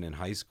think even in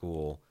high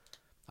school,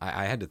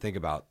 I had to think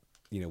about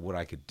what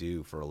I could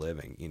do for a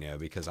living.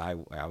 Because I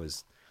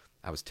was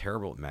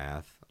terrible at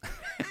math.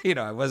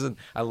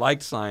 I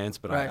liked science,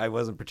 but I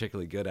wasn't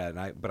particularly good at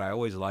it. But I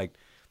always liked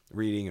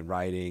reading and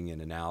writing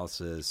and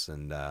analysis,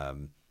 and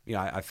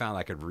I found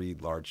I could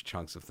read large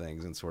chunks of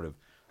things and sort of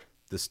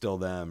distill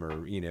them or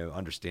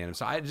understand them.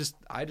 So I just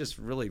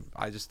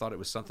thought it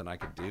was something I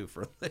could do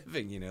for a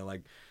living,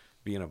 like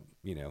being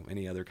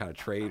any other kind of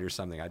trade or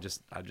something. I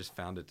just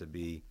found it to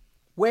be.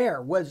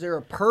 Where was there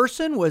a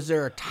person? Was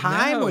there a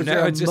time? Was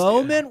there a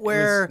moment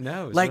where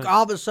like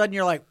all of a sudden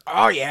you're like,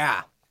 oh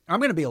yeah, I'm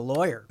going to be a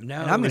lawyer and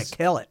I'm going to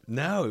kill it?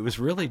 No, it was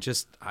really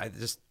just I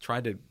just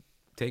tried to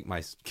take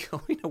my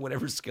skill,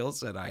 whatever skill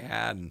set I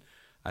had, and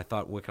I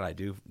thought, what could I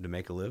do to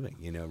make a living?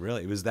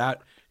 Really, it was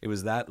that,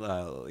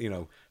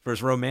 for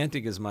as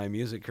romantic as my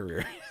music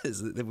career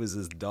is, it was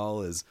as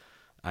dull as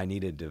I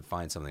needed to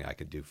find something I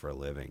could do for a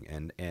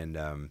living.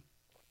 And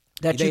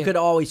that you could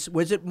always,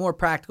 was it more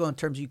practical in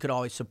terms of you could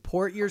always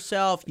support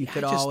yourself?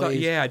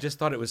 I just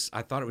thought it was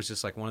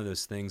just like one of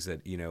those things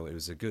that, it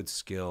was a good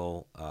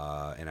skill.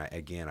 And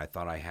I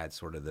thought I had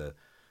sort of the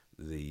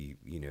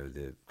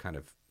kind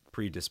of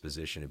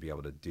predisposition to be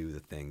able to do the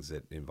things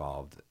that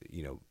involved,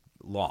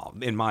 law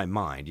in my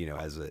mind,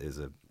 as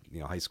a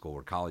high school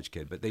or college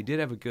kid. But they did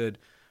have a good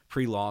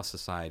pre-law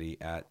society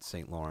at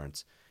St.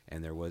 Lawrence,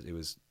 and there was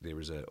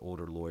an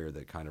older lawyer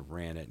that kind of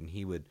ran it, and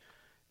he would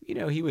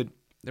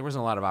there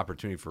wasn't a lot of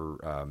opportunity for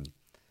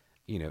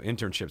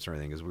internships or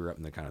anything because we were up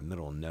in the kind of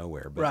middle of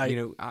nowhere. But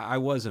I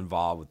was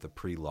involved with the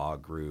pre-law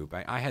group.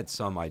 I had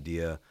some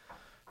idea,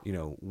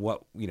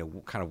 what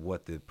kind of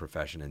what the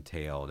profession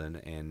entailed,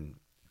 and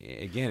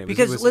again, I'm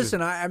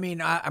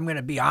going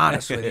to be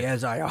honest with you,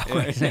 as I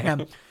always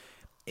am.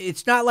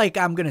 It's not like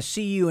I'm going to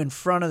see you in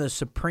front of the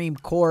Supreme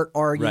Court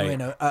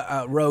arguing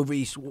a Roe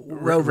v.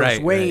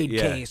 Wade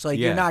case. Like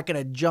you're not going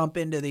to jump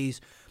into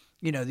these,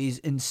 these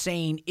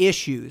insane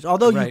issues.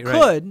 Although you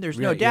could, there's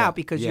no doubt,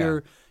 because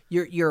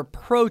your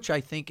approach,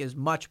 I think, is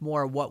much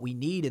more what we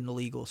need in the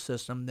legal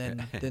system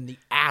than the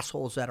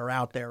assholes that are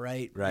out there,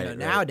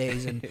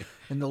 nowadays in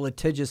the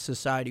litigious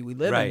society we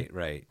live in.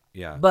 Right.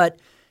 Yeah.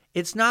 But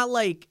it's not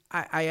like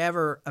I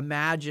ever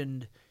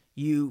imagined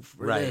you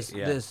for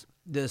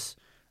this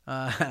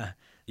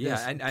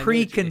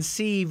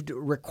preconceived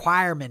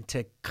requirement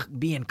to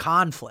be in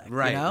conflict.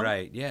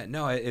 Right. Yeah.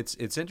 No,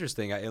 it's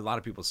interesting. A lot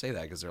of people say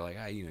that because they're like,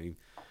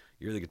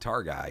 you're the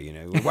guitar guy.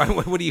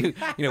 What are you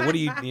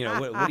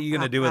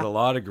going to do with a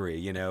law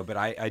degree? But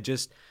I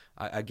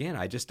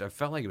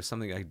felt like it was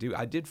something I could do.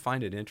 I did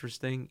find it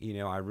interesting.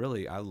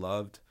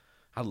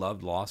 I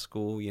loved law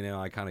school.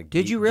 I kind of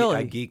did. You really?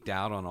 I geeked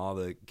out on all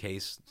the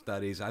case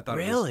studies. I thought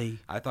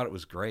I thought it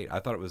was great. I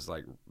thought it was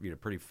like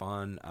pretty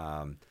fun.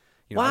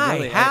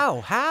 Why?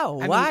 How?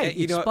 Why?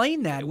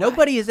 Explain that.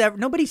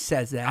 Nobody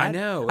says that. I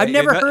know. I've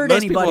never heard most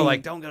anybody. People are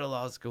like, don't go to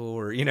law school,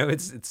 or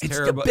it's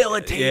terrible.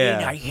 Debilitating.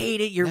 Yeah. I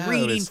hate it. You're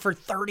reading for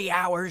 30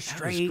 hours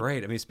straight. It was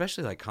great.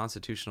 especially like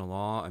constitutional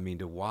law.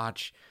 To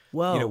watch.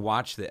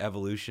 Watch the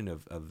evolution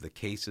of the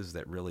cases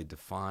that really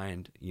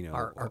defined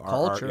our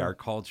culture. Our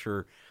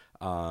culture.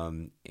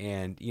 Do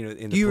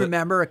you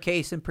remember a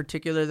case in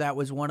particular that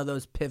was one of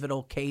those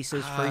pivotal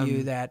cases for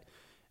you that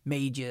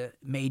made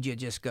you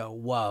just go,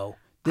 whoa,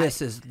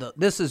 this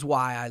is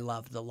why I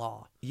love the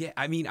law. Yeah,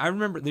 I mean, I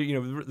remember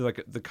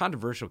like the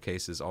controversial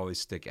cases always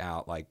stick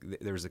out. Like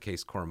there was a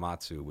case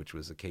Korematsu, which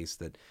was a case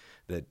that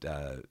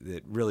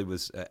really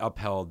was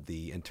upheld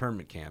the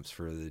internment camps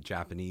for the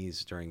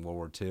Japanese during World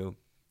War II.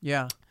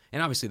 Yeah,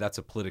 and obviously that's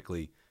a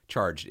politically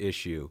charged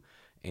issue.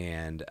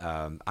 And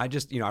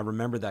I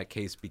remember that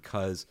case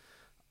because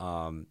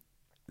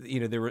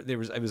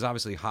it was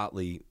obviously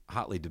hotly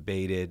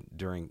debated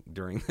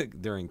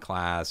during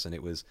class, and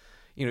it was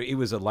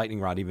a lightning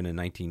rod even in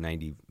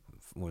 1990.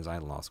 When was I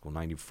in law school?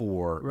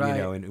 94. Right.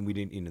 And we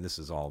didn't. This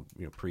is all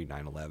pre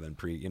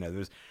 9/11.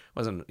 There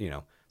wasn't.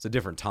 It's a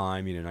different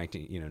time.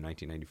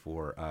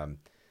 1994.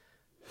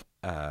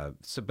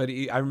 But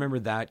I remember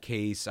that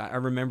case. I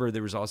remember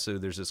there's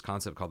this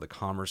concept called the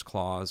Commerce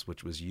Clause,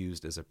 which was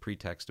used as a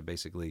pretext to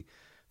basically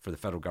for the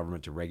federal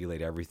government to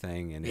regulate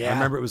everything. And I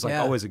remember it was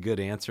always a good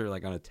answer,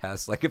 like on a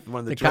test. Like if one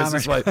of the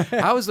choices was,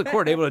 how is the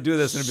court able to do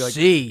this? And it'd be like,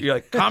 you're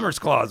like, Commerce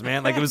Clause,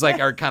 man. Like it was like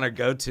our kind of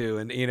go-to.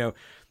 And,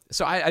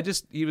 so I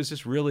just thought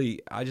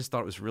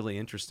it was really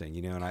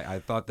interesting, and I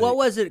thought that. What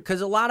was it?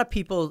 Because a lot of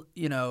people,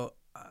 I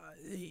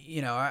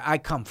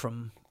come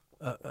from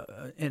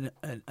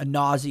a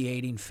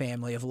nauseating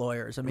family of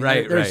lawyers. I mean,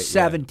 there's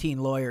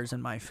 17 lawyers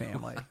in my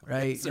family,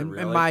 right?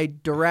 And my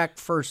direct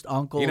first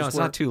uncles. It's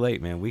not too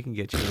late, man. We can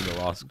get you into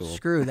law school.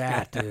 Screw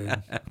that,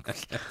 dude.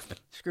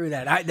 Screw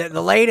that.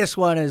 The latest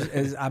one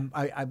is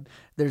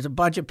there's a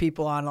bunch of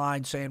people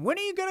online saying, when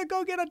are you going to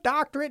go get a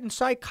doctorate in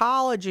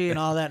psychology and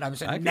all that? And I'm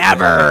saying,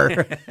 never. You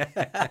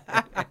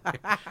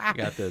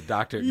got the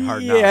doctorate in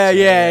hard knocks.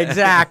 Yeah,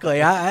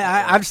 exactly.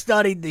 I've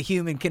studied the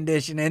human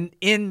condition and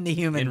in the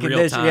human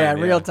condition. In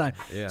real time.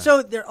 Yeah.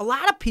 So a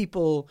lot of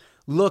people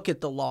look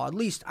at the law. At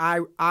least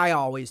I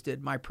always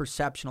did, my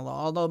perception of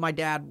law. Although my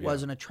dad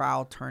wasn't a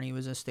trial attorney, he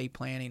was estate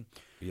planning.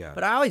 Yeah.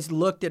 But I always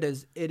looked at it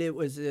as it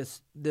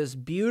was this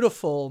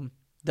beautiful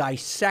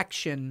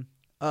dissection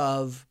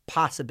of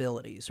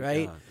possibilities,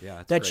 right?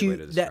 Yeah, that's a great way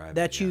to describe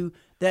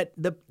it.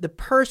 The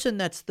person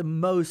that's the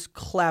most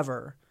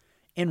clever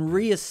in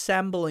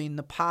reassembling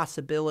the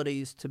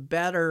possibilities to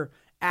better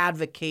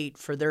advocate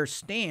for their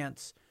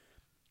stance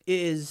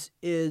is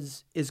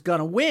going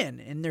to win,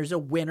 and there's a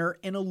winner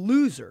and a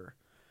loser,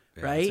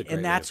 right?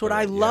 And that's what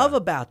I love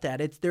about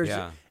that.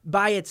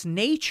 By its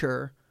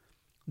nature,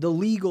 the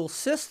legal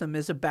system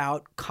is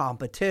about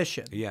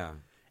competition. Yeah.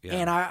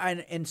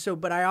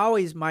 But I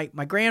always my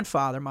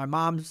grandfather, my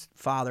mom's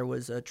father,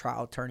 was a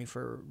trial attorney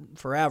for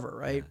forever,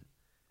 right?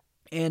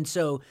 Yeah. And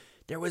so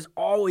there was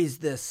always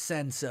this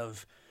sense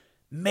of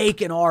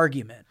make an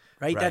argument,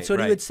 right? That's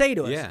what he would say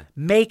to us. Yeah.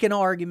 Make an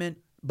argument,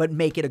 but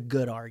make it a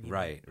good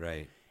argument.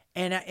 Right.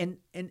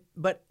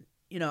 But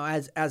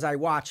as I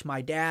watched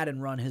my dad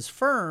and run his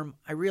firm,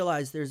 I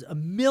realized there's a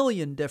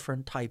million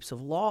different types of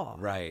law.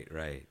 Right.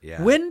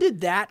 Yeah. When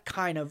did that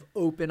kind of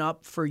open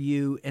up for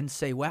you and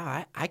say,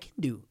 wow, I can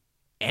do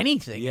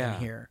anything in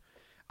here?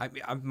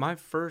 My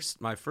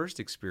first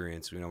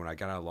experience, when I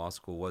got out of law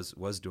school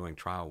was doing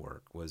trial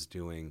work, was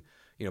doing,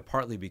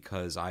 partly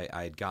because I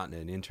had gotten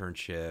an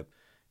internship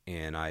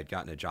and I had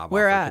gotten a job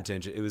offer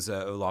contingent. It was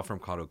a law firm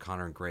called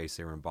O'Connor and Grace.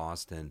 They were in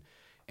Boston.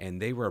 And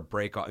they were a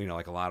break off,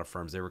 like a lot of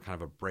firms, they were kind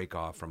of a break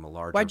off from a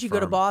larger Why'd you firm.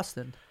 go to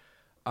Boston?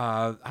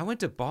 I went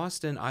to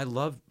Boston. I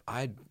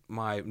had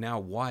my now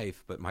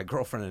wife, but my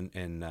girlfriend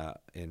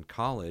in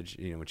college,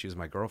 when she was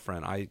my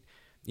girlfriend, I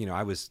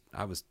was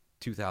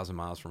 2,000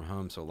 miles from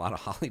home. So a lot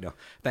of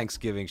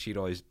Thanksgiving, she'd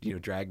always,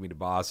 drag me to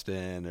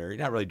Boston, or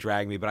not really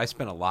drag me, but I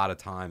spent a lot of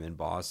time in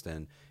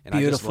Boston. And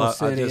Beautiful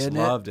city, I just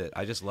loved it.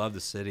 I just loved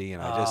the city.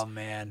 And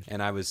man.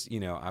 And I was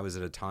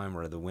at a time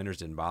where the winters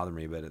didn't bother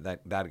me, but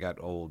that got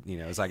old,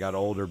 as I got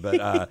older.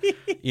 But,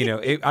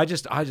 I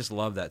just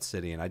loved that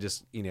city. And I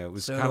just, it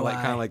was kind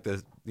of like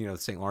the,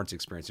 St. Lawrence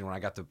experience. When I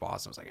got to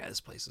Boston, I was like, this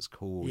place is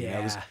cool.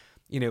 Yeah.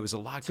 It was a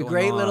lot going on. It's a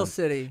great little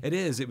city. It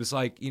is. It was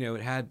like,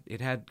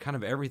 it had kind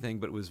of everything,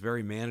 but it was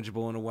very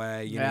manageable in a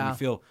way. You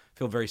feel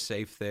very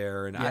safe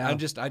there. And I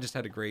just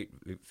had a great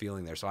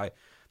feeling there. So I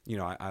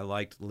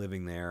liked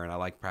living there and I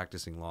liked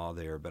practicing law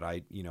there. But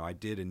I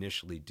did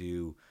initially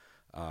do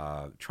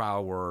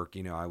trial work.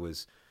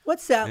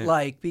 What's that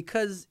like?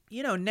 Because,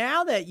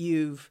 now that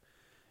you've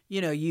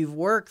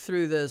worked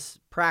through this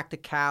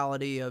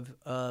practicality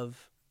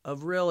of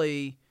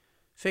really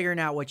figuring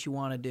out what you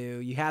want to do.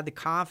 You had the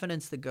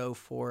confidence to go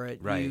for it.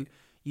 Right.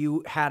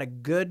 You had a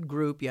good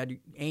group. You had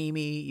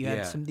Amy. You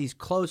had some of these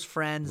close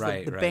friends,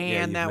 the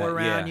band that were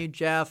around you,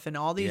 Jeff, and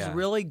all these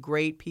really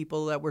great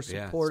people that were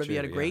supportive. You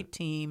had a great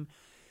team.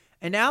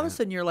 And now all of a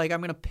sudden you're like, I'm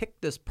going to pick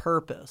this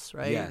purpose,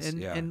 right?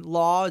 And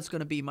law is going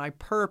to be my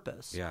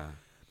purpose. Yeah.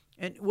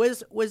 And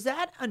was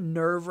that a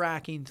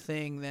nerve-wracking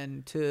thing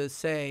then to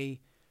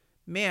say,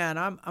 man,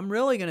 I'm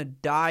really going to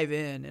dive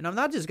in, and I'm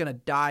not just going to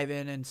dive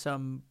in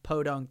some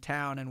podunk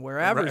town in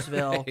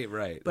whereversville,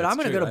 right. But I'm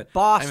going to go to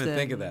Boston. I didn't even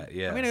think of that.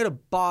 Yeah, I'm going to go to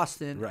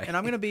Boston, and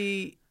I'm going to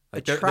be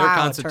Like their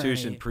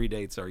Constitution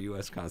predates our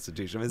U.S.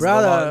 Constitution.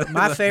 Brother,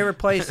 my favorite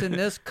place in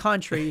this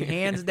country,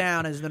 hands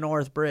down, is the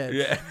North Bridge.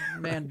 Yeah.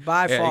 Man,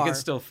 by far. You can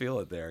still feel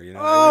it there.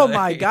 Oh,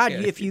 my God.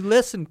 If you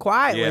listen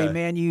quietly,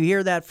 man, you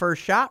hear that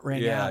first shot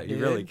ring out, dude. You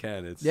really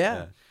can. It's,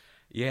 yeah.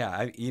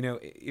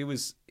 It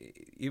was,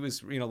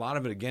 a lot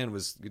of it, again,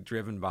 was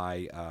driven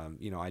by,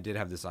 I did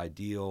have this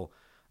ideal.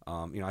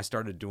 I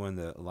started doing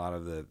a lot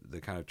of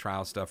the kind of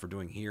trial stuff or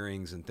doing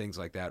hearings and things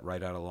like that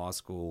right out of law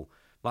school.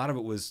 A lot of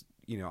it was,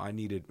 I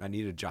needed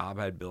a job,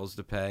 I had bills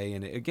to pay,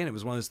 and again, it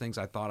was one of those things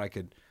I thought I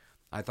could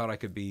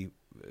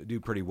do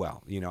pretty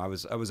well. I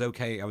was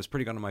okay. I was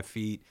pretty good on my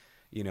feet.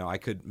 I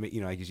could,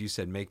 as you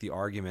said, make the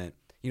argument.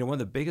 One of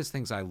the biggest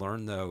things I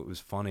learned, though, it was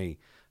funny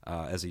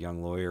as a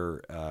young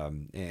lawyer,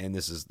 and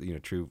this is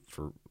true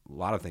for a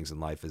lot of things in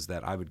life, is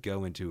that I would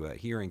go into a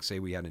hearing, say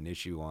we had an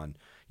issue on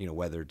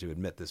whether to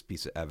admit this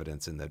piece of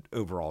evidence in the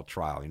overall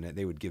trial.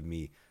 They would give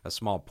me a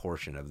small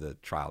portion of the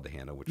trial to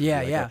handle, which was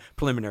a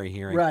preliminary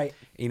hearing. Right.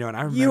 And I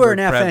remember you were an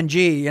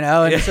FNG,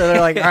 and so they're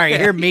like, all right,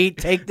 here, meet,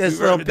 take this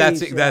little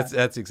piece.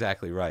 That's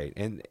exactly right.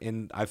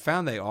 And I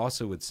found they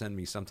also would send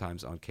me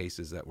sometimes on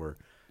cases that were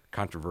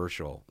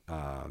controversial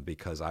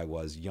because I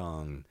was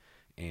young,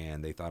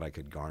 and they thought I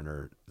could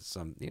garner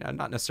some,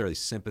 not necessarily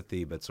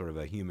sympathy, but sort of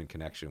a human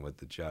connection with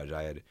the judge.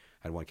 I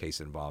had one case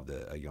that involved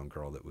a young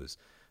girl that was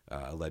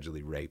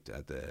allegedly raped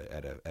at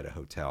a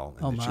hotel,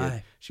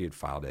 and she had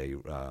filed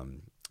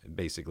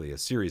basically a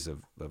series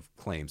of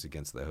claims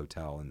against the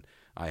hotel, and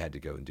I had to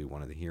go and do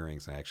one of the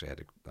hearings. And I actually had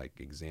to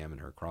examine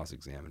her,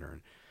 cross-examine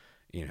her,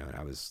 and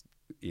I was.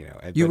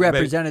 You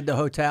represented the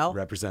hotel?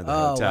 Represented the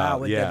hotel.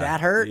 Wow. Did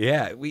that hurt?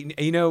 Yeah.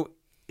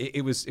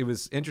 It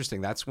was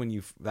interesting. That's when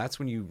you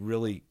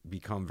really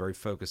become very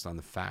focused on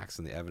the facts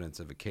and the evidence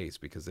of a case,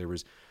 because there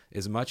was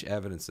as much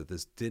evidence that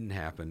this didn't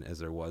happen as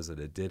there was that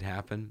it did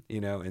happen,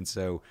 and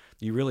so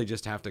you really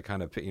just have to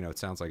kind of, it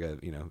sounds like a,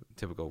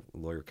 typical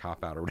lawyer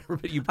cop out or whatever,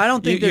 but I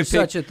don't think there's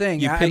such a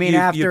thing.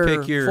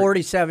 After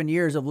 47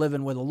 years of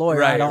living with a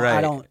lawyer, I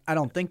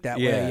don't think that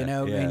way,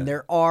 I mean,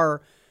 there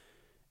are,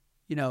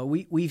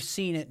 we've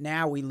seen it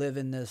now. We live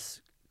in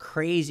this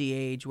crazy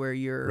age where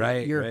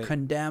you're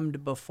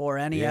condemned before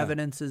any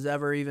evidence is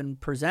ever even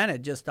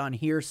presented, just on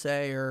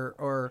hearsay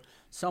or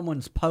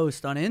someone's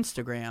post on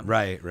Instagram.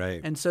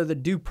 Right. And so the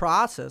due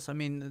process, I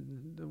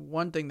mean, the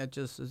one thing that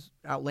just is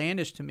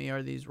outlandish to me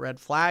are these red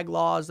flag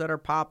laws that are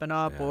popping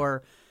up,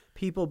 or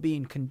people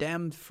being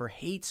condemned for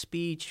hate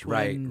speech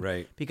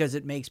because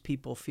it makes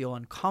people feel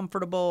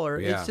uncomfortable, or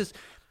it's just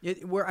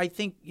where I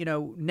think,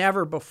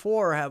 never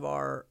before have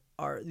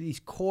these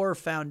core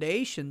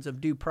foundations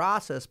of due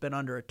process been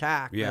under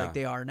attack like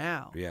they are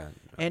now. Yeah.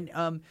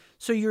 And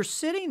so you're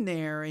sitting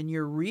there and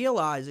you're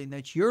realizing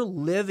that you're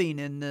living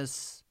in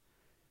this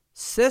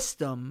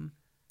system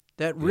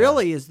that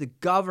really is the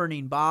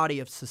governing body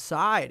of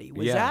society.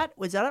 Was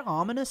that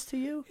ominous to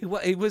you?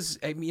 Well, it was.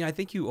 I mean, I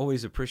think you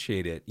always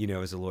appreciate it,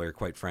 as a lawyer.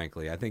 Quite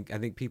frankly, I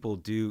think people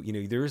do.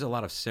 There is a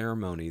lot of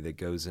ceremony that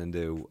goes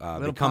into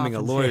becoming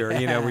a lawyer.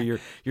 Where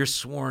you're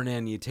sworn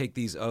in, you take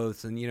these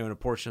oaths, and and a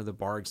portion of the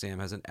bar exam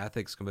has an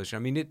ethics commission. I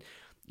mean,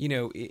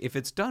 if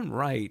it's done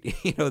right,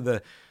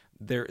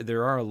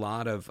 there are a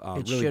lot of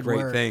really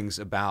great things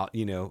about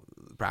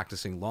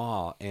practicing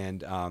law,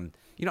 and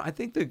I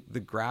think the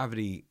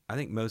gravity. I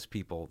think most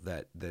people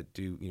that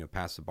do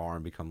pass the bar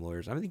and become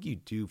lawyers, I think you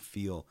do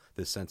feel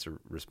this sense of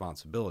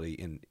responsibility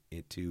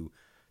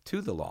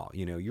to the law.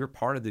 You're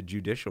part of the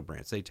judicial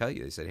branch. They tell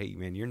you, they said, hey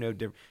man, you're no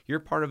different. You're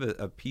part of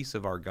a piece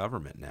of our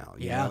government now.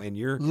 You know? And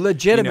you're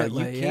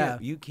legitimately.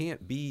 You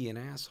can't be an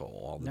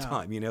asshole all the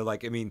time.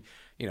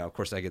 Of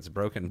course that gets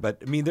broken,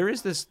 but I mean there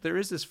is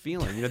this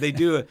feeling. They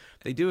do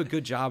a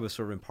good job of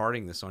sort of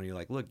imparting this on you.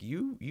 Like, look,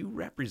 you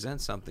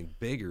represent something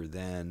bigger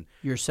than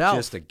yourself,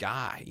 just a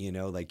guy.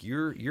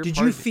 You're. Did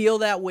you feel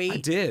that weight? I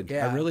did.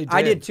 Yeah. I really did.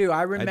 I did too.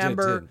 I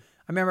remember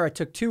I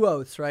took 2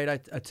 oaths. Right.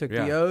 I took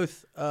the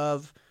oath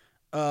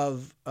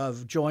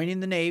of joining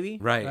the Navy,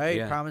 right?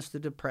 Yeah.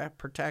 Promised to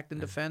protect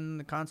and defend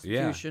the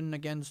Constitution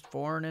against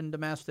foreign and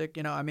domestic.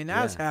 I mean,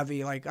 that's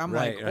heavy. Like I'm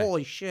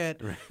holy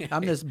shit! Right.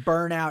 I'm this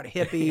burnout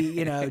hippie,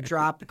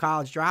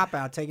 college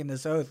dropout taking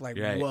this oath. Like,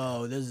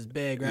 whoa, this is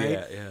big,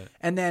 right? Yeah.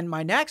 And then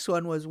my next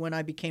one was when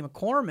I became a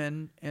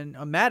corpsman and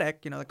a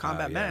medic, the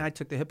combat medic. And I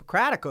took the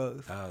Hippocratic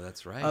oath. Oh,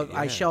 that's right.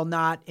 I shall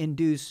not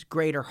induce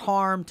greater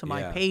harm to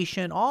my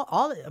patient. All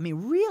I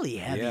mean, really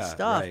heavy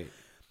stuff. Right.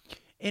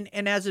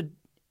 And as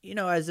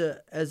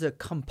a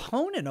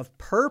component of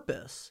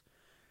purpose,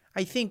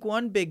 I think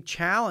one big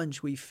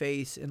challenge we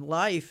face in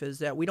life is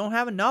that we don't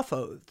have enough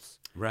oaths.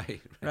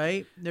 Right.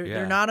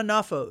 They're not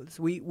enough oaths.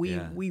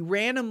 We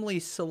randomly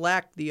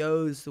select the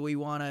oaths that we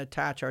want to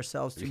attach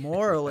ourselves to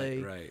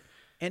morally. Right.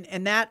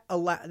 And that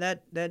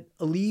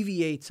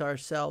alleviates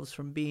ourselves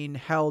from being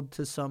held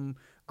to some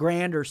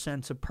grander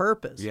sense of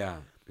purpose. Yeah.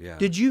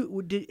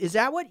 Is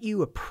that what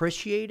you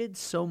appreciated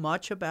so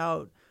much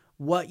about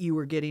what you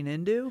were getting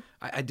into?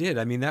 I did.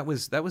 I mean, that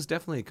was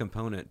definitely a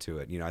component to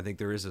it. I think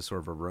there is a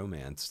sort of a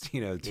romance,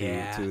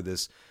 to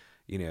this,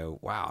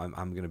 wow,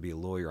 I'm going to be a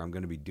lawyer. I'm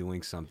going to be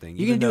doing something.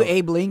 You can do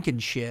Abe Lincoln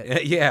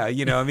shit. Yeah,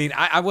 I mean,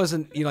 I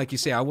wasn't, like you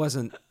say, I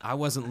wasn't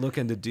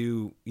looking to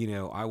do,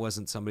 I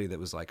wasn't somebody that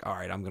was like, all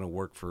right, I'm going to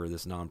work for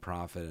this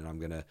nonprofit and I'm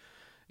going to,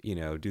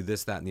 do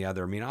this, that, and the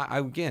other. I mean, I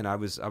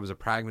was a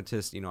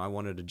pragmatist. I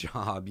wanted a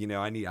job.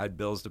 I had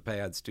bills to pay.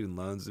 I had student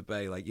loans to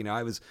pay. Like,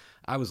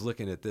 I was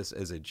looking at this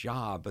as a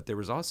job, but there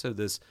was also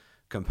this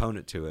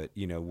component to it,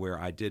 where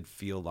I did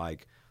feel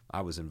like I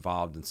was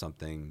involved in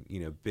something,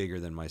 bigger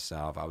than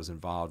myself. I was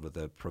involved with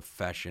a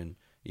profession,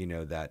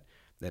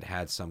 that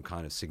had some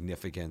kind of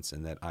significance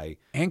and that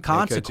and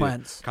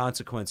consequence.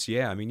 Consequence,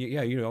 yeah. I mean,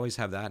 yeah, you always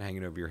have that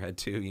hanging over your head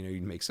too.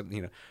 You make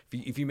something.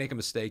 If you make a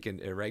mistake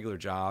in a regular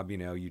job,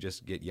 you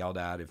just get yelled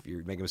at. If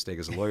you make a mistake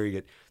as a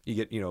lawyer, you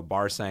get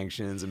bar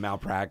sanctions and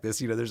malpractice.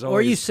 There's always,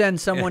 or you send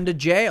someone to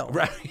jail.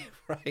 Right.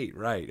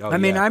 Oh, I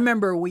mean, I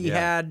remember we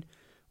had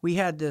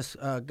this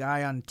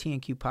guy on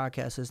TNQ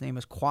podcast. His name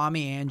was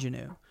Kwame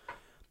Anjanou,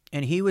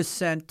 and he was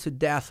sent to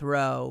death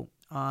row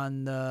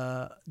on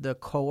the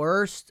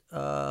coerced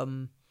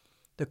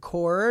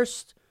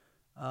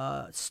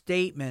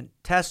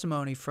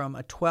testimony from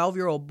a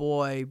 12-year-old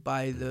boy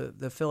by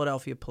the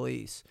Philadelphia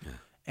police,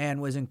 and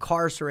was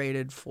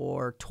incarcerated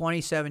for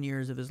 27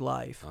 years of his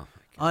life.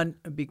 Oh, and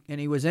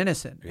he was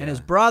innocent. And his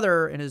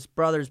brother and his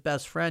brother's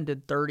best friend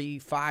did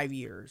 35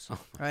 years.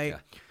 Right?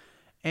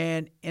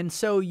 God. And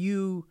so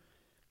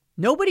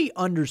nobody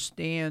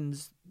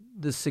understands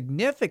the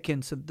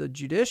significance of the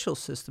judicial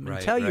system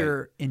until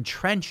you're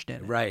entrenched in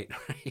it. Right.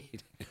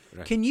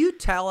 Can you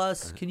tell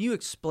us, can you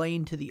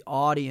explain to the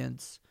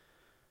audience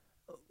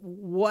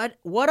what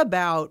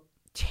about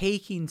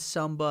taking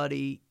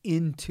somebody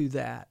into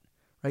that,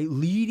 right?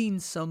 Leading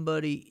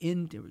somebody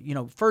into,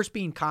 first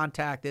being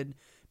contacted,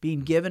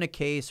 being given a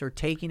case or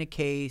taking a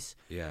case.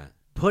 Yeah.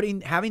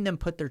 Having them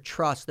put their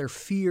trust, their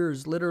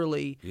fears,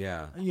 literally,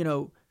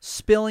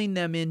 spilling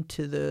them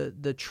into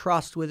the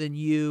trust within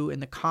you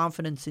and the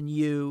confidence in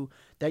you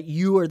that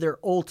you are their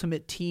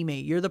ultimate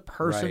teammate. You're the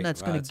person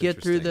that's going to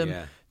get through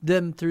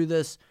them through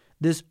this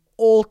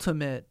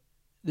ultimate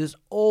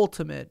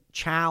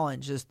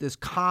challenge, this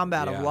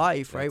combat of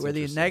life, right? Where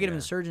the negative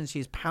insurgency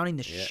is pounding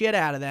the shit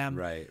out of them,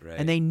 right.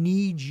 And they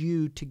need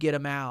you to get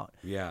them out.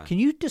 Yeah. Can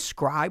you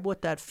describe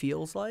what that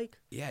feels like?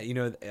 Yeah,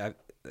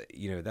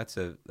 that's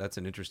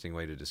an interesting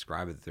way to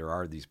describe it. There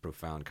are these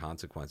profound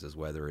consequences,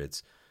 whether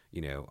it's,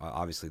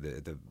 obviously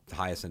the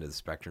highest end of the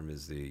spectrum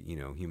is the,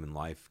 human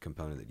life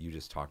component that you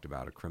just talked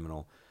about, a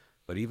criminal.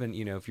 But even,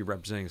 if you're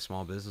representing a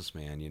small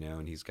businessman,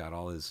 and he's got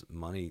all his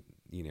money,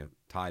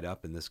 tied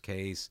up in this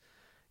case,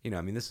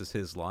 this is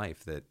his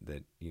life that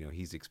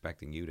he's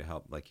expecting you to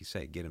help, like you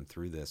say, get him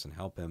through this and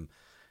help him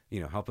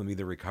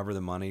either recover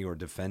the money or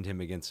defend him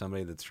against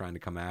somebody that's trying to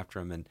come after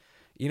him. And,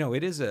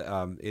 it is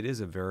a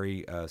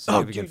very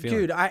significant feeling.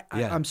 Dude,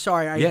 I'm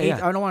sorry.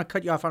 I don't want to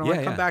cut you off. I don't want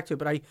to come back to it,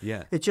 but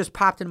it just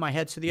popped into my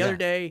head. So the other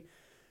day,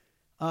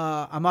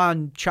 I'm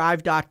on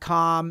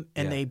chive.com,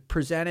 and they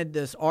presented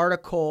this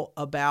article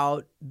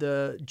about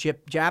the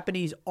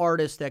Japanese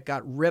artist that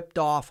got ripped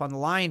off on The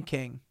Lion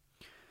King.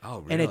 Oh,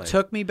 really? And it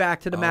took me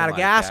back to the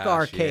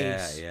Madagascar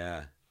case.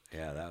 Yeah,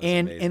 that was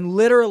amazing. And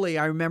literally,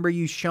 I remember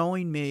you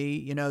showing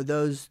me,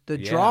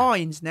 the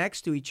drawings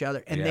next to each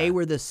other, and they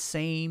were the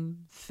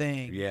same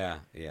thing. Yeah,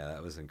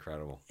 that was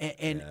incredible.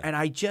 And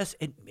I just,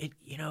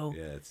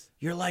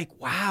 you're like,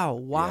 wow,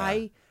 why?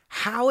 Yeah.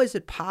 How is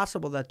it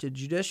possible that the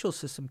judicial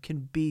system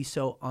can be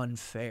so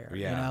unfair?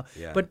 Yeah.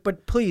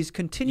 But please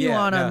continue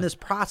on this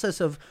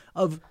process of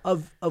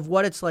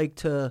what it's like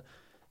to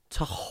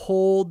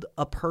hold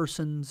a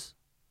person's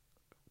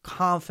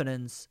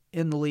confidence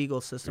in the legal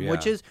system,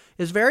 which is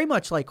very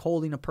much like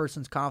holding a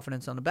person's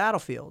confidence on the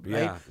battlefield,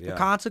 right? The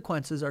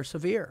consequences are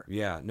severe.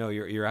 Yeah, no,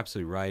 you're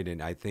absolutely right,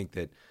 and I think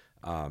that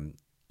the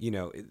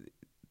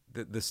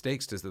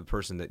stakes to the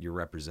person that you're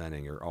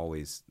representing are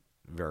always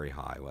very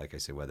high. Like I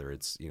say, whether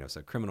it's it's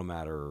a criminal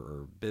matter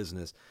or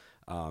business,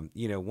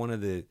 one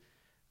of the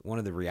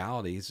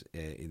realities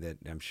that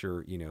I'm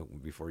sure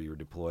before you were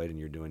deployed and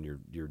you're doing your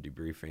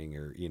debriefing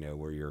or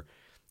where you're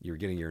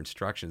getting your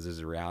instructions, is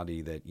a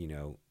reality that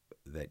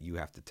that you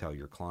have to tell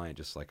your client,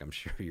 just like I'm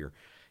sure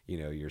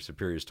your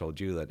superiors told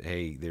you that,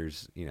 hey,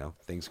 there's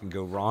things can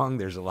go wrong.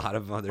 There's maybe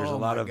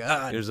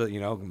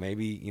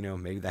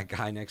that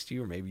guy next to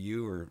you or maybe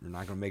you are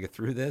not going to make it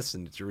through this,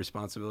 and it's your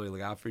responsibility to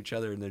look out for each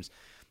other. And there's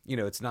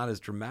it's not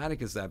as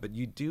dramatic as that, but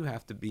you do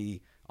have to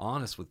be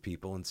honest with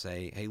people and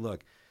say, hey,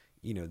 look,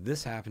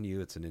 this happened to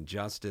you. It's an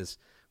injustice.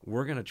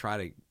 We're going to try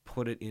to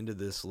put it into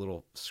this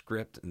little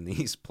script and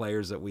these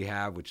players that we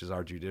have, which is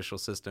our judicial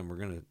system. We're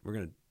going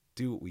to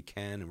do what we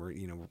can, and we're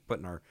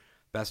putting our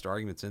best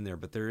arguments in there.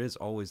 But there is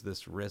always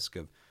this risk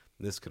of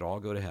this could all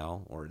go to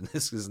hell, or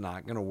this is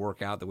not going to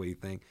work out the way you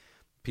think.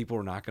 People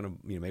are not going to,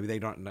 maybe they're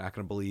not going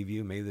to believe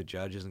you. Maybe the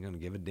judge isn't going to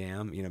give a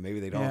damn.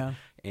 Maybe they don't. Yeah.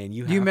 And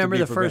you do you remember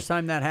the first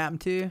time that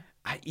happened to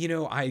you?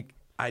 What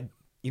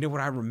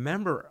I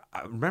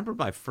remember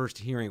my first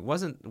hearing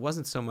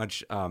wasn't so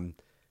much.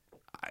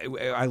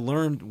 I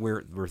learned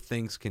where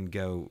things can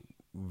go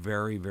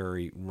very,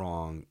 very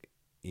wrong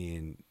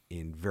in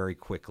in very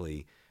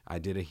quickly. I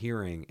did a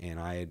hearing,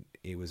 and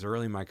it was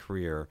early in my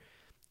career,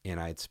 and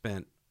I had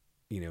spent,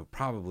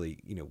 probably,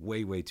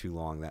 way too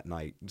long that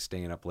night,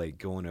 staying up late,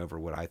 going over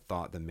what I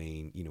thought the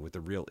main, what the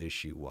real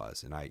issue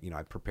was. And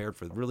I prepared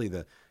for really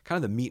the kind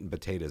of the meat and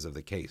potatoes of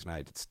the case. And I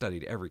had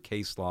studied every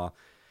case law,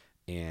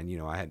 and,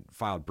 I had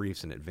filed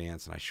briefs in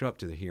advance, and I show up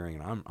to the hearing,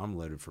 and I'm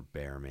loaded for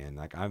bear, man.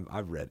 Like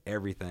I've read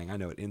everything. I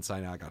know it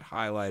inside out. I got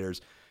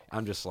highlighters.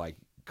 I'm just like,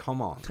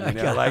 come on,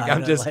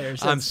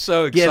 I'm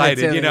so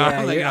excited,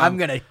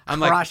 I'm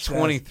like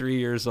 23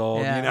 years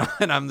old,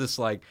 and I'm just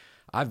like,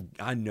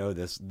 I know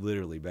this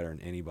literally better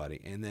than anybody.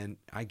 And then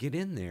I get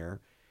in there,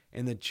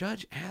 and the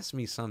judge asked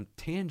me some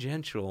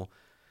tangential,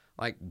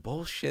 like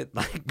bullshit,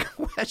 like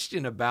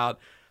question about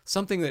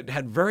something that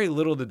had very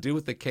little to do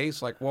with the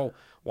case. Like, well,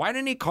 why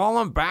didn't he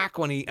call him back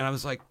when he? And I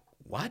was like,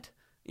 what?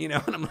 And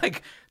I'm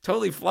like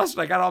totally flustered.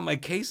 I got all my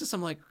cases.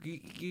 I'm like,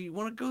 you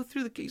want to go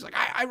through the case? Like,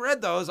 I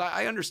read those.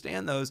 I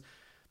understand those.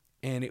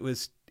 And it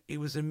was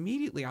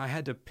immediately I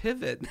had to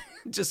pivot,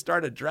 just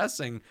start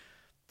addressing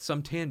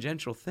some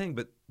tangential thing.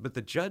 But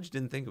the judge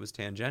didn't think it was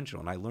tangential.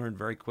 And I learned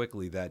very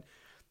quickly that,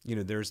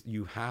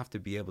 you have to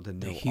be able to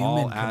know the human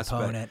all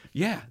component. aspects.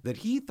 Yeah, that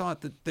he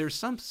thought that there's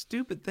some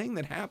stupid thing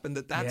that happened,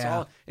 that's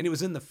all. And it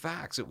was in the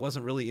facts. It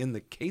wasn't really in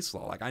the case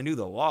law. Like, I knew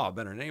the law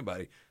better than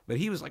anybody. But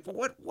he was like,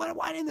 well,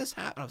 why didn't this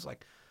happen? I was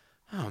like,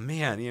 oh,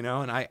 man,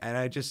 and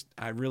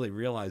I really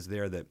realized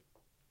there that,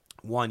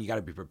 one, you got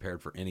to be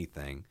prepared for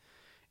anything.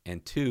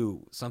 And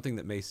two, something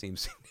that may seem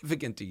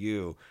significant to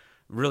you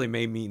really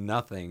may mean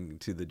nothing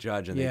to the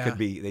judge. And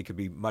they could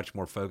be much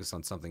more focused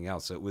on something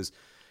else. So it was,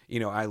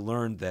 I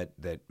learned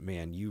that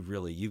man,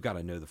 you've got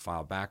to know the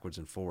file backwards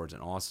and forwards,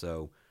 and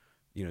also,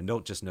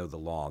 don't just know the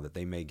law, that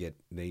they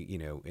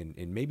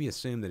and maybe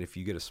assume that if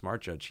you get a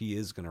smart judge, he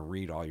is going to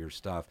read all your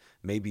stuff,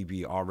 maybe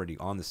be already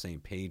on the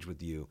same page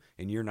with you,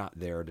 and you're not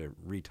there to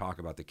re-talk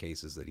about the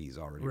cases that he's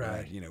already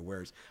read.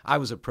 Whereas I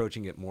was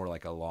approaching it more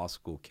like a law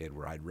school kid,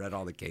 where I'd read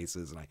all the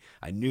cases and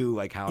I knew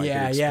like how I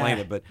could explain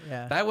it, but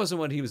that wasn't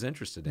what he was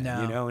interested in.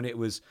 And it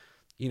was.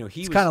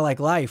 It's kind of like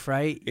life,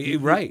 right?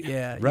 Right.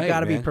 Yeah. You got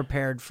to be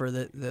prepared for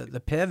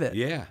the pivot.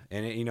 Yeah.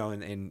 And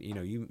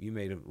you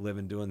made a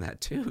living doing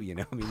that too.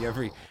 I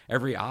mean,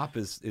 every op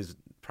is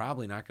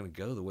probably not going to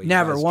go the way you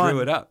guys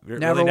drew it up.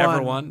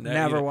 Never won.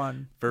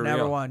 For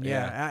never real. won.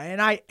 Yeah.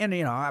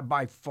 And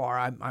by far,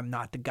 I'm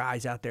not the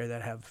guys out there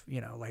that have,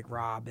 like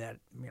Rob, that,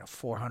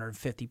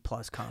 450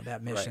 plus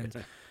combat missions.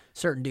 Right.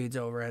 Certain dudes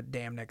over at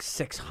damn next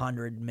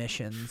 600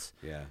 missions.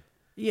 Yeah.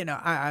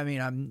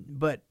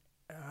 But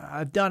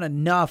I've done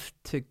enough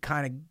to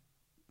kind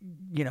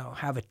of,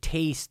 have a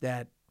taste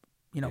that,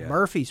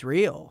 Murphy's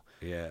real.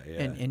 Yeah.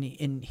 And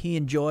he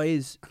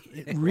enjoys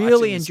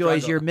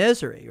your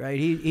misery, right?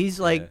 He's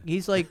like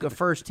a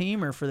first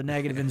teamer for the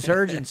negative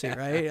insurgency,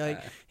 right?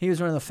 Like, he was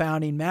one of the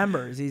founding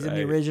members. He's in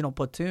the original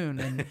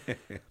platoon,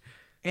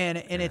 and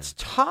it's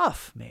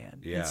tough, man.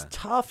 Yeah. It's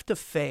tough to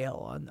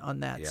fail on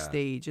that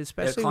stage,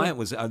 especially.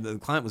 The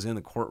client was in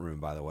the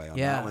courtroom, by the way, on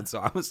that one. So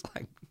I was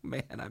like,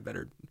 man, I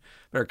better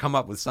come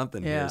up with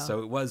something here.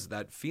 So it was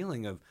that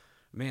feeling of,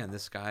 man,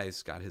 this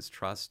guy's got his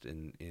trust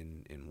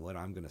in what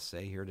I'm going to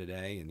say here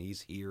today, and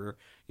he's here.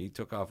 He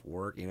took off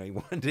work. He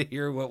wanted to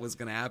hear what was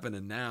going to happen,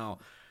 and now,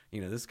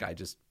 this guy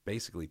just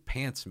basically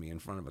pants me in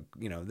front of a.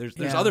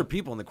 There's other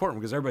people in the courtroom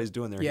because everybody's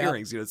doing their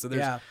hearings. So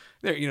there's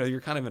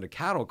you're kind of in a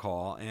cattle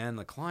call, and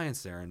the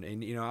client's there, and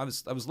I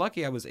was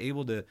lucky I was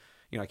able to.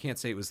 I can't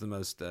say it was the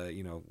most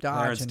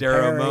Clarence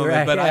Darrow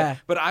moment,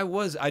 but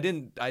I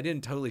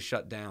didn't totally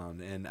shut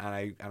down, and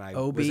I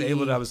was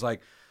able to. I was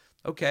like,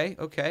 okay.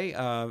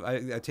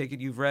 I take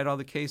it you've read all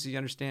the cases, you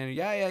understand?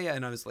 Yeah.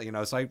 And I was like,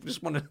 so I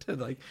just wanted to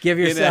like give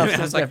yourself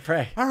something to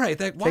pray. All right,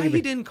 why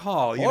he didn't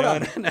call? Hold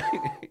on.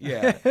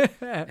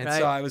 And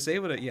so I was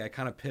able to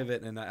kind of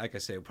pivot, and like I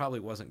say, it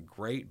probably wasn't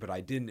great, but I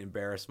didn't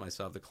embarrass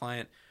myself. The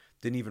client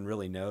didn't even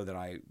really know that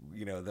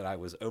I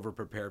was over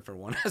prepared for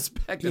one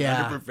aspect and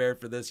under prepared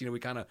for this. We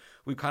kind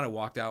of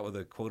walked out with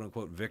a quote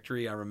unquote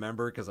victory. I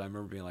remember, because I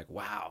remember being like,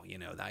 wow,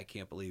 I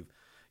can't believe,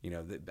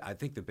 I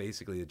think that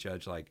basically the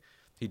judge, like,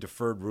 he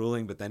deferred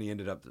ruling, but then he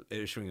ended up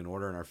issuing an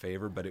order in our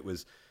favor. But it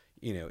was,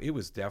 it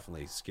was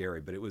definitely scary.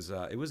 But it was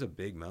a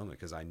big moment,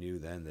 because I knew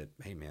then that,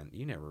 hey man,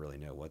 you never really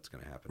know what's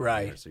going to happen.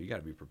 Right. There. So you got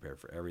to be prepared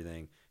for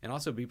everything, and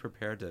also be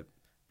prepared to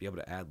be able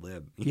to ad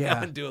lib,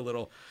 and do a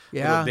little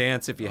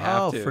dance if you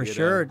have to. Oh, for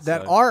sure.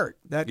 That art,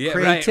 that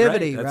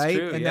creativity, right?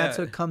 True, and that's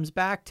what comes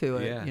back to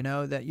it.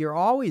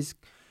 That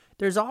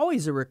there's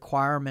always a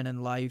requirement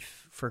in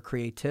life for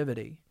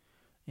creativity.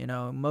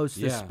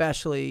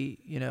 Especially,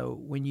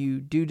 when you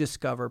do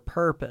discover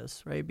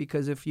purpose, right?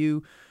 Because if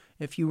you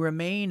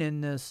remain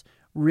in this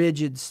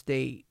rigid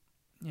state,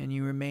 and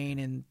you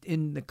remain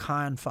in the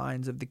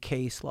confines of the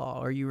case law,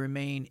 or you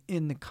remain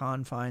in the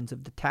confines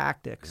of the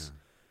tactics,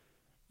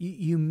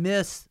 you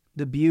miss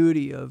the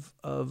beauty of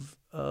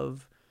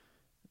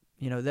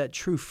that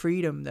true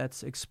freedom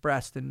that's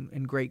expressed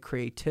in great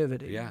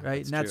creativity,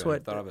 right? And that's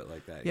what I thought of it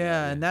like that.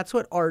 And that's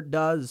what art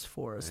does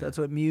for us. That's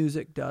what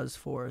music does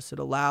for us. It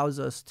allows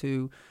us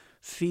to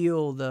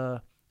feel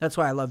the that's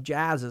why I love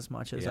jazz as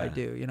much as I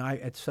do. You know,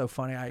 it's so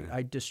funny.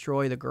 I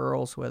destroy the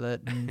girls with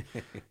it. And,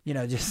 you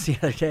know, just the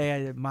other day, I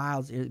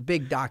did a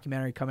big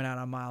documentary coming out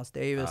on Miles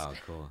Davis. Oh,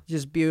 cool.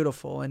 Just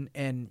beautiful.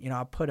 And you know,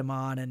 I put him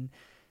on and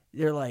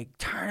they're like,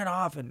 turn it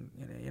off.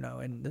 And, you know,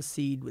 and the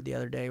Seed the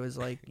other day was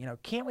like, you know,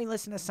 can't we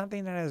listen to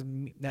something that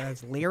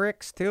has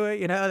lyrics to it,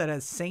 you know, that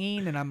has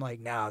singing? And I'm like,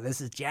 no,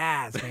 this is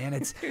jazz, man.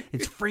 It's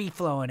free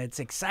flowing.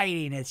 It's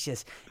exciting. It's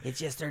just,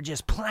 they're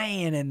just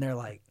playing. And they're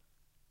like,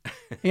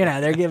 you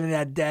know, they're giving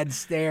that dead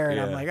stare, and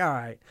I'm like, all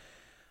right.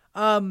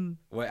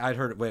 I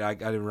heard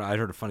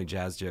a funny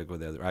jazz joke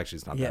with the other. Actually,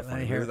 it's not that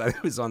funny.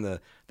 It was on the.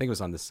 I think it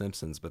was on The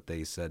Simpsons. But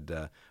they said,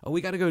 "Oh,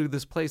 we got to go to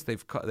this place.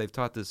 They've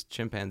taught this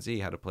chimpanzee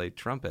how to play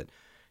trumpet."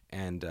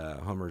 And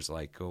Homer's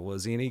like, "Oh,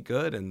 was he any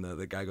good?" And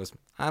the guy goes,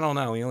 "I don't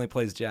know. He only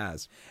plays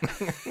jazz."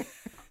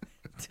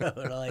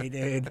 Totally,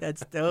 dude.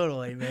 That's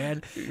totally,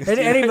 man. And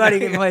anybody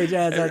can play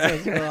jazz.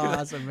 That's so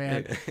awesome,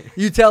 man.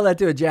 You tell that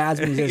to a jazz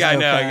musician.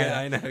 Yeah,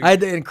 I know. I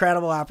had the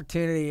incredible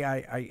opportunity.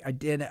 I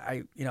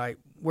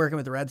working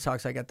with the Red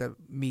Sox, I got to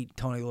meet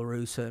Tony La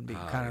Russa and be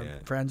kind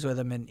of friends with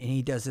him. And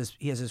he does this.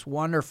 He has this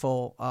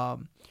wonderful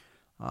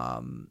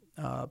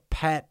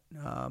pet.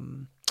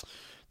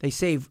 They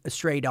save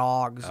stray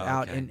dogs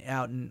out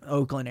in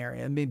Oakland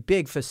area. I mean,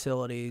 big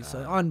facilities,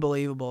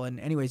 unbelievable. And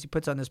anyways, he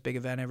puts on this big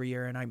event every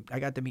year, and I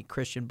got to meet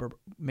Christian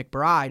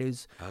McBride,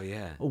 who's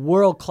a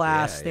world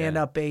class stand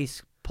up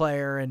bass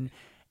player, and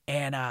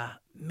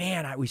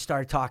man, we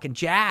started talking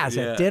jazz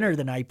at dinner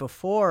the night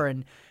before,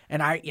 and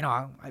I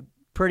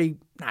pretty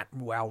not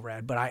well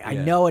read, but I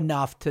know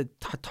enough to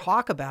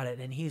talk about it.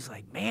 And he's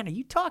like, "Man, are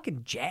you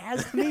talking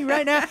jazz to me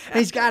right now?" And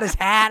he's got his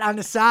hat on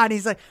the side. And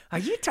he's like, "Are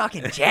you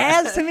talking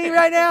jazz to me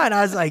right now?" And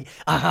I was like,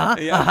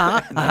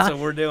 That's what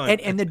we're doing.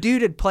 And the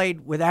dude had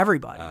played with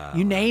everybody.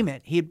 You name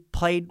it. He had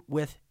played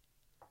with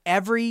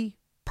every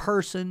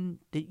person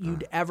that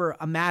you'd ever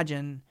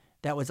imagine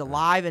that was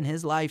alive in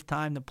his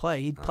lifetime to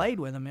play. He'd played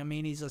with him. I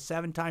mean, he's a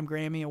 7-time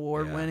Grammy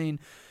Award winning,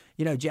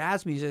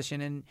 jazz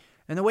musician.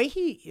 And the way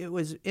it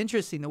was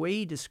interesting, the way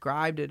he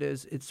described it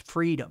is it's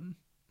freedom.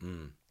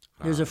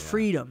 There's a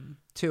freedom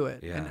to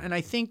it. Yeah. And I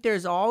think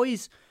there's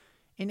always,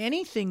 in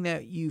anything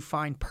that you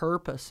find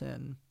purpose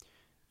in,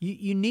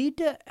 you need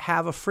to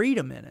have a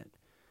freedom in it.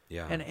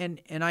 Yeah. And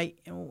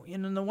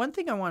the one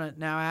thing I want to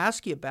now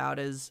ask you about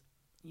is,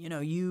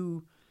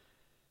 you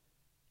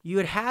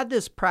had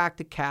this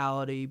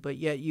practicality, but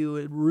yet you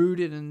had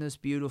rooted in this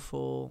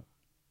beautiful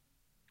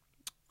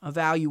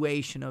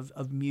evaluation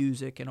of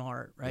music and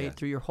art, right,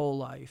 through your whole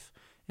life.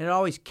 And it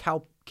always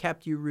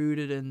kept you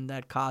rooted in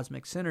that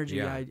cosmic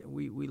synergy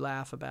we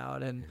laugh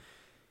about. And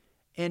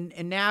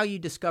now you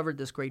discovered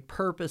this great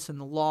purpose in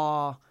the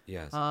law.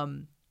 Yes.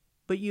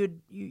 But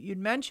you'd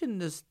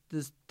mentioned this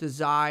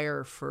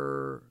desire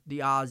for the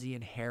Ozzy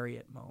and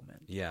Harriet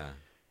moment. Yeah.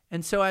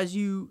 And so as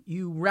you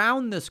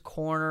round this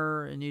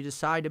corner and you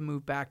decide to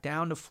move back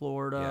down to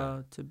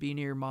Florida to be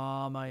near your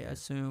mom, I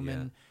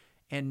assume,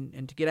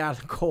 and to get out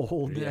of the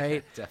cold,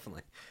 right?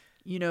 Definitely.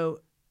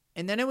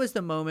 And then it was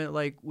the moment,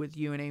 like with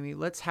you and Amy,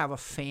 let's have a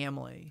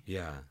family.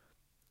 Yeah.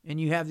 And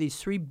you have these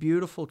 3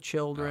 beautiful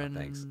children. Oh,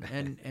 thanks.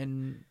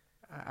 and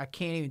I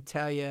can't even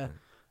tell you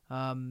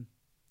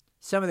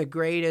some of the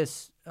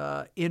greatest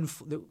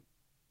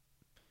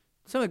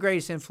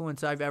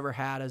influence I've ever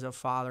had as a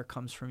father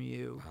comes from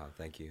you. Oh,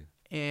 thank you.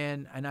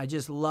 And I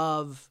just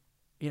love,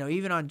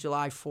 even on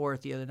July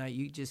 4th the other night,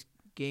 you just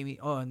gave me,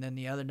 and then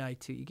the other night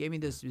too, you gave me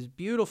this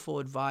beautiful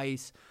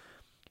advice,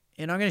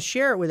 and I'm going to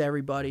share it with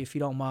everybody if you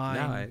don't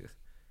mind.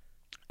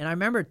 And I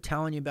remember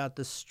telling you about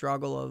the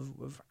struggle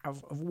of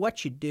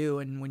what you do,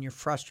 and when you're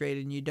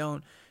frustrated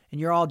and and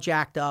you're all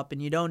jacked up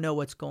and you don't know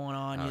what's going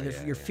on,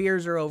 your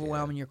fears are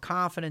overwhelming, your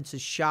confidence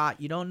is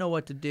shot, you don't know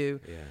what to do.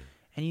 Yeah.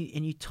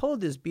 And you told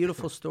this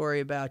beautiful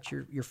story about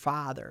your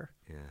father.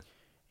 Yeah.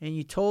 And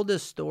you told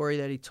this story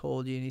that he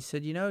told you, and he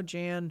said,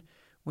 Jhan,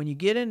 when you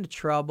get into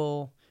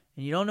trouble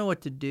and you don't know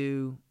what to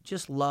do,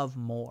 just love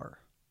more.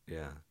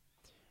 Yeah.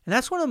 And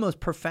that's one of the most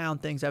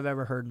profound things I've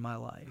ever heard in my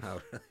life. Oh,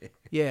 really?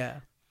 Yeah.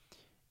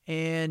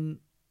 And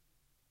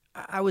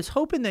I was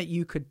hoping that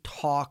you could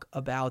talk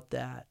about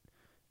that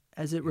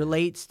as it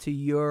relates to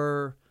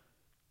your,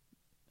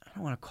 I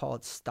don't want to call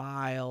it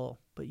style,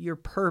 but your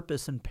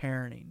purpose in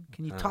parenting.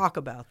 Can you talk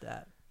about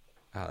that?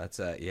 Oh, that's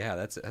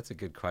a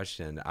good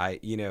question. I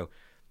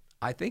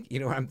think,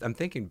 I'm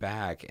thinking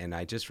back, and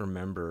I just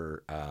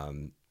remember,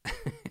 I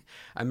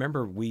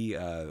remember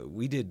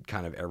we did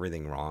kind of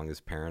everything wrong as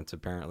parents,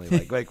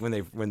 apparently, like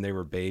when they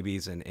were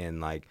babies,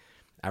 and like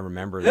I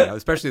remember,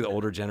 especially the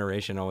older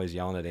generation always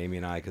yelling at Amy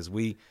and I, because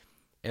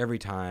every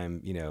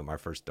time, my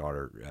first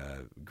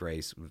daughter,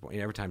 Grace,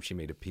 every time she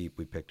made a peep,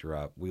 we picked her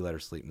up, we let her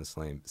sleep in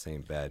the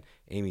same bed.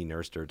 Amy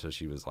nursed her till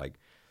she was like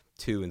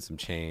 2 and some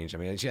change. I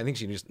mean, I think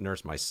she just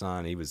nursed my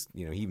son. He was,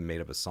 he even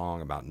made up a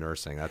song about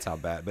nursing. That's how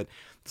bad. But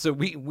so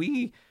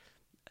we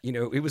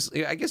it was,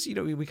 I guess,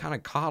 we kind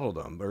of coddled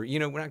them, or,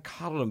 we're not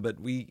coddled them, but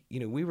we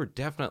were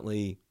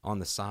definitely on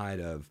the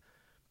side of,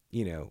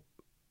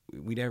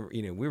 we never,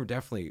 we were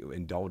definitely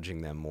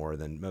indulging them more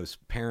than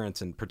most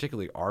parents, and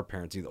particularly our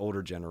parents. The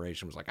older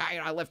generation was like,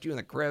 I left you in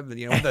the crib,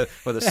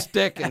 with a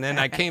stick, and then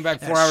I came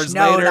back 4 hours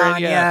later.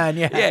 And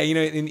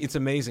it's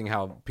amazing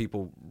how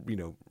people,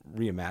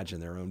 reimagine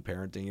their own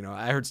parenting.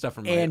 I heard stuff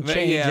from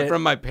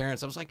from my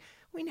parents. I was like,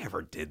 we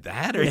never did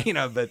that,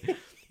 but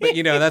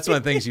that's one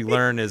of the things you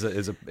learn as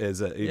a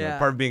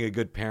part of being a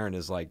good parent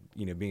is like,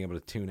 being able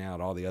to tune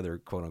out all the other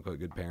quote unquote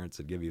good parents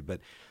that give you.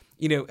 But,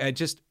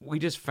 we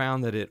just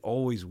found that it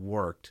always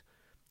worked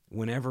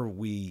whenever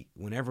we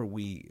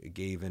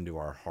gave into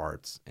our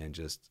hearts and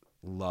just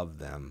loved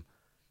them.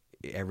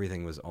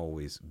 Everything was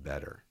always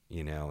better,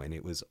 and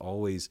it was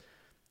always,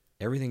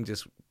 everything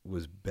just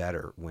was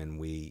better when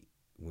we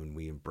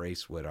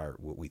embraced what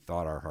we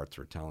thought our hearts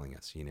were telling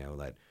us,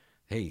 that,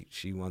 hey,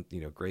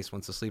 Grace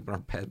wants to sleep in our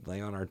bed,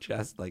 lay on our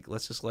chest. Like,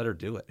 let's just let her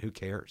do it. Who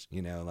cares? We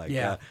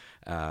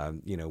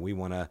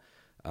want to,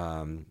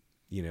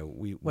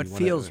 what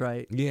feels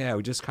right. Yeah.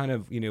 We just kind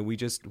of,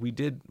 we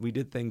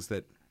did things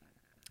that,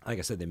 like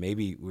I said, that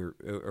maybe we're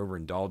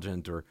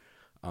overindulgent or,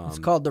 it's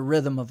called the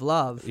rhythm of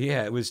love.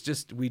 Yeah. It was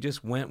just, we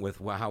just went with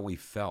how we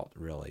felt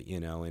really,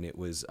 and it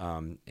was,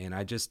 and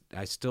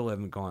I still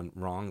haven't gone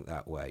wrong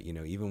that way,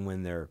 even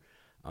when they're,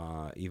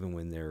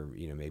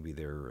 maybe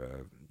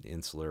they're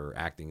insular or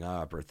acting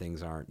up or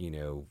things aren't,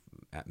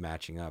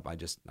 matching up. I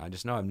just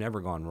know I've never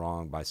gone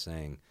wrong by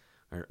saying,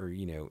 or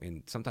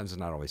and sometimes it's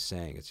not always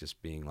saying, it's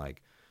just being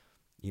like,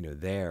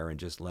 there and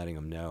just letting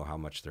them know how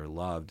much they're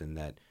loved, and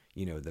that,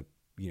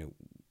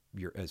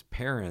 you're as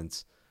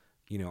parents,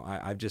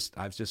 I've just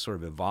sort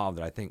of evolved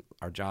that I think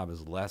our job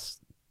is less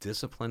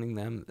disciplining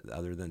them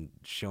other than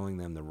showing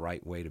them the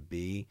right way to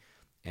be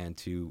and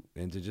to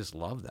just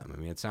love them. I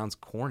mean, it sounds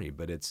corny,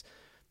 but it's,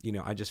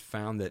 I just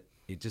found that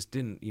it just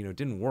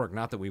didn't work.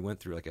 Not that we went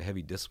through like a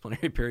heavy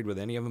disciplinary period with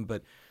any of them,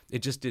 but it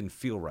just didn't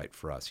feel right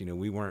for us.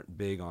 We weren't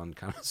big on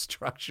kind of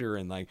structure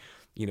and like,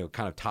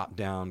 kind of top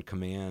down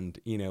command.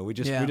 We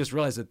just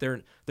realized that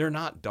they're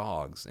not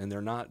dogs and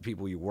they're not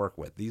people you work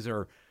with. These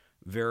are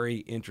very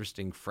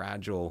interesting,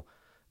 fragile,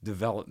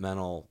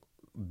 developmental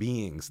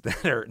beings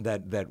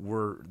that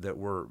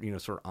we're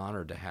sort of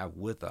honored to have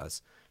with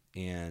us.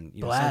 And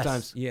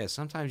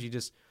sometimes you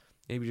just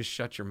maybe just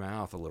shut your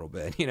mouth a little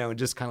bit, and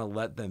just kind of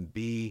let them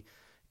be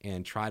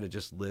and try to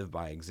just live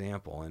by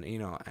example. And,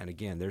 and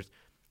again,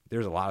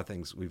 there's a lot of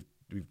things we've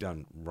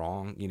done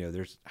wrong.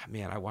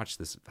 I watched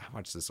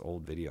this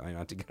old video. I know,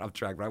 not to get off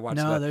track, but I watched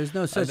there's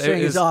no such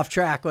thing as off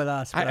track with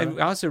us. I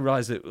also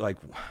realized that like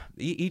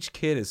each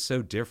kid is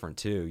so different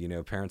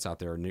too. Parents out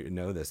there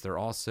know this. They're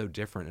all so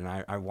different.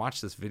 And I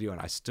watched this video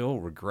and I still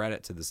regret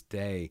it to this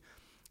day.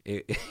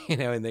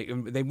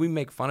 And we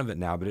make fun of it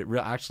now, but it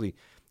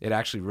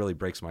actually really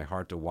breaks my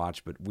heart to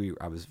watch. But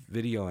I was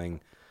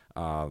videoing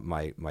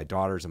my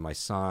daughters and my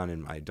son,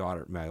 and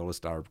my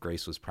oldest daughter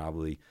Grace was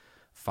probably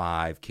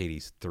 5,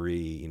 Katie's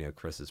 3,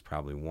 Chris is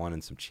probably 1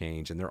 and some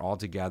change, and they're all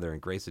together.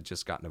 And Grace had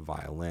just gotten a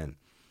violin,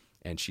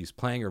 and she's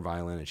playing her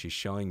violin, and she's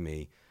showing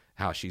me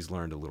how she's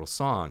learned a little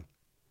song,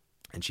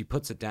 and she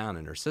puts it down,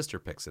 and her sister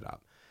picks it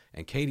up,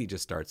 and Katie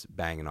just starts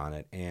banging on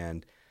it,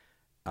 and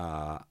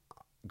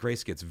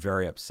Grace gets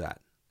very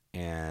upset,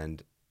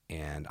 and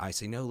I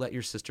say, no, let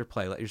your sister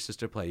play.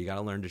 You got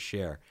to learn to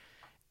share.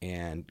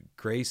 And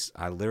Grace,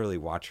 I literally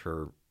watch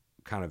her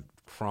kind of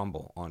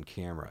crumble on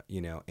camera,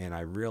 and I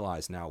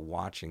realize now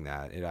watching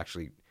that, it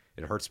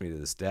hurts me to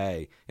this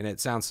day. And it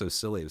sounds so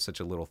silly. It was such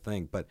a little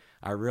thing, but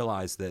I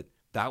realized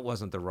that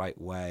wasn't the right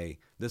way.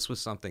 This was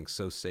something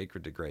so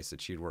sacred to Grace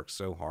that she'd worked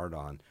so hard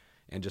on.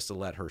 And just to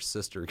let her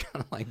sister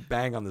kind of like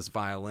bang on this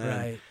violin,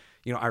 right.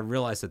 I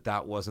realized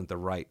that wasn't the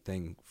right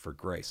thing for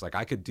Grace. Like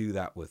I could do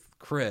that with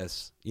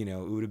Chris, it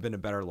would have been a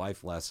better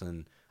life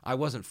lesson. I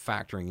wasn't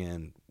factoring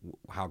in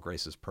how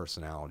Grace's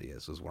personality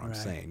is what I'm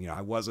saying.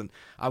 I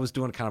was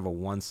doing kind of a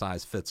one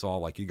size fits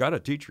all, like you got to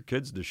teach your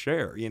kids to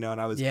share,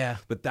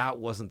 but that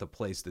wasn't the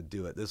place to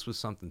do it. This was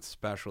something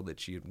special that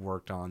she had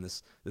worked on.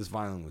 This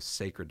violin was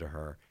sacred to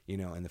her,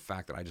 and the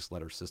fact that I just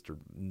let her sister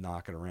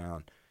knock it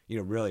around,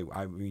 really,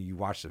 you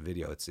watch the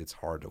video, it's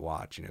hard to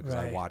watch, because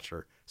I watch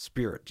her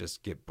spirit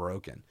just get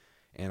broken.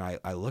 And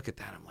I look at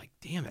that, I'm like,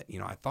 damn it,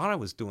 I thought I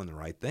was doing the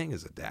right thing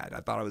as a dad.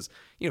 I thought I was,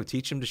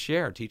 teach them to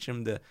share, teach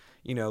them to,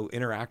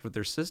 interact with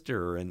their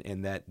sister,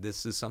 and that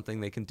this is something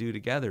they can do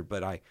together.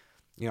 But I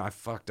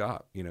fucked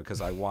up,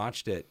 because I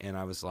watched it and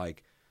I was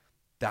like,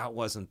 that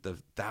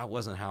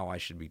wasn't how I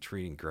should be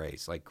treating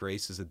Grace. Like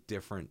Grace is a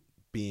different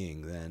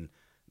being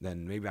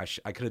than maybe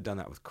I could have done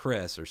that with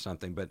Chris or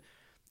something, but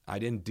I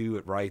didn't do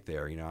it right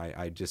there.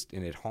 I just,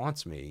 and it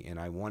haunts me, and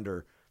I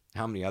wonder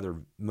how many other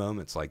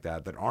moments like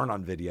that aren't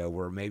on video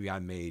where maybe I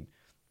made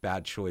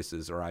bad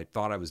choices or I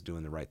thought I was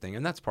doing the right thing.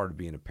 And that's part of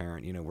being a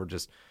parent.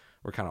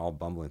 We're kind of all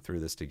bumbling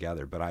through this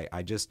together. But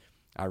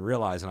I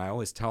realize, and I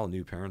always tell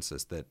new parents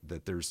this, that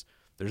there's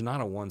not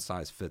a one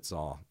size fits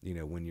all,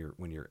 when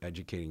you're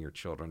educating your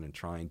children and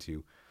trying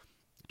to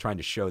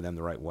show them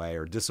the right way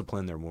or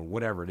discipline them or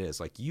whatever it is.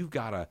 Like you've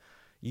got to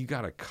you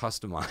got to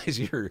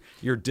customize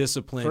your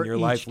discipline, for your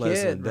each life kid,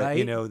 lesson. That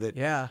right?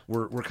 that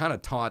we're kind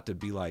of taught to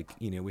be like,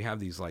 we have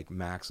these like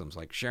maxims,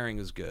 like sharing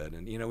is good,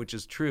 and which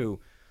is true,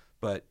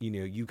 but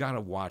you got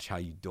to watch how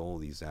you dole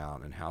these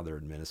out and how they're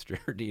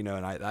administered. And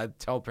I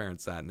tell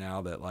parents that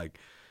now, that like,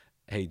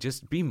 hey,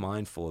 just be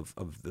mindful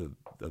of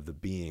the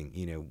being.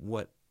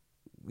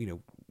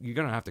 You're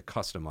going to have to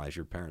customize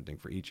your parenting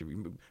for each of you,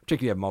 particularly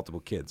if you have multiple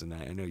kids, and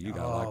I know you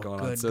got a lot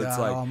going on. So God it's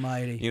like,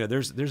 Almighty.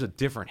 There's a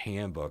different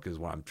handbook is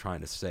what I'm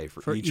trying to say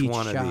for each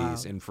one child. of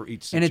these and for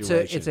each situation.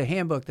 And it's a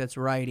handbook that's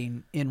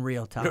writing in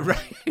real time.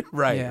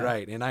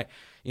 Right. And I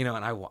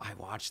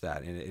watch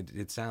that, and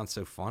it sounds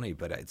so funny,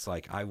 but it's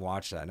like I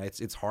watch that, and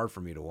it's hard for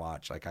me to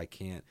watch. Like I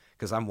can't,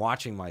 because I'm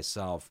watching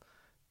myself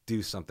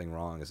do something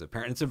wrong as a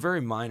parent. It's a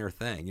very minor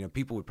thing.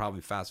 People would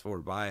probably fast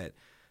forward by it.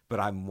 But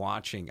I'm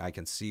watching, I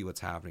can see what's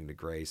happening to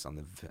Grace on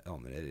the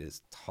film, and it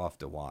is tough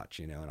to watch,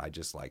 and I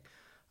just like,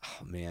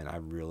 oh man, I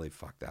really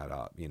fucked that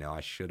up. I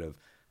should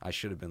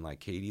have been like,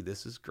 Katie,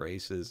 this is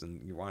Grace's,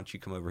 and why don't you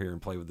come over here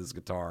and play with this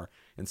guitar?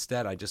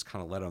 Instead, I just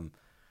kind of let him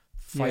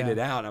fight it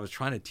out. I was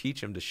trying to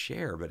teach him to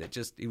share, but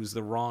it was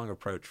the wrong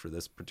approach for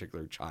this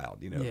particular child,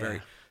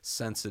 very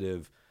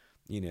sensitive,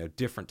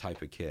 different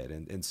type of kid.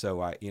 And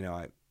so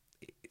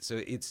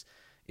so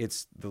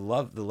it's the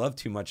love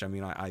too much. I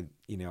mean, I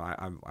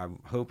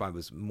hope I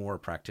was more a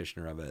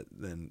practitioner of it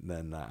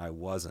than I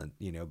wasn't,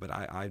 but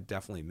I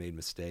definitely made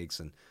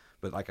mistakes.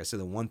 But like I said,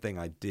 the one thing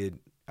I did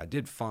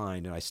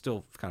find, and I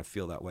still kind of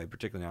feel that way,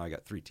 particularly now I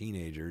got 3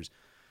 teenagers,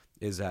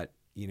 is that,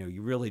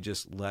 you really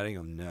just letting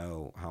them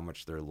know how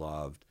much they're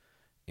loved,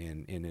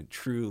 and in a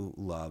true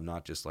love,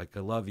 not just like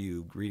a love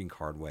you greeting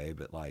card way,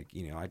 but like,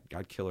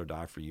 I'd kill or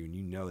die for you.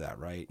 And that,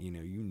 right?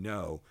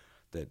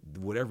 That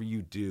whatever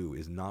you do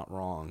is not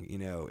wrong,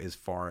 as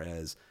far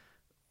as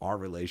our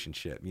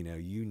relationship.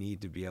 You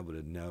need to be able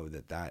to know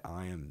that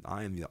I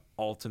am the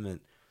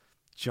ultimate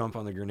jump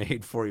on the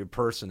grenade for you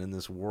person in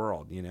this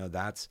world.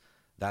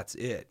 That's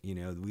it.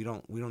 We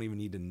don't even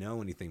need to know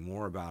anything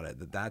more about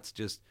it. That's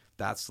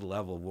the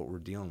level of what we're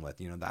dealing with.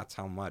 That's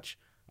how much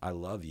I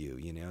love you.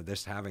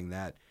 Just having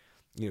that,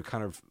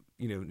 kind of,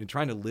 and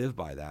trying to live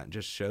by that and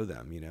just show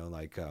them,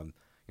 like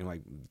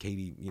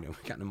Katie,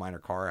 got in a minor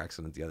car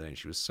accident the other day, and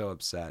she was so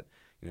upset.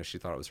 She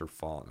thought it was her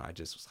fault, and I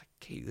just was like,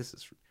 Katie, this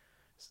is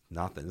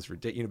nothing. It's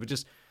ridiculous. But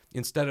just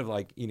instead of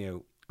like,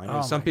 I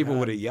know some people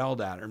would have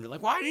yelled at her and be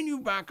like, why didn't you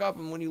back up?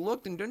 And when you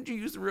looked, and didn't you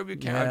use the rearview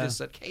camera? I just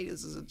said, Katie,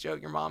 this is a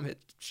joke. Your mom hit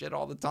shit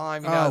all the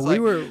time.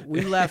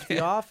 We left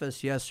the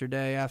office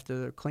yesterday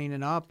after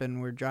cleaning up,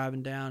 and we're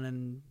driving down,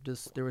 and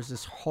there was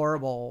this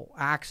horrible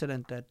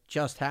accident that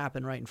just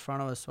happened right in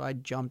front of us. So I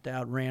jumped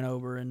out, ran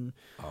over, and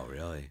oh,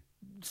 really?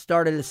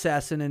 Started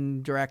assessing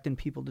and directing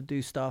people to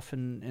do stuff,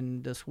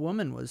 and this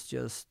woman was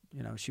just,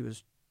 she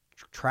was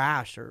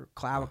trashed. Her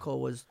clavicle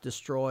was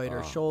destroyed,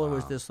 her shoulder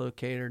was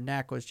dislocated, her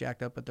neck was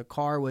jacked up, but the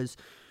car was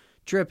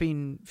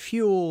dripping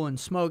fuel and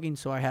smoking,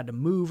 so I had to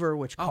move her,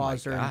 which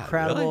caused her an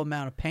incredible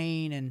amount of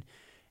pain.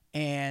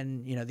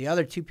 And the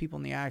other 2 people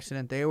in the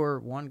accident,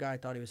 one guy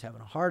thought he was having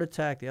a heart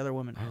attack, the other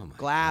woman had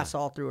glass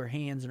all through her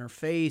hands and her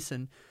face,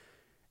 and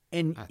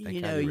I think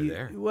you were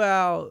there.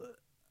 Well,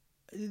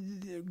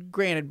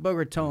 granted, Boca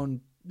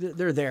Raton,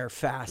 they're there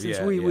fast.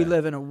 We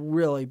live in a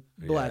really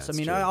blessed. I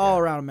mean, all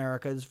around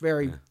America, there's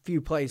very few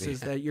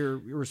places that your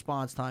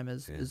response time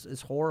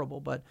is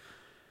horrible. But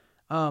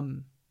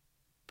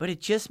it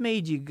just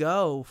made you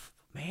go,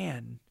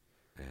 man.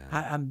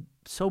 I'm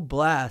so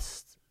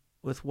blessed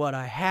with what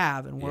I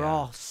have, and we're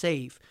all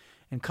safe.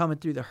 And coming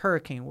through the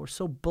hurricane, we're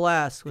so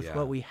blessed with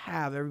what we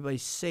have.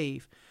 Everybody's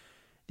safe.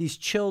 These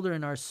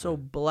children are so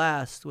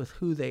blessed with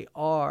who they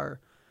are.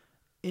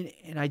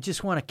 And I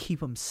just want to keep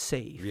them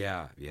safe.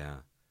 Yeah.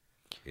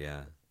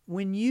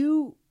 When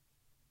you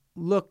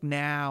look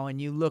now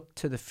and you look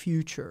to the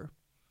future,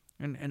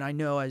 and I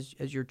know as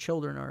your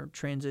children are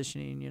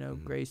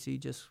transitioning, Gracie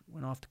just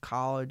went off to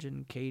college,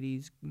 and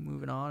Katie's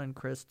moving on, and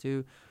Chris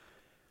too.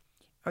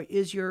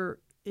 Is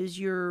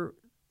your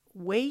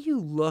way you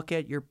look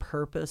at your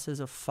purpose as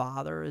a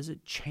father, is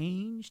it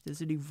changed?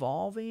 Is it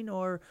evolving,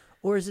 or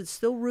is it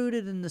still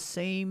rooted in the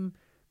same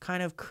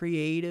kind of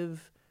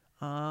creative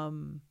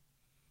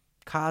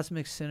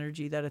cosmic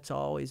synergy that it's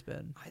always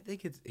been? I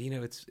think it's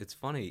it's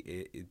funny.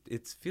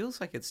 It feels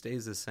like it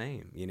stays the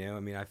same. I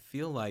mean, I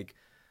feel like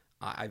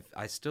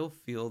I still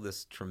feel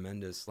this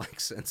tremendous like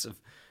sense of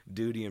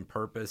duty and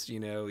purpose.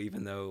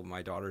 Even though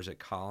my daughter's at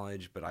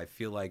college, but I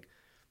feel like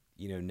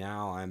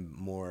now I'm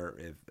more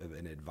of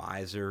an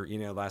advisor.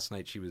 Last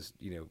night she was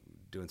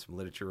doing some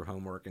literature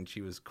homework, and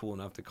she was cool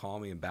enough to call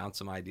me and bounce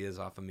some ideas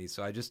off of me.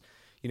 So I just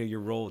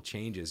your role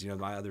changes.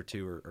 My other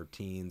 2 are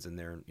teens, and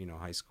they're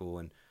high school,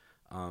 and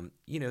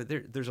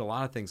there's a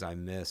lot of things I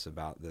miss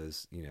about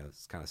those,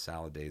 it's kind of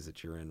salad days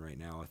that you're in right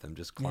now with them,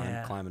 just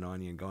climbing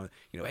on you and going,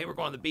 hey, we're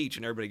going to the beach,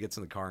 and everybody gets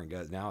in the car and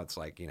goes. Now it's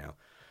like,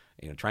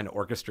 trying to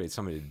orchestrate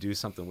somebody to do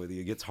something with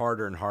you. It gets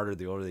harder and harder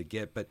the older they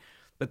get. But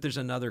but there's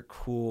another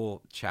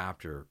cool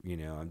chapter,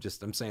 I'm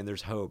saying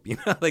there's hope,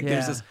 like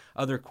there's this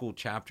other cool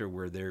chapter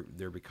where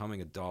they're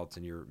becoming adults,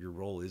 and your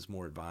role is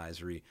more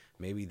advisory.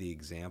 Maybe the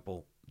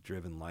example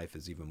driven life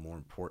is even more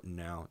important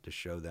now to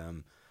show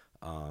them,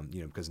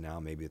 because now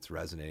maybe it's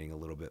resonating a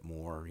little bit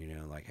more,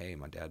 like, hey,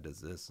 my dad does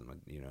this, and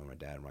my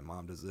dad and my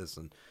mom does this.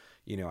 And,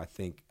 I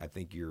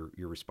think your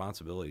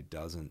responsibility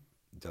doesn't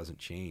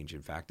change.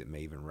 In fact, it may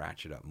even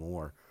ratchet up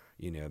more,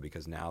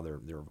 because now they're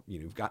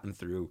you've gotten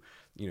through,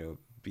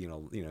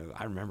 being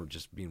I remember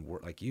just being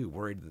like you,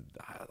 worried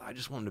that I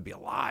just want him to be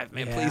alive,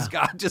 man. Please,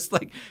 God, just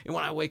like, and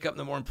when I wake up in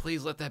the morning,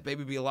 please let that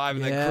baby be alive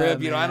in that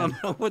crib. I don't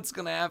know what's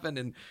gonna happen,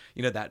 and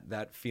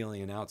that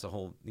feeling. And now it's a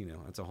whole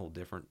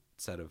different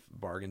set of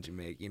bargains you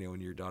make,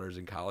 when your daughter's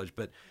in college.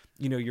 But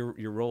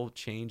your role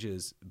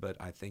changes, but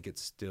I think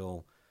it's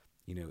still,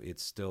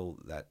 it's still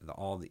that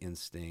all the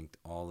instinct,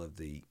 all of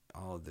the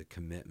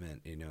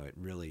commitment. It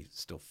really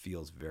still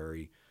feels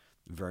very,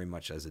 very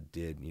much as it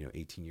did,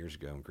 18 years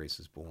ago when Grace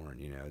was born.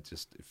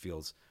 It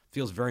feels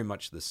very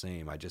much the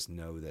same. I just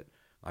know that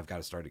I've got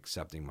to start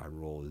accepting my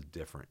role is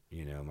different.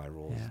 My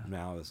role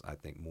now is, I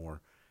think,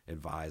 more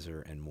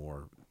advisor and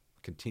more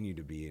continue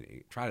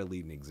to try to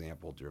lead an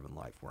example driven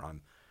life where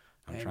I'm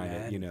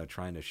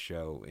trying to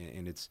show,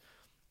 and it's,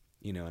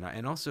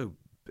 and also,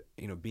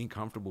 being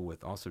comfortable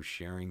with also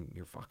sharing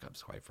your fuck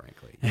ups, quite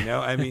frankly.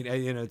 I mean,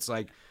 it's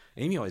like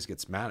Amy always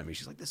gets mad at me.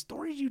 She's like, the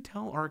stories you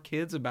tell our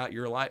kids about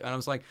your life. And I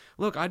was like,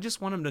 look, I just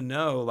want them to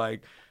know,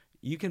 like,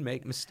 you can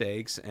make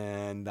mistakes,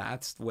 and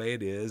that's the way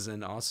it is.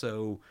 And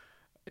also,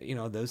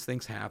 those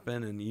things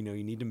happen, and you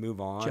need to move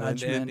on.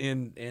 Judgment.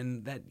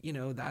 And that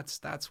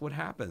that's what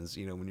happens.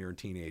 When you're a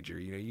teenager,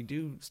 you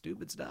do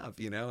stupid stuff.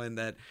 And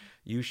that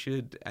you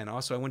should. And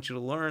also, I want you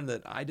to learn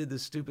that I did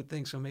this stupid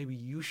thing, so maybe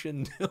you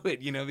shouldn't do it.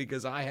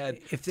 Because I had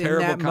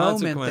terrible in that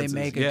consequences. moment they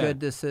make a good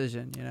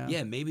decision.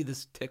 Yeah, maybe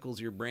this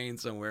tickles your brain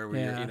somewhere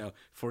where you're,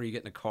 before you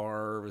get in a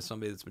car with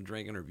somebody that's been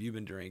drinking, or if you've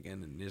been drinking,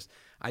 and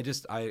I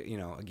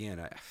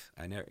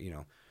never,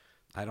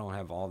 I don't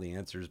have all the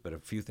answers, but a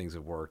few things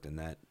have worked, and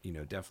that,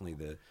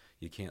 definitely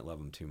you can't love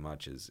them too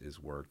much is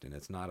worked. And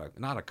it's not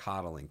a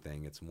coddling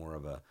thing. It's more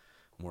of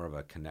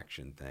a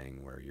connection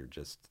thing where you're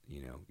just,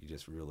 you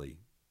just really,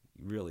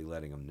 really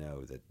letting them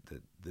know that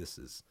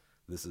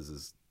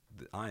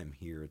I am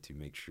here to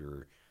make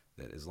sure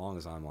that as long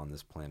as I'm on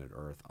this planet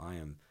Earth, I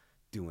am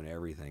doing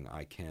everything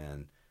I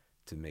can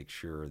to make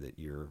sure that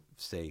you're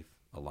safe,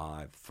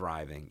 alive,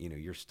 thriving.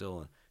 You're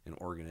still an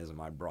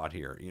organism I brought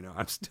here.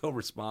 I'm still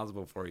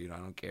responsible for you. I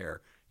don't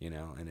care.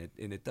 And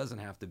it doesn't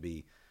have to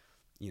be,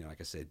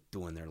 like I said,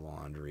 doing their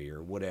laundry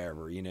or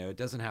whatever. It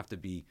doesn't have to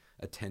be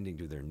attending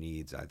to their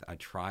needs. I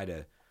try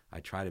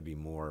to be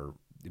more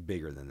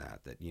bigger than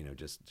that. That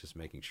just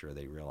making sure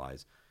they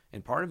realize.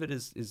 And part of it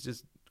is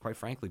just, quite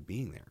frankly,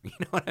 being there. You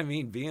know what I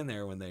mean? Being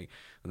there when they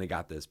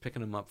got this,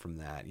 picking them up from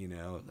that.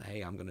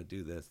 Hey, I'm going to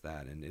do this,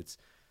 that, and it's.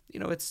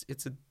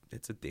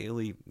 It's a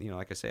daily,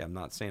 like I say, I'm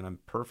not saying I'm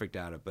perfect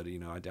at it, but,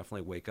 I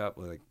definitely wake up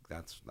like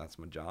that's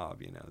my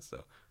job,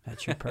 so.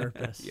 That's your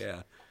purpose.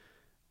 Yeah.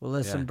 Well,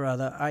 listen,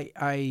 brother,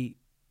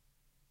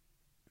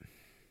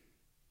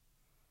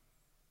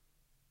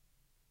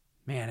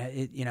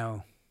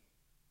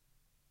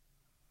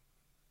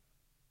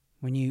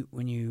 when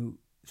you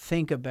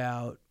think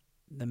about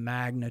the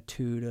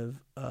magnitude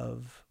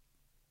of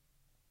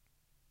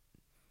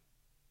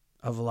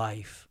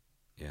life,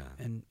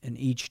 and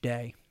each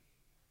day,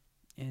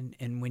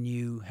 and when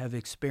you have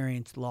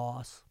experienced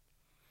loss,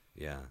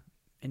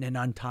 in an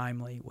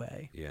untimely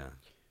way,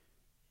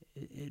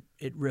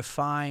 it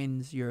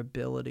refines your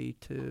ability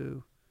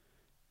to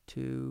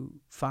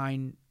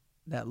find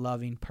that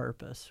loving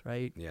purpose,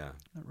 right? Yeah.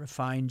 It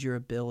refines your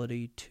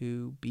ability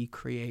to be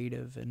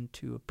creative and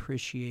to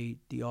appreciate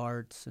the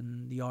arts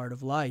and the art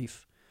of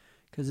life,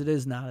 because it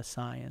is not a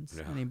science.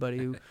 No.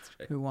 Anybody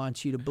who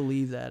wants you to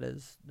believe that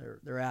is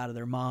they're out of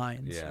their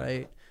minds,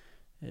 right?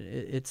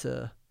 It's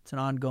an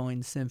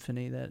ongoing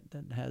symphony that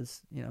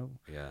has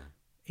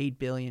 8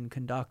 billion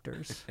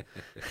conductors,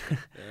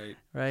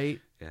 right?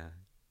 Yeah.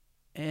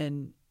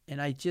 And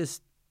I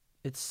just,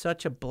 it's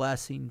such a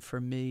blessing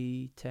for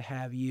me to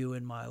have you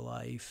in my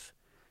life.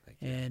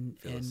 And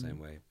feel the same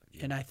way.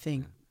 And I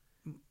think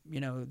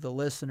the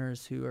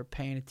listeners who are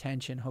paying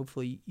attention,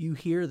 hopefully you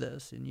hear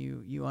this and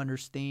you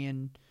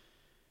understand,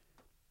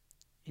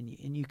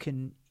 and you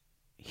can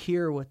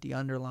hear what the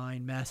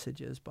underlying message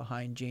is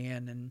behind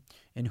Jhan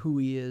and who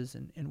he is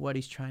and what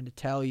he's trying to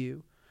tell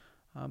you,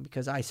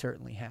 because I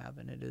certainly have,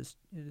 and it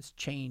has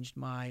changed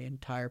my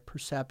entire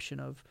perception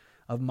of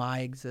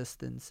my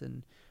existence,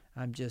 and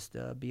I'm just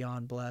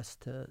beyond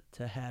blessed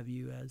to have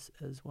you as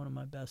one of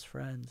my best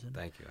friends. And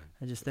thank you.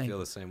 I just think feel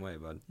the same way,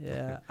 bud.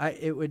 Yeah,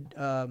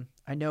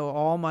 I know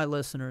all my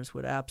listeners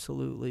would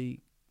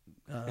absolutely.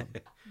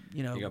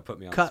 You're gonna put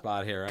me on the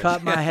spot here, right?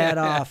 Cut my head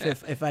off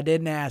if I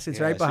didn't ask. It's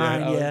right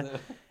behind you.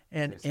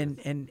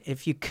 And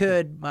if you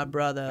could, my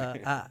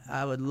brother,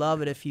 I would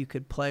love it if you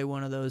could play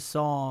one of those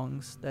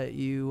songs that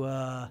you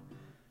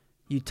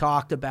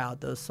talked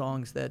about. Those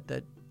songs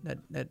that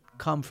that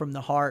come from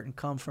the heart and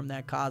come from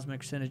that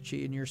cosmic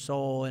synergy in your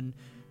soul. And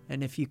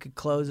if you could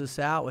close us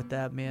out with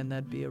that, man,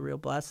 that'd be a real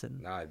blessing.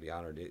 No, I'd be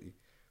honored.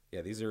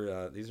 Yeah, these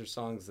are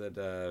songs that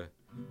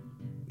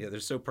they're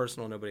so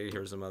personal. Nobody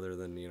hears them other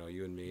than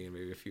you and me and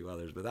maybe a few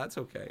others, but that's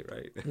okay,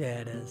 right? Yeah,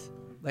 it is.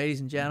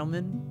 Ladies and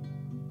gentlemen,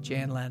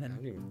 Jhan Lennon.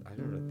 I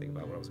didn't really think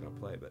about what I was going to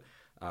play, but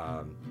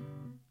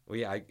well,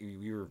 yeah,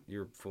 you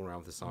were fooling around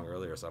with the song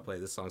earlier, so I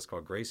played this song. It's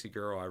called Gracie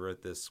Girl. I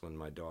wrote this when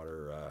my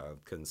daughter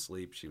couldn't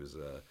sleep. She was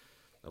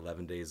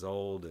 11 days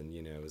old, and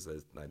it was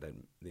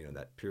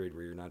that period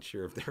where you're not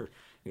sure if they're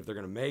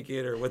going to make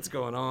it or what's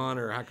going on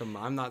or how come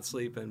I'm not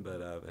sleeping.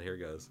 But here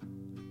goes.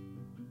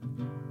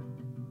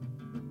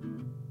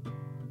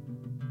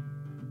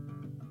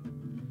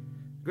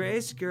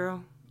 Gracie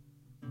girl,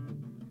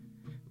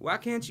 why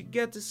can't you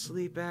get to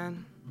sleep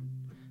and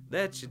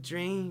let your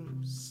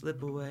dreams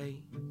slip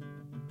away?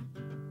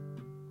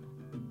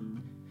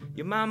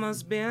 Your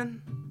mama's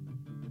been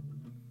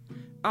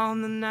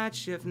on the night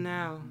shift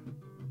now,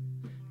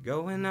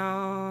 going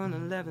on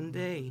 11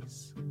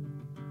 days.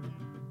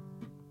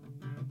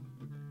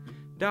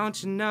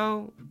 Don't you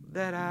know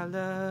that I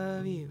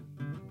love you?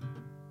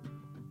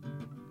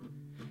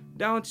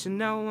 Don't you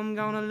know I'm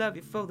gonna love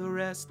you for the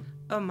rest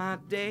of my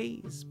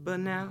days? But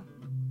now,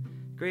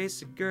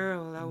 Gracie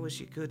girl, I wish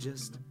you could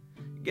just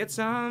get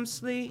some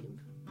sleep.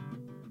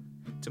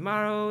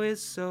 Tomorrow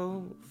is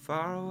so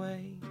far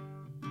away.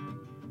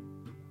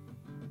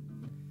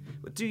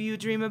 What do you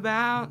dream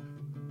about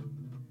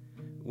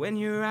when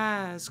your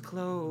eyes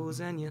close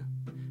and you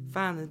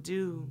finally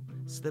do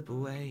slip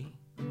away?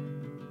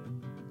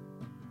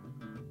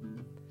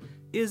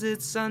 Is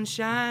it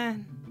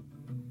sunshine?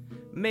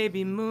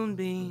 Maybe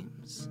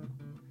moonbeams?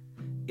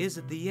 Is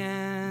it the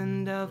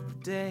end of the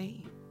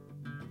day?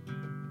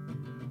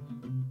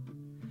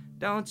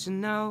 Don't you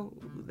know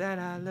that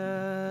I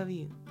love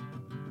you?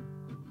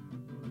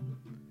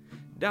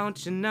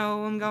 Don't you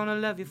know I'm gonna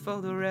love you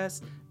for the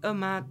rest of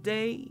my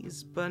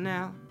days? But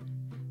now,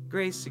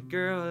 Gracie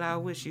girl, I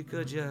wish you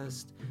could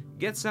just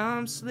get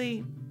some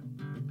sleep.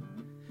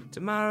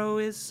 Tomorrow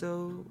is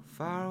so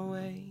far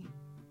away.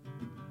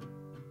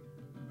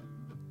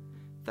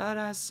 Thought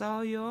I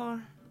saw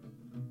your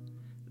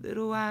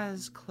little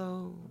eyes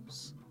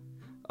close,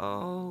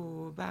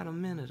 oh, about a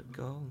minute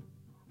ago.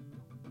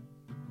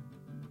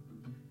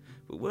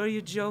 But were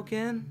you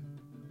joking?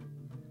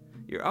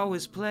 You're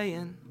always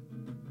playing.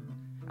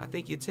 I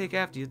think you take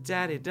after your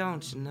daddy,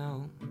 don't you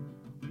know?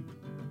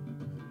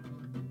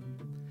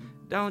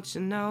 Don't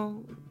you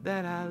know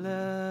that I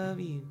love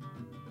you?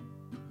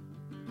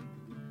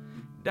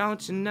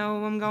 Don't you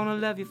know I'm gonna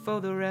love you for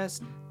the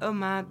rest of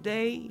my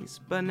days?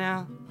 But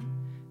now,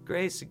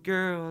 Gracie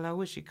girl, I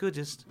wish you could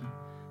just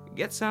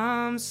get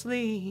some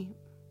sleep.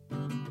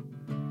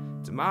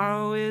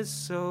 Tomorrow is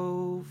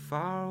so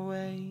far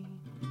away.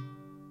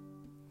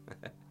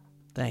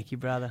 Thank you,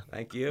 brother.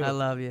 Thank you. I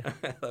love you.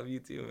 I love you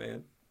too,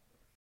 man.